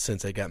they've done it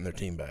since they gotten their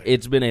team back.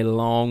 It's been a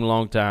long,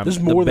 long time. This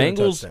is more than a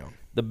touchdown.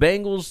 The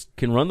Bengals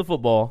can run the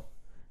football.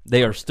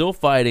 They are still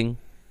fighting.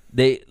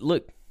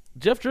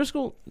 Jeff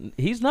Driscoll,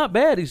 he's not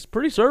bad. He's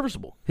pretty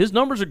serviceable. His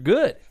numbers are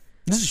good.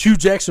 This is Hugh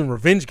Jackson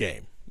revenge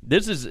game.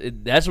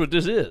 That's what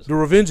this is. The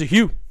revenge of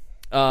Hugh.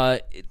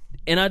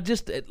 And I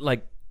just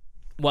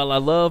while I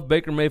love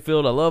Baker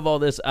Mayfield, I love all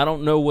this, I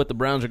don't know what the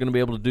Browns are going to be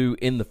able to do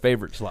in the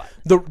favorite slot.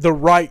 The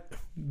right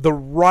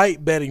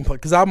betting play,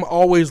 because I'm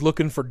always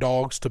looking for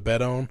dogs to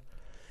bet on,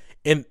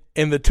 and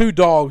the two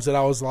dogs that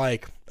I was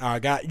like,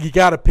 you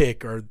got to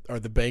pick are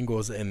the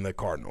Bengals and the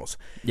Cardinals.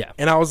 Yeah,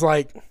 and I was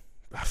like,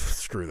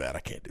 screw that, I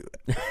can't do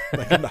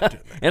that. I'm not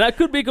doing that. And I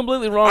could be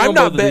completely wrong. I'm on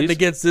not both betting of these.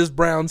 against this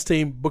Browns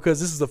team because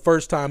this is the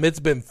first time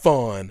it's been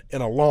fun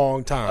in a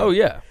long time. Oh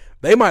yeah,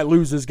 they might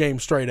lose this game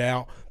straight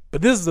out.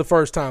 But this is the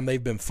first time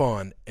they've been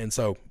fun, and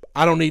so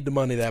I don't need the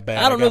money that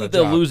bad. I don't know that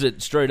they'll lose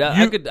it straight out.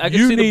 I could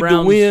you see need the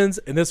Browns. the wins,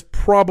 and it's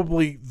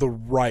probably the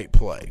right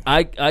play.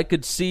 I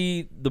could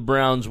see the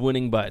Browns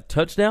winning by a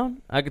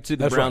touchdown. I could see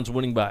the Browns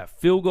winning by a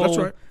field goal. That's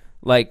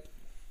right.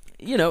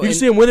 You can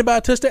see them winning by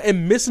a touchdown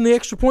and missing the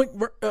extra point,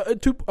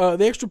 the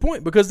extra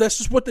point, because that's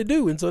just what they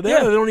do, and so they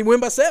don't even win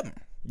by 7.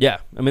 Yeah,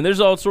 I mean,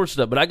 there's all sorts of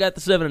stuff, but I got the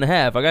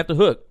 7.5. I got the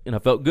hook, and I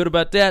felt good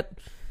about that.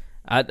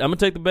 I'm going to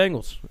take the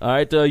Bengals. All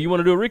right, you want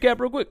to do a recap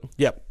real quick?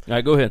 Yep. All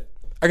right, go ahead.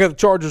 I got the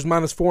Chargers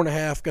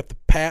 -4.5. Got the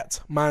Pats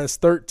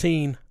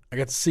 -13. I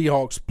got the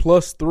Seahawks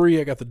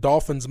 +3. I got the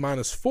Dolphins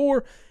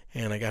 -4.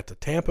 And I got the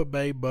Tampa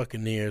Bay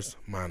Buccaneers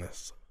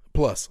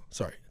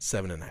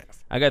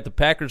 +7.5. I got the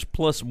Packers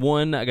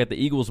 +1. I got the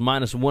Eagles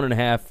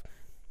 -1.5.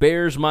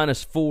 Bears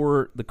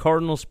 -4. The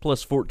Cardinals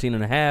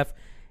 +14.5.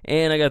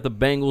 And I got the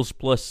Bengals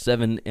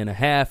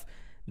 +7.5.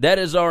 That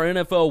is our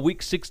NFL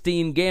Week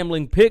 16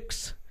 gambling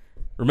picks.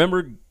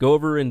 Remember, go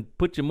over and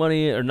put your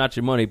money, or not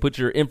your money, put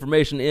your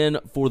information in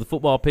for the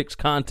Football Picks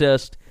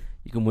contest.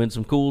 You can win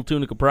some cool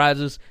Tunica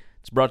prizes.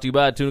 It's brought to you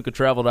by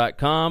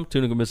TunicaTravel.com,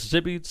 Tunica,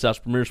 Mississippi, South's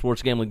premier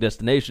sports gambling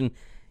destination.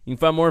 You can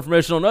find more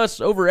information on us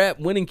over at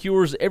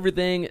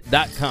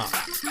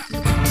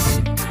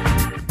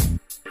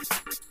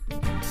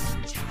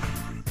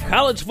winningcureseverything.com.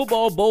 College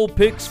football bowl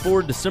picks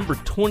for December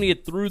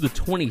 20th through the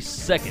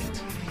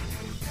 22nd.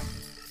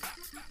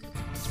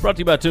 It's brought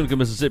to you by Tunica,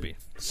 Mississippi,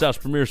 South's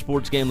premier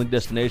sports gambling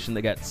destination.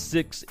 They got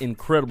 6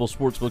 incredible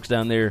sports books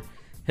down there.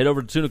 Head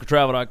over to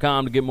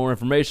TunicaTravel.com to get more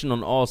information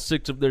on all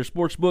 6 of their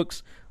sports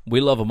books.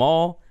 We love them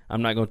all.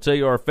 I'm not going to tell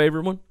you our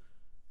favorite one.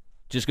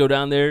 Just go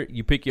down there.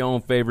 You pick your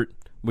own favorite.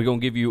 We're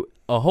going to give you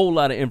a whole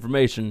lot of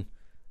information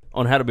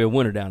on how to be a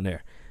winner down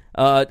there.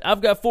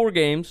 I've got 4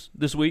 games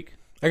this week.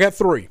 I got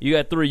 3. You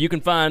got 3. You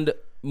can find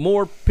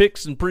more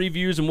picks and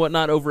previews and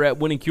whatnot over at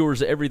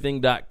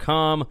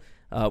winningcureseverything.com.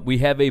 We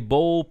have a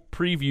bowl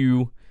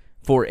preview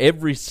for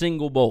every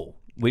single bowl.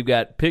 We've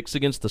got picks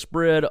against the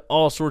spread,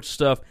 all sorts of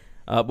stuff,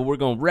 but we're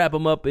going to wrap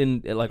them up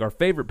in like our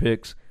favorite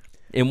picks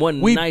in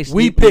one nice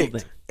we neat little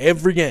picked thing.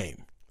 Every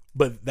game,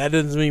 but that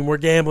doesn't mean we're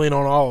gambling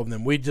on all of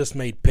them. We just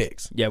made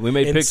picks. Yeah, we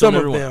made picks some on of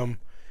everyone. them.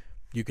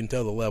 You can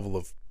tell the level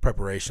of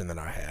preparation that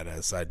I had,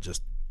 as I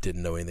just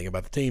didn't know anything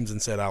about the teams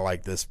and said I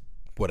like this,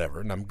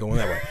 whatever, and I'm going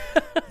that way.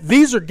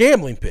 These are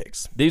gambling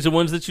picks. These are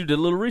ones that you did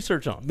a little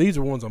research on. These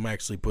are ones I'm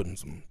actually putting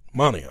some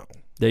money on.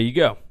 There you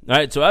go. All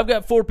right, so I've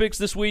got 4 picks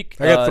this week.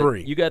 I got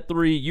 3. You got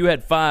 3. You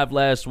had 5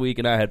 last week,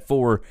 and I had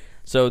 4.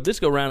 So this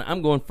go round,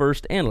 I'm going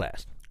first and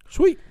last.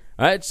 Sweet.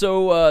 All right,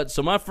 so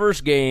my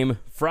first game,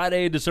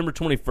 Friday, December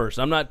 21st.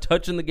 I'm not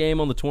touching the game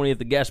on the 20th,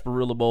 the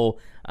Gasparilla Bowl.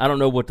 I don't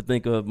know what to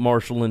think of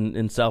Marshall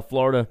in South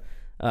Florida.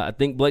 I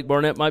think Blake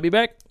Barnett might be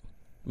back.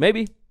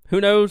 Maybe.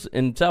 Who knows?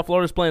 And South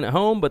Florida's playing at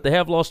home, but they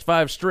have lost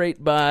 5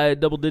 straight by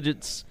double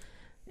digits,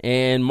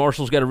 and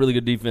Marshall's got a really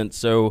good defense.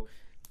 So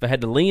if I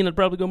had to lean, I'd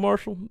probably go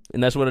Marshall,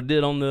 and that's what I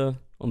did on the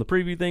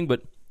preview thing,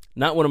 but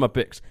not one of my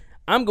picks.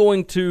 I'm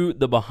going to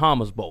the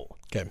Bahamas Bowl.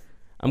 Okay.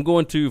 I'm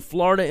going to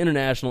Florida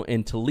International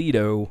in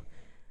Toledo.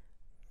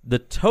 The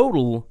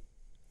total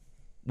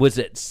was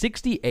at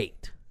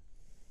 68.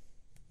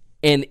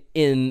 And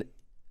in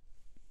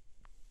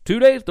 2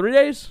 days, 3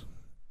 days?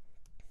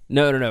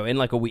 No, in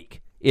like a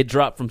week. It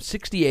dropped from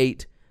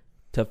 68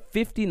 to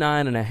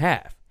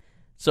 59.5.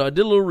 So I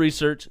did a little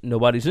research.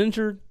 Nobody's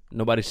injured.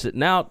 Nobody's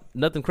sitting out.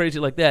 Nothing crazy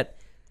like that.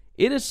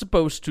 It is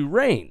supposed to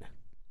rain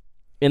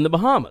in the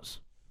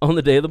Bahamas on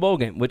the day of the bowl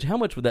game, which how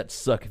much would that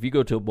suck if you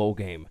go to a bowl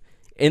game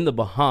in the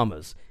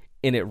Bahamas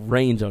and it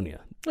rains on you?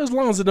 As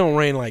long as it don't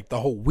rain like the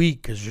whole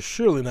week, because you're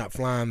surely not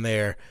flying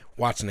there,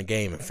 watching the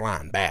game, and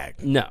flying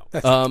back. No.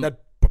 That's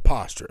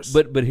preposterous.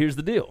 But here's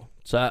the deal.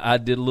 So I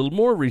did a little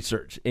more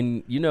research,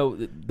 and you know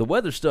the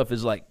weather stuff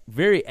is like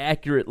very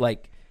accurate,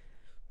 like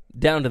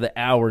down to the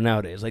hour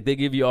nowadays. Like they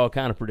give you all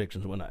kind of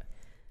predictions and whatnot.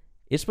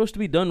 It's supposed to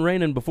be done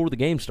raining before the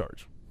game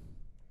starts.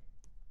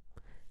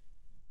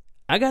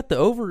 I got the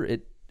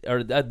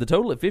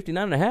total at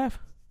 59.5.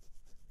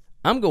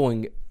 I'm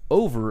going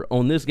over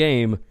on this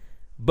game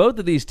Both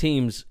of these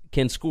teams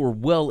can score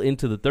well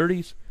into the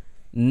 30s.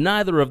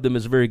 Neither of them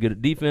is very good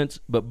at defense,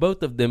 but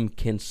both of them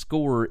can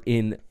score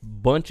in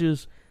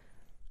bunches.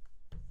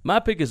 My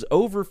pick is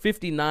over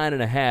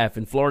 59.5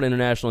 in Florida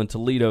International in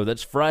Toledo.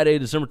 That's Friday,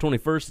 December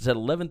 21st. It's at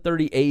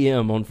 11:30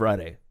 a.m. on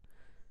Friday.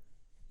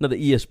 Another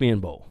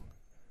ESPN Bowl.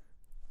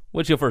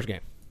 What's your first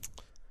game?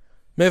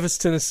 Memphis,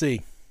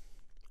 Tennessee.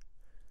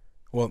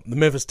 Well, the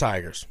Memphis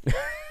Tigers.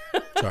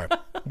 Sorry.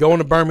 Going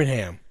to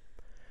Birmingham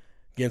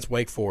against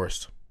Wake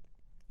Forest.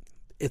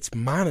 It's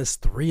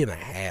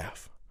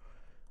 -3.5.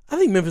 I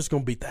think Memphis is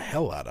going to beat the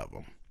hell out of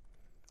them.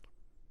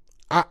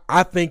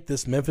 I think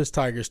this Memphis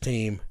Tigers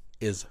team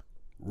is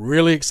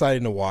really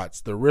exciting to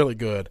watch. They're really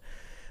good.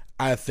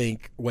 I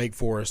think Wake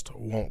Forest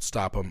won't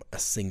stop them a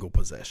single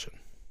possession.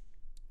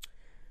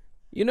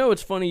 You know,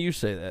 it's funny you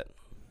say that.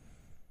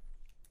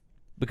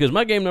 Because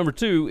my game number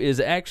 2 is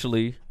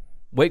actually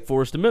Wake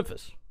Forest and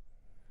Memphis.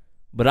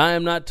 But I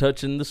am not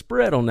touching the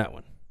spread on that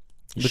one.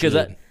 Because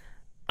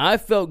I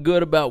felt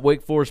good about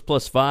Wake Forest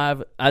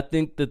 +5. I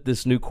think that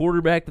this new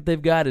quarterback that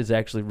they've got is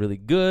actually really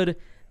good.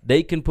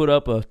 They can put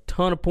up a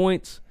ton of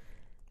points.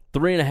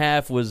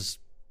 3.5 was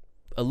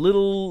a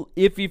little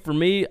iffy for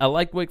me. I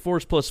like Wake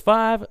Forest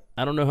 +5.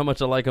 I don't know how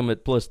much I like them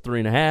at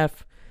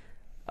 +3.5.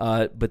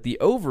 But the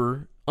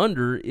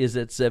over-under is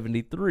at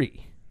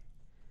 73.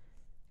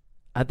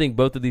 I think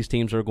both of these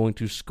teams are going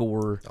to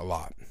score a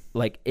lot,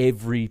 like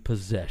every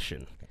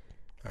possession.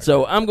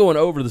 So I'm going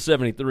over the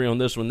 73 on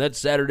this one. That's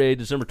Saturday,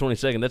 December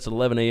 22nd. That's an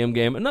 11 a.m.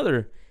 game.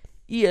 Another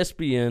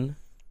ESPN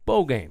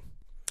bowl game.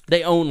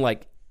 They own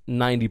like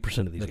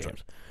 90% of these games.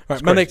 Right. All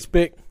right, my next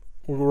pick,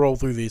 we'll roll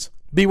through these.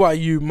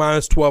 BYU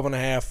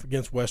 -12.5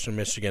 against Western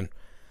Michigan.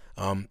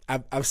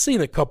 I've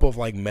seen a couple of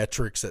like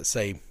metrics that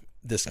say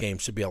this game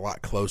should be a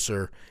lot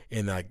closer,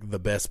 and like the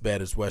best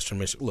bet is Western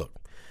Michigan. Look,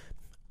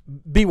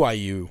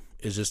 BYU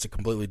is just a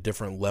completely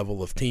different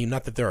level of team.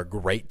 Not that they're a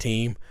great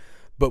team,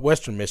 but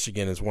Western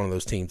Michigan is one of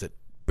those teams that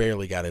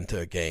barely got into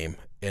a game,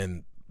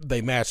 and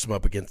they matched them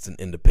up against an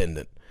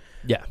independent.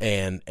 Yeah,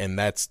 and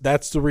that's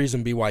the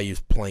reason BYU is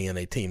playing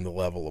a team the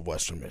level of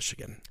Western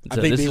Michigan. So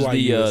I think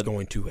BYU is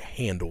going to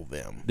handle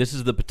them. This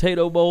is the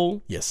Potato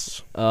Bowl.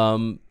 Yes.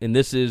 And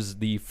this is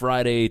the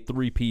Friday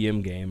 3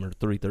 p.m. game or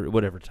 3:30,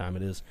 whatever time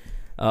it is.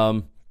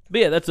 But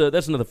yeah, that's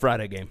another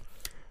Friday game.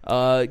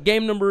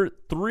 Game number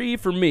 3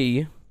 for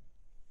me.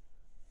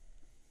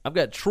 I've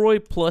got Troy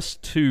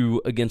 +2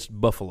 against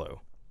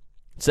Buffalo.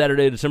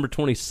 Saturday, December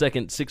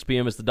 22nd, 6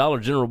 p.m. It's the Dollar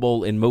General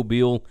Bowl in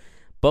Mobile.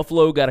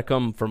 Buffalo got to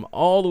come from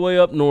all the way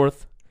up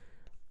north,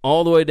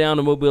 all the way down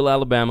to Mobile,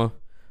 Alabama.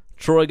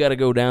 Troy got to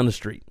go down the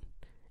street.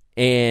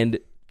 And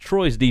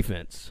Troy's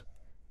defense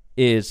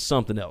is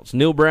something else.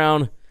 Neil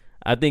Brown,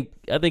 I think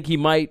he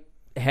might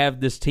have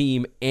this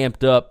team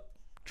amped up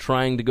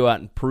trying to go out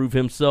and prove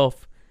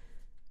himself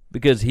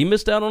because he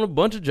missed out on a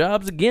bunch of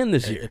jobs again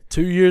this year.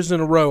 2 years in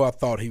a row, I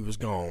thought he was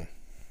gone.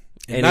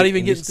 And not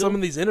even getting some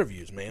of these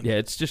interviews, man. Yeah,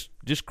 it's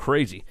just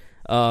crazy.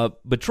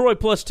 But Troy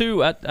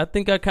 +2, I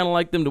think I kind of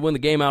like them to win the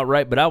game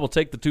outright, but I will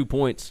take the 2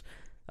 points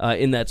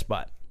in that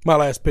spot. My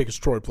last pick is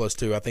Troy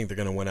 +2. I think they're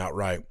going to win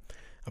outright.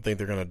 I think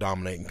they're going to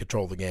dominate and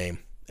control the game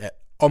at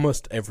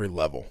almost every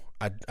level.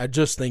 I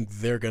just think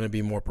they're going to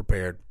be more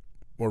prepared,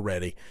 more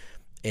ready,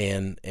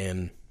 and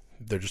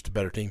they're just a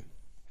better team.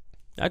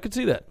 I can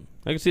see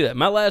that.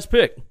 My last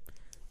pick,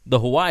 the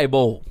Hawaii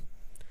Bowl.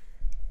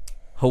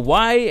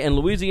 Hawaii and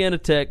Louisiana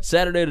Tech,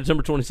 Saturday,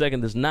 December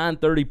 22nd. This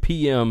 9:30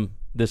 p.m.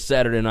 this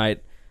Saturday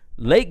night.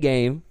 Late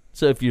game,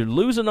 so if you're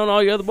losing on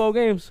all your other bowl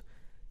games,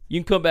 you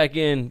can come back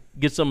in,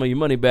 get some of your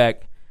money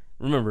back.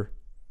 Remember,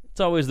 it's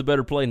always the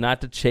better play not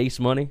to chase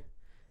money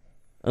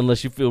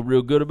unless you feel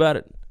real good about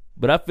it.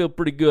 But I feel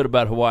pretty good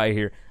about Hawaii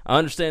here. I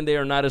understand they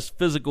are not as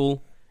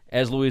physical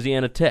as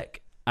Louisiana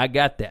Tech. I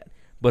got that.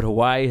 But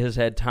Hawaii has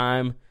had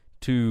time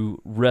to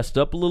rest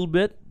up a little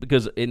bit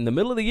because in the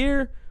middle of the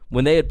year,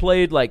 when they had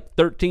played like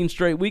 13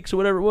 straight weeks or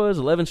whatever it was,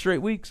 11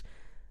 straight weeks,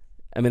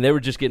 I mean, they were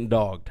just getting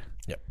dogged.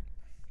 Yep.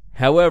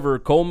 However,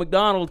 Cole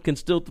McDonald can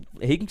still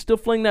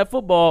fling that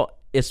football,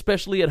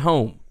 especially at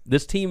home.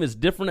 This team is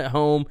different at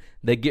home.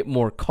 They get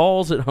more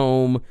calls at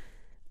home.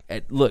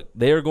 Look,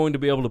 they are going to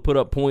be able to put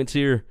up points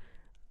here.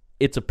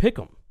 It's a pick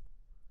 'em.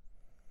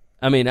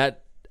 I mean,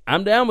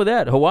 I'm down with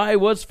that. Hawaii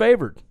was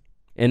favored,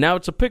 and now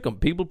it's a pick 'em.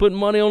 People putting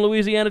money on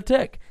Louisiana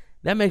Tech.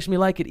 That makes me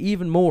like it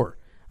even more.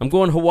 I'm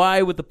going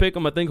Hawaii with the pick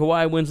 'em. I think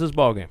Hawaii wins this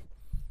ball game.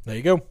 There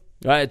you go. All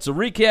right, so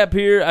recap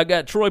here. I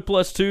got Troy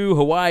 +2,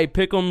 Hawaii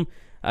pick 'em.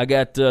 I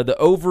got the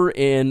over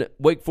in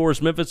Wake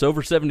Forest, Memphis,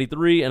 over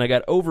 73, and I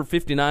got over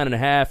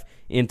 59.5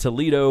 in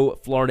Toledo,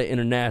 Florida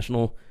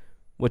International.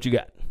 What you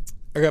got?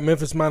 I got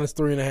Memphis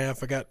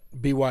 -3.5. I got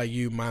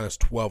BYU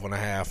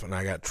 -12.5, and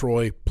I got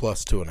Troy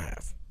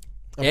 +2.5.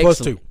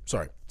 +2.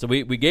 Sorry. So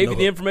we gave you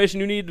the information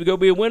you need to go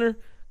be a winner.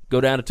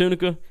 Go down to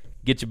Tunica,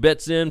 get your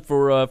bets in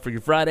for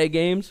your Friday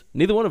games.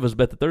 Neither one of us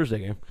bet the Thursday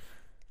game.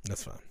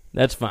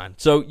 That's fine.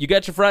 So you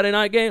got your Friday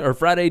night game or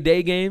Friday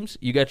day games.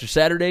 You got your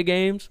Saturday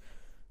games.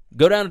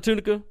 Go down to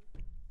Tunica.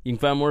 You can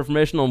find more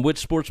information on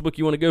which sportsbook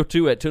you want to go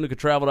to at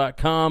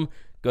tunicatravel.com.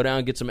 Go down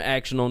and get some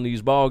action on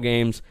these ball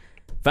games.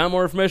 Find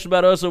more information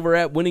about us over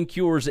at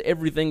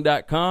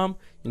winningcureseverything.com. You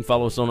can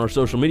follow us on our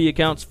social media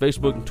accounts,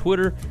 Facebook and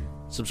Twitter.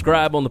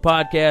 Subscribe on the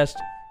podcast.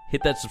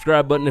 Hit that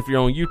subscribe button if you're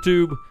on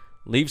YouTube.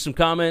 Leave some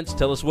comments.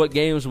 Tell us what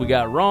games we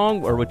got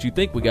wrong or what you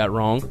think we got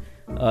wrong.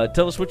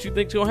 Tell us what you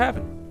think's going to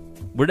happen.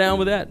 We're down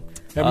with that.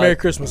 Have a Merry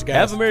Christmas, guys.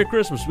 Have a Merry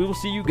Christmas. We will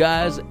see you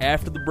guys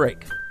after the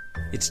break.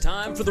 It's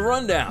time for the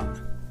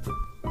rundown.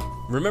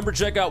 Remember,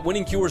 check out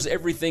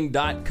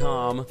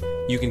winningcureseverything.com.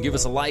 You can give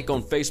us a like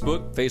on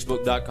Facebook,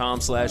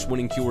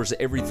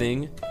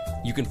 facebook.com/winningcureseverything.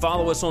 You can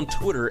follow us on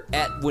Twitter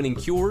at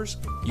winningcures.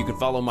 You can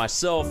follow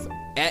myself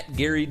at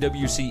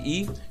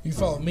GaryWCE. You can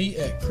follow me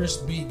at Chris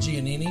B.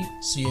 Giannini,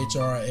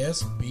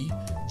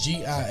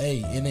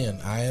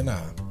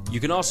 ChrisBGiannini. You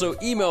can also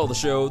email the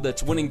show.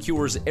 That's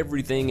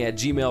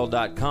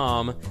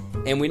winningcureseverything@gmail.com.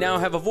 And we now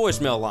have a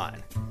voicemail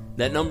line.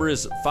 That number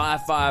is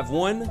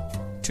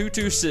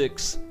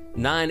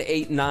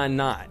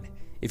 551-226-9899.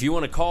 If you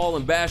want to call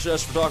and bash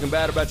us for talking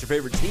bad about your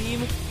favorite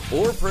team,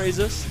 or praise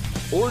us,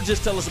 or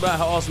just tell us about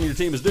how awesome your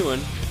team is doing,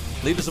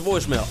 leave us a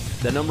voicemail.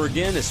 That number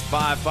again is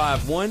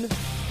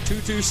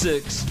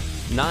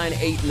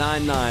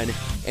 551-226-9899,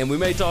 and we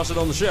may toss it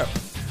on the show.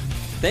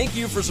 Thank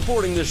you for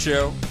supporting this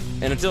show,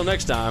 and until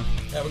next time,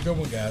 have a good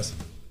one, guys.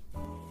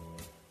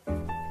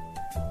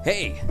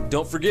 Hey,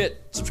 don't forget,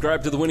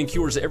 subscribe to the Winning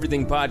Cures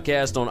Everything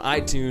podcast on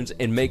iTunes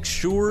and make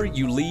sure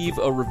you leave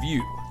a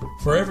review.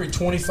 For every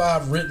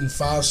 25 written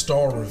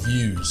 5-star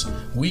reviews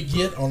we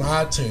get on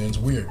iTunes,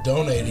 we are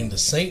donating to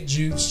St.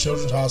 Jude's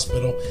Children's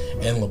Hospital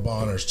and Le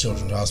Bonheur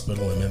Children's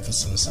Hospital in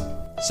Memphis, Tennessee.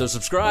 So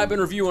subscribe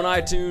and review on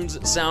iTunes,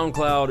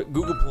 SoundCloud,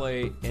 Google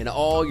Play, and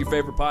all your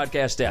favorite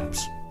podcast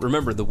apps.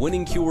 Remember, the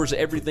Winning Cures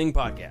Everything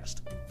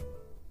podcast.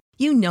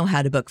 You know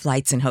how to book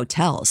flights and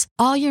hotels.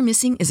 All you're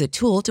missing is a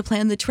tool to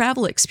plan the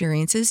travel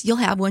experiences you'll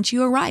have once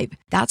you arrive.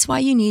 That's why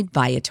you need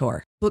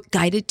Viator. Book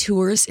guided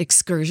tours,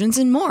 excursions,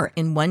 and more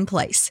in one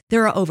place.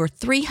 There are over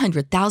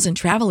 300,000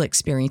 travel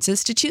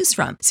experiences to choose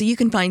from, so you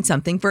can find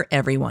something for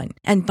everyone.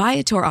 And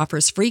Viator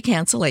offers free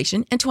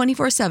cancellation and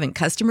 24/7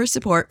 customer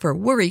support for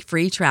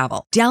worry-free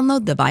travel.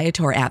 Download the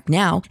Viator app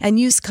now and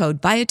use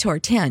code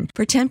Viator10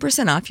 for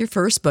 10% off your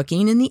first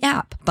booking in the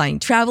app.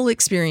 Find travel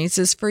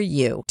experiences for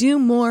you. Do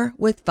more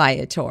with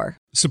Viator.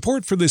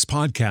 Support for this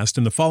podcast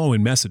and the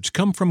following message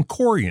come from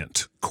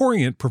Corient.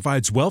 Corient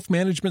provides wealth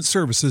management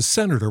services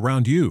centered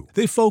around you.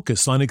 They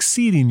focus on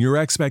exceeding your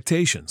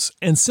expectations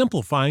and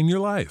simplifying your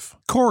life.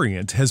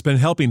 Corient has been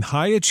helping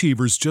high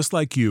achievers just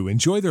like you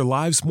enjoy their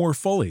lives more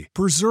fully,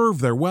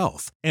 preserve their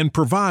wealth, and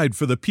provide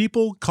for the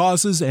people,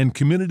 causes, and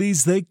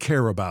communities they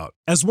care about.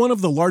 As one of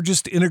the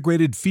largest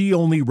integrated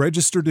fee-only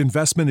registered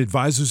investment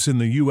advisors in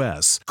the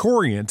U.S.,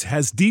 Corient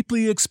has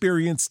deeply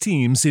experienced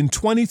teams in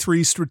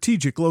 23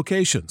 strategic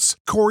locations.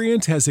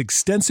 Corient has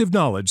extensive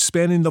knowledge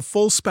spanning the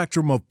full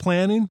spectrum of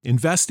planning,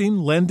 investing,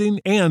 lending,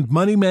 and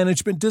money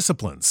management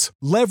disciplines.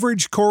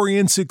 Leverage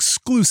Corient's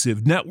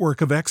exclusive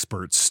network of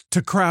experts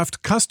to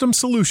craft custom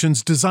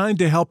solutions designed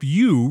to help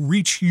you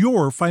reach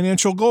your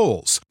financial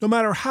goals, no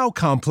matter how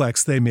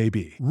complex they may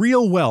be.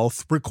 Real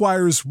wealth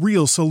requires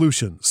real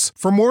solutions.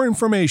 For more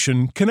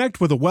information,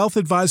 connect with a wealth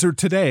advisor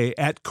today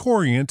at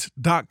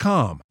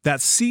Corient.com.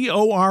 That's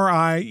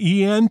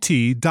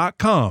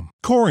Corient.com.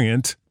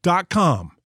 Corient.com.